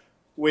later,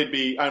 we'd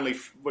be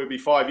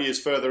 5 years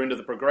further into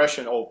the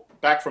progression, or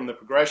back from the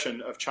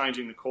progression of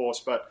changing the course.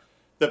 But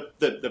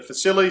the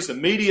facilities, the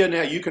media,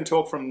 now you can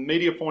talk from the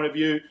media point of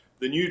view,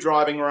 the new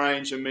driving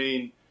range, I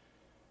mean,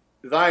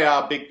 they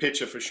are big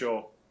picture for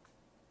sure.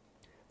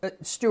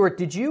 Stuart,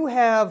 did you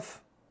have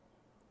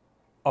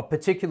a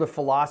particular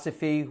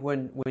philosophy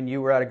when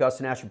you were at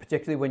Augusta National,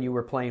 particularly when you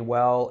were playing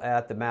well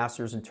at the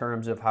Masters, in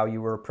terms of how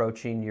you were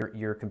approaching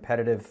your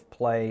competitive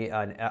play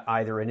on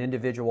either an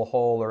individual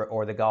hole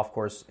or the golf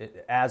course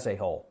as a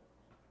whole?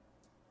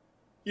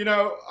 You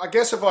know, I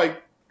guess if I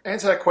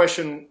answer that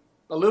question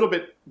a little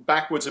bit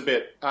backwards a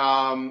bit,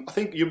 I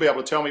think you'll be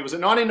able to tell me, was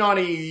it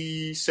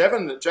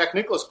 1997 that Jack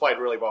Nicklaus played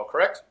really well,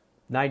 correct?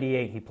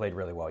 98, he played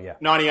really well, yeah.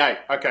 98,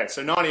 okay,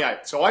 so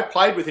 98. So I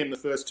played with him the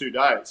first 2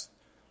 days.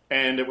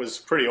 And it was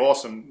pretty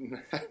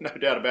awesome, no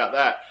doubt about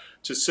that,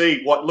 to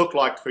see what looked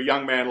like for a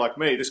young man like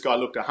me. This guy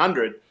looked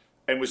 100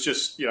 and was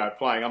just, you know,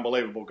 playing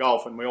unbelievable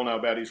golf, and we all know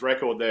about his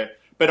record there.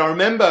 But I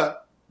remember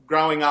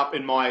growing up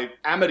in my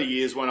amateur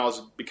years when I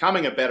was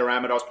becoming a better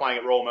amateur, I was playing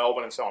at Royal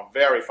Melbourne and so on,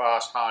 very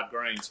fast, hard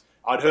greens.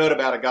 I'd heard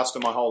about Augusta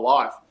my whole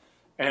life.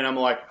 And I'm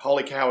like,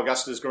 holy cow,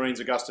 Augusta's greens.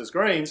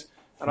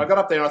 And I got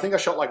up there and I think I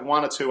shot like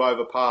 1 or 2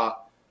 over par,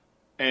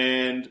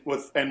 and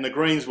the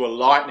greens were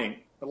lightning.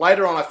 But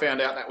later on, I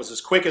found out that was as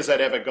quick as I'd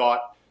ever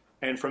got.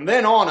 And from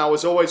then on, I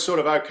was always sort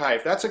of, okay,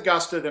 if that's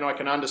Augusta, then I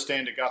can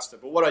understand Augusta.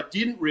 But what I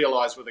didn't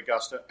realize with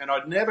Augusta, and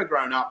I'd never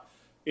grown up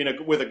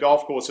with a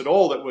golf course at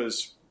all that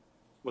was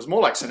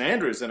more like St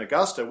Andrews than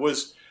Augusta,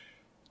 was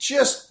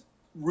just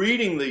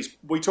reading these,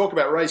 we talk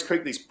about Rays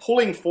Creek, these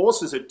pulling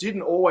forces that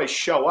didn't always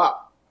show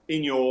up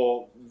in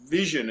your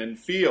vision and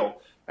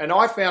feel. And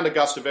I found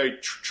Augusta very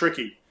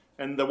tricky.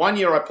 And the one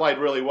year I played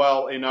really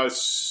well in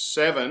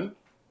 2007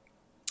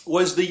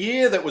 was the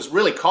year that was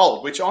really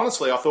cold, which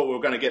honestly I thought we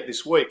were going to get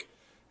this week.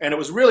 And it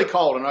was really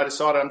cold, and I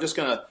decided I'm just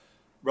going to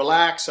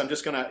relax. I'm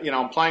just going to, you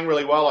know, I'm playing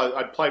really well.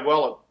 I played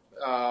well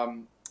at,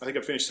 I think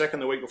I finished second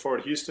the week before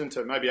at Houston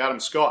to maybe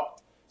Adam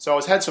Scott. So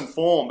I had some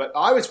form, but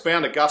I always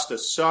found Augusta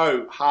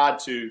so hard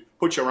to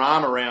put your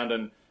arm around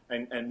and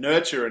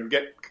nurture and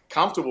get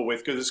comfortable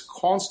with, because it's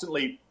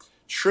constantly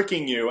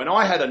tricking you. And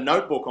I had a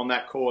notebook on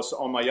that course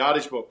on my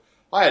yardage book.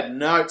 I had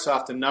notes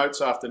after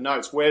notes after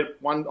notes. I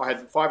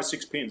had 5 or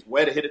 6 pins.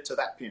 Where to hit it to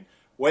that pin.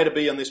 Where to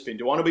be on this pin.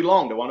 Do I want to be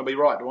long? Do I want to be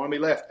right? Do I want to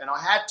be left? And I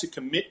had to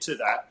commit to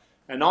that.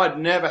 And I'd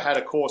never had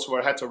a course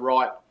where I had to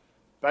write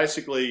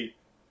basically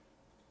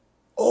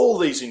all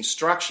these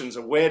instructions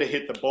of where to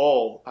hit the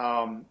ball.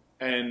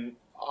 And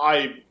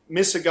I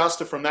miss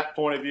Augusta from that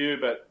point of view,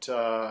 but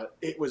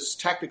it was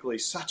tactically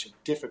such a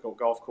difficult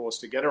golf course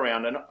to get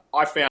around. And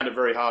I found it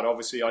very hard.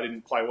 Obviously, I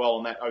didn't play well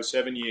in that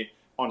 2007 year.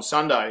 On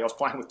Sunday, I was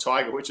playing with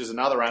Tiger, which is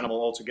another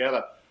animal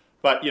altogether.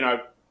 But, you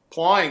know,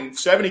 playing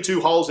 72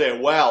 holes there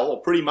well,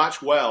 or pretty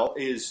much well,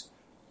 is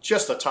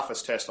just the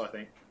toughest test, I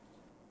think.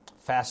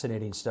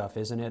 Fascinating stuff,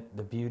 isn't it?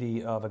 The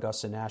beauty of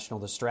Augusta National,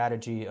 the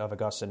strategy of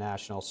Augusta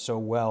National, so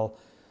well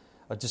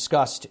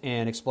discussed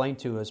and explained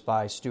to us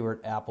by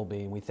Stuart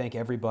Appleby. And we thank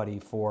everybody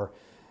for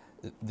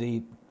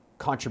the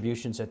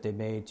contributions that they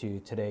made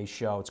to today's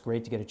show. It's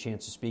great to get a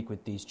chance to speak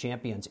with these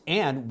champions.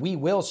 And we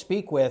will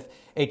speak with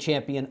a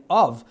champion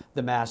of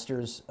the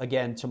Masters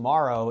again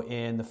tomorrow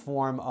in the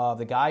form of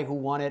the guy who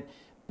won it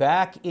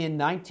back in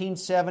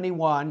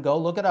 1971. Go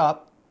look it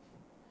up.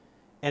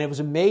 And it was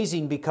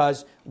amazing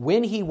because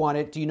when he won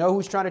it, do you know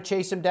who's trying to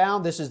chase him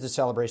down? This is the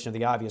celebration of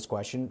the obvious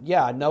question.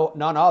 Yeah,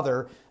 none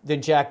other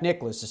than Jack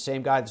Nicklaus, the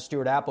same guy that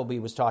Stuart Appleby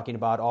was talking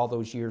about all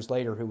those years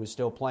later, who was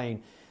still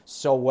playing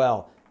so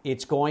well.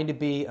 It's going to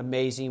be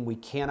amazing. We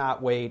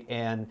cannot wait,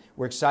 and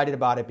we're excited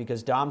about it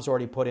because Dom's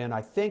already put in,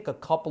 I think, a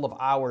couple of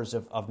hours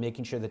of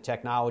making sure the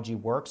technology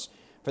works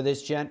for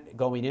this gent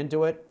going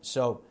into it.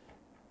 So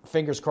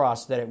fingers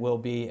crossed that it will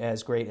be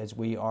as great as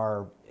we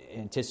are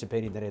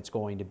anticipating that it's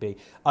going to be.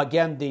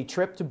 Again, the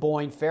trip to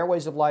Boyne,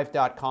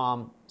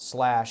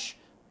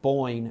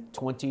 fairwaysoflife.com/Boyne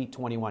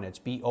 2021. It's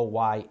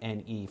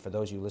BOYNE for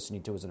those of you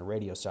listening to us on the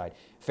radio side.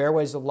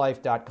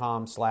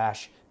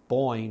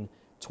 fairwaysoflife.com/Boyne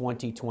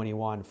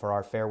 2021 for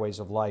our Fairways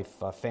of Life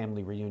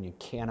family reunion.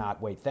 Cannot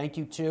wait. Thank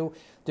you, too,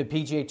 to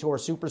PGA Tour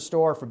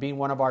Superstore for being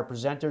one of our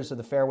presenters of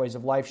the Fairways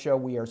of Life show.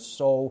 We are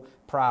so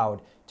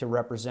proud to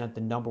represent the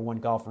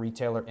 #1 golf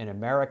retailer in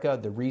America.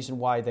 The reason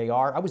why they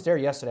are, I was there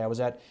yesterday. I was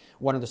at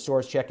one of the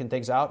stores checking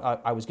things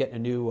out. I was getting a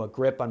new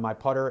grip on my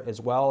putter as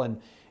well.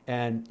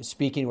 And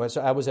speaking,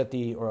 I was at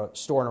the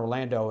store in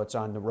Orlando. It's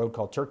on the road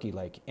called Turkey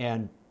Lake.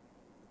 And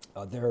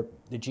the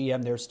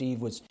GM there,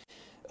 Steve,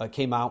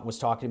 came out and was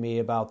talking to me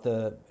about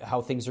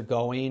how things are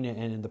going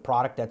and the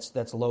product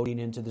that's loading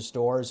into the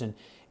stores.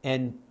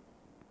 And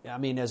I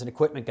mean, as an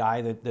equipment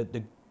guy,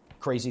 the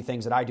crazy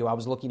things that I do, I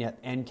was looking at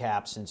end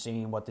caps and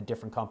seeing what the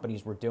different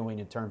companies were doing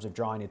in terms of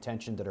drawing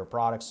attention to their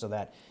products so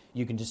that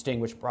you can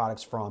distinguish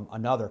products from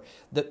another.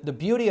 The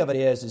beauty of it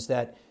is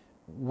that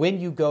when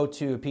you go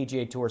to a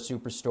PGA Tour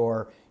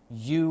Superstore,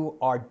 you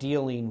are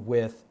dealing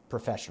with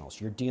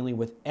professionals. You're dealing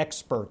with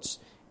experts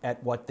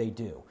at what they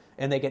do.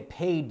 And they get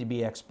paid to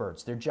be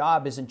experts. Their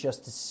job isn't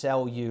just to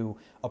sell you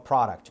a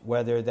product,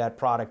 whether that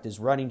product is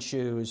running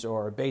shoes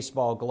or a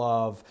baseball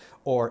glove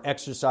or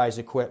exercise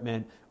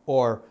equipment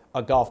or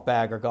a golf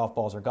bag or golf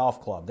balls or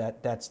golf club.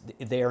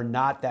 They are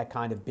not that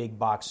kind of big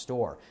box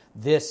store.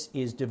 This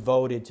is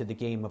devoted to the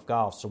game of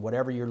golf. So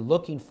whatever you're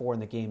looking for in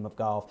the game of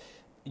golf,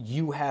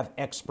 you have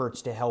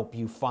experts to help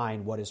you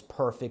find what is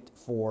perfect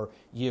for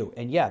you.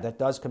 And yeah, that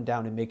does come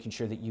down to making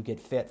sure that you get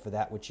fit for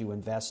that which you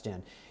invest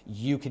in.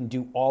 You can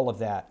do all of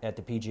that at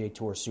the PGA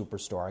Tour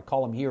Superstore. I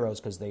call them heroes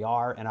because they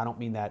are, and I don't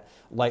mean that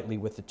lightly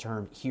with the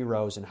term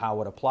heroes and how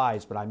it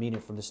applies, but I mean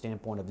it from the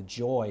standpoint of the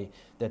joy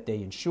that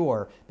they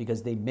ensure,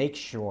 because they make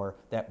sure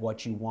that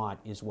what you want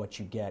is what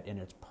you get, and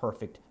it's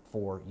perfect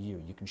for you.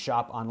 You can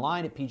shop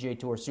online at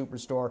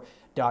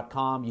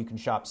PGATourSuperstore.com. You can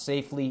shop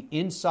safely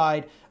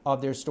inside of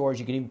their stores.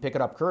 You can even pick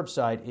it up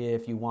curbside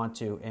if you want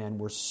to, and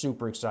we're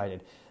super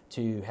excited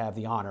to have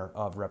the honor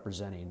of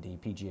representing the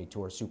PGA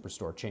Tour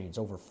Superstore chains,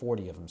 over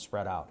 40 of them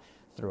spread out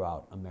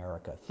throughout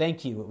America.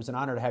 Thank you. It was an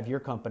honor to have your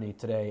company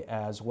today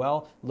as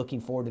well. Looking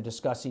forward to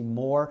discussing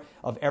more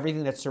of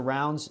everything that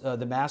surrounds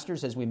the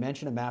Masters. As we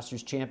mentioned, a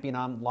Masters champion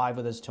on live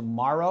with us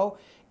tomorrow.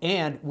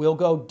 And we'll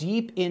go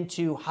deep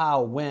into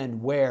how,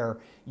 when, where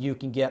you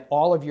can get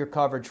all of your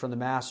coverage from the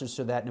Masters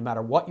so that no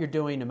matter what you're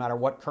doing, no matter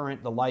what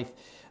current the life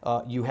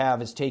you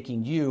have is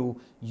taking you,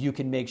 you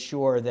can make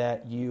sure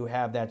that you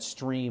have that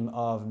stream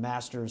of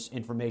Masters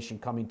information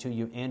coming to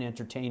you and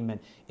entertainment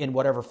in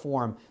whatever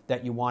form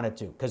that you want it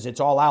to, because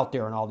it's all out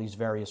there in all these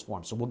various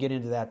forms. So we'll get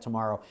into that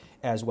tomorrow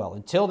as well.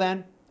 Until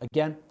then,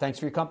 again, thanks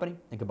for your company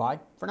and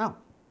goodbye for now.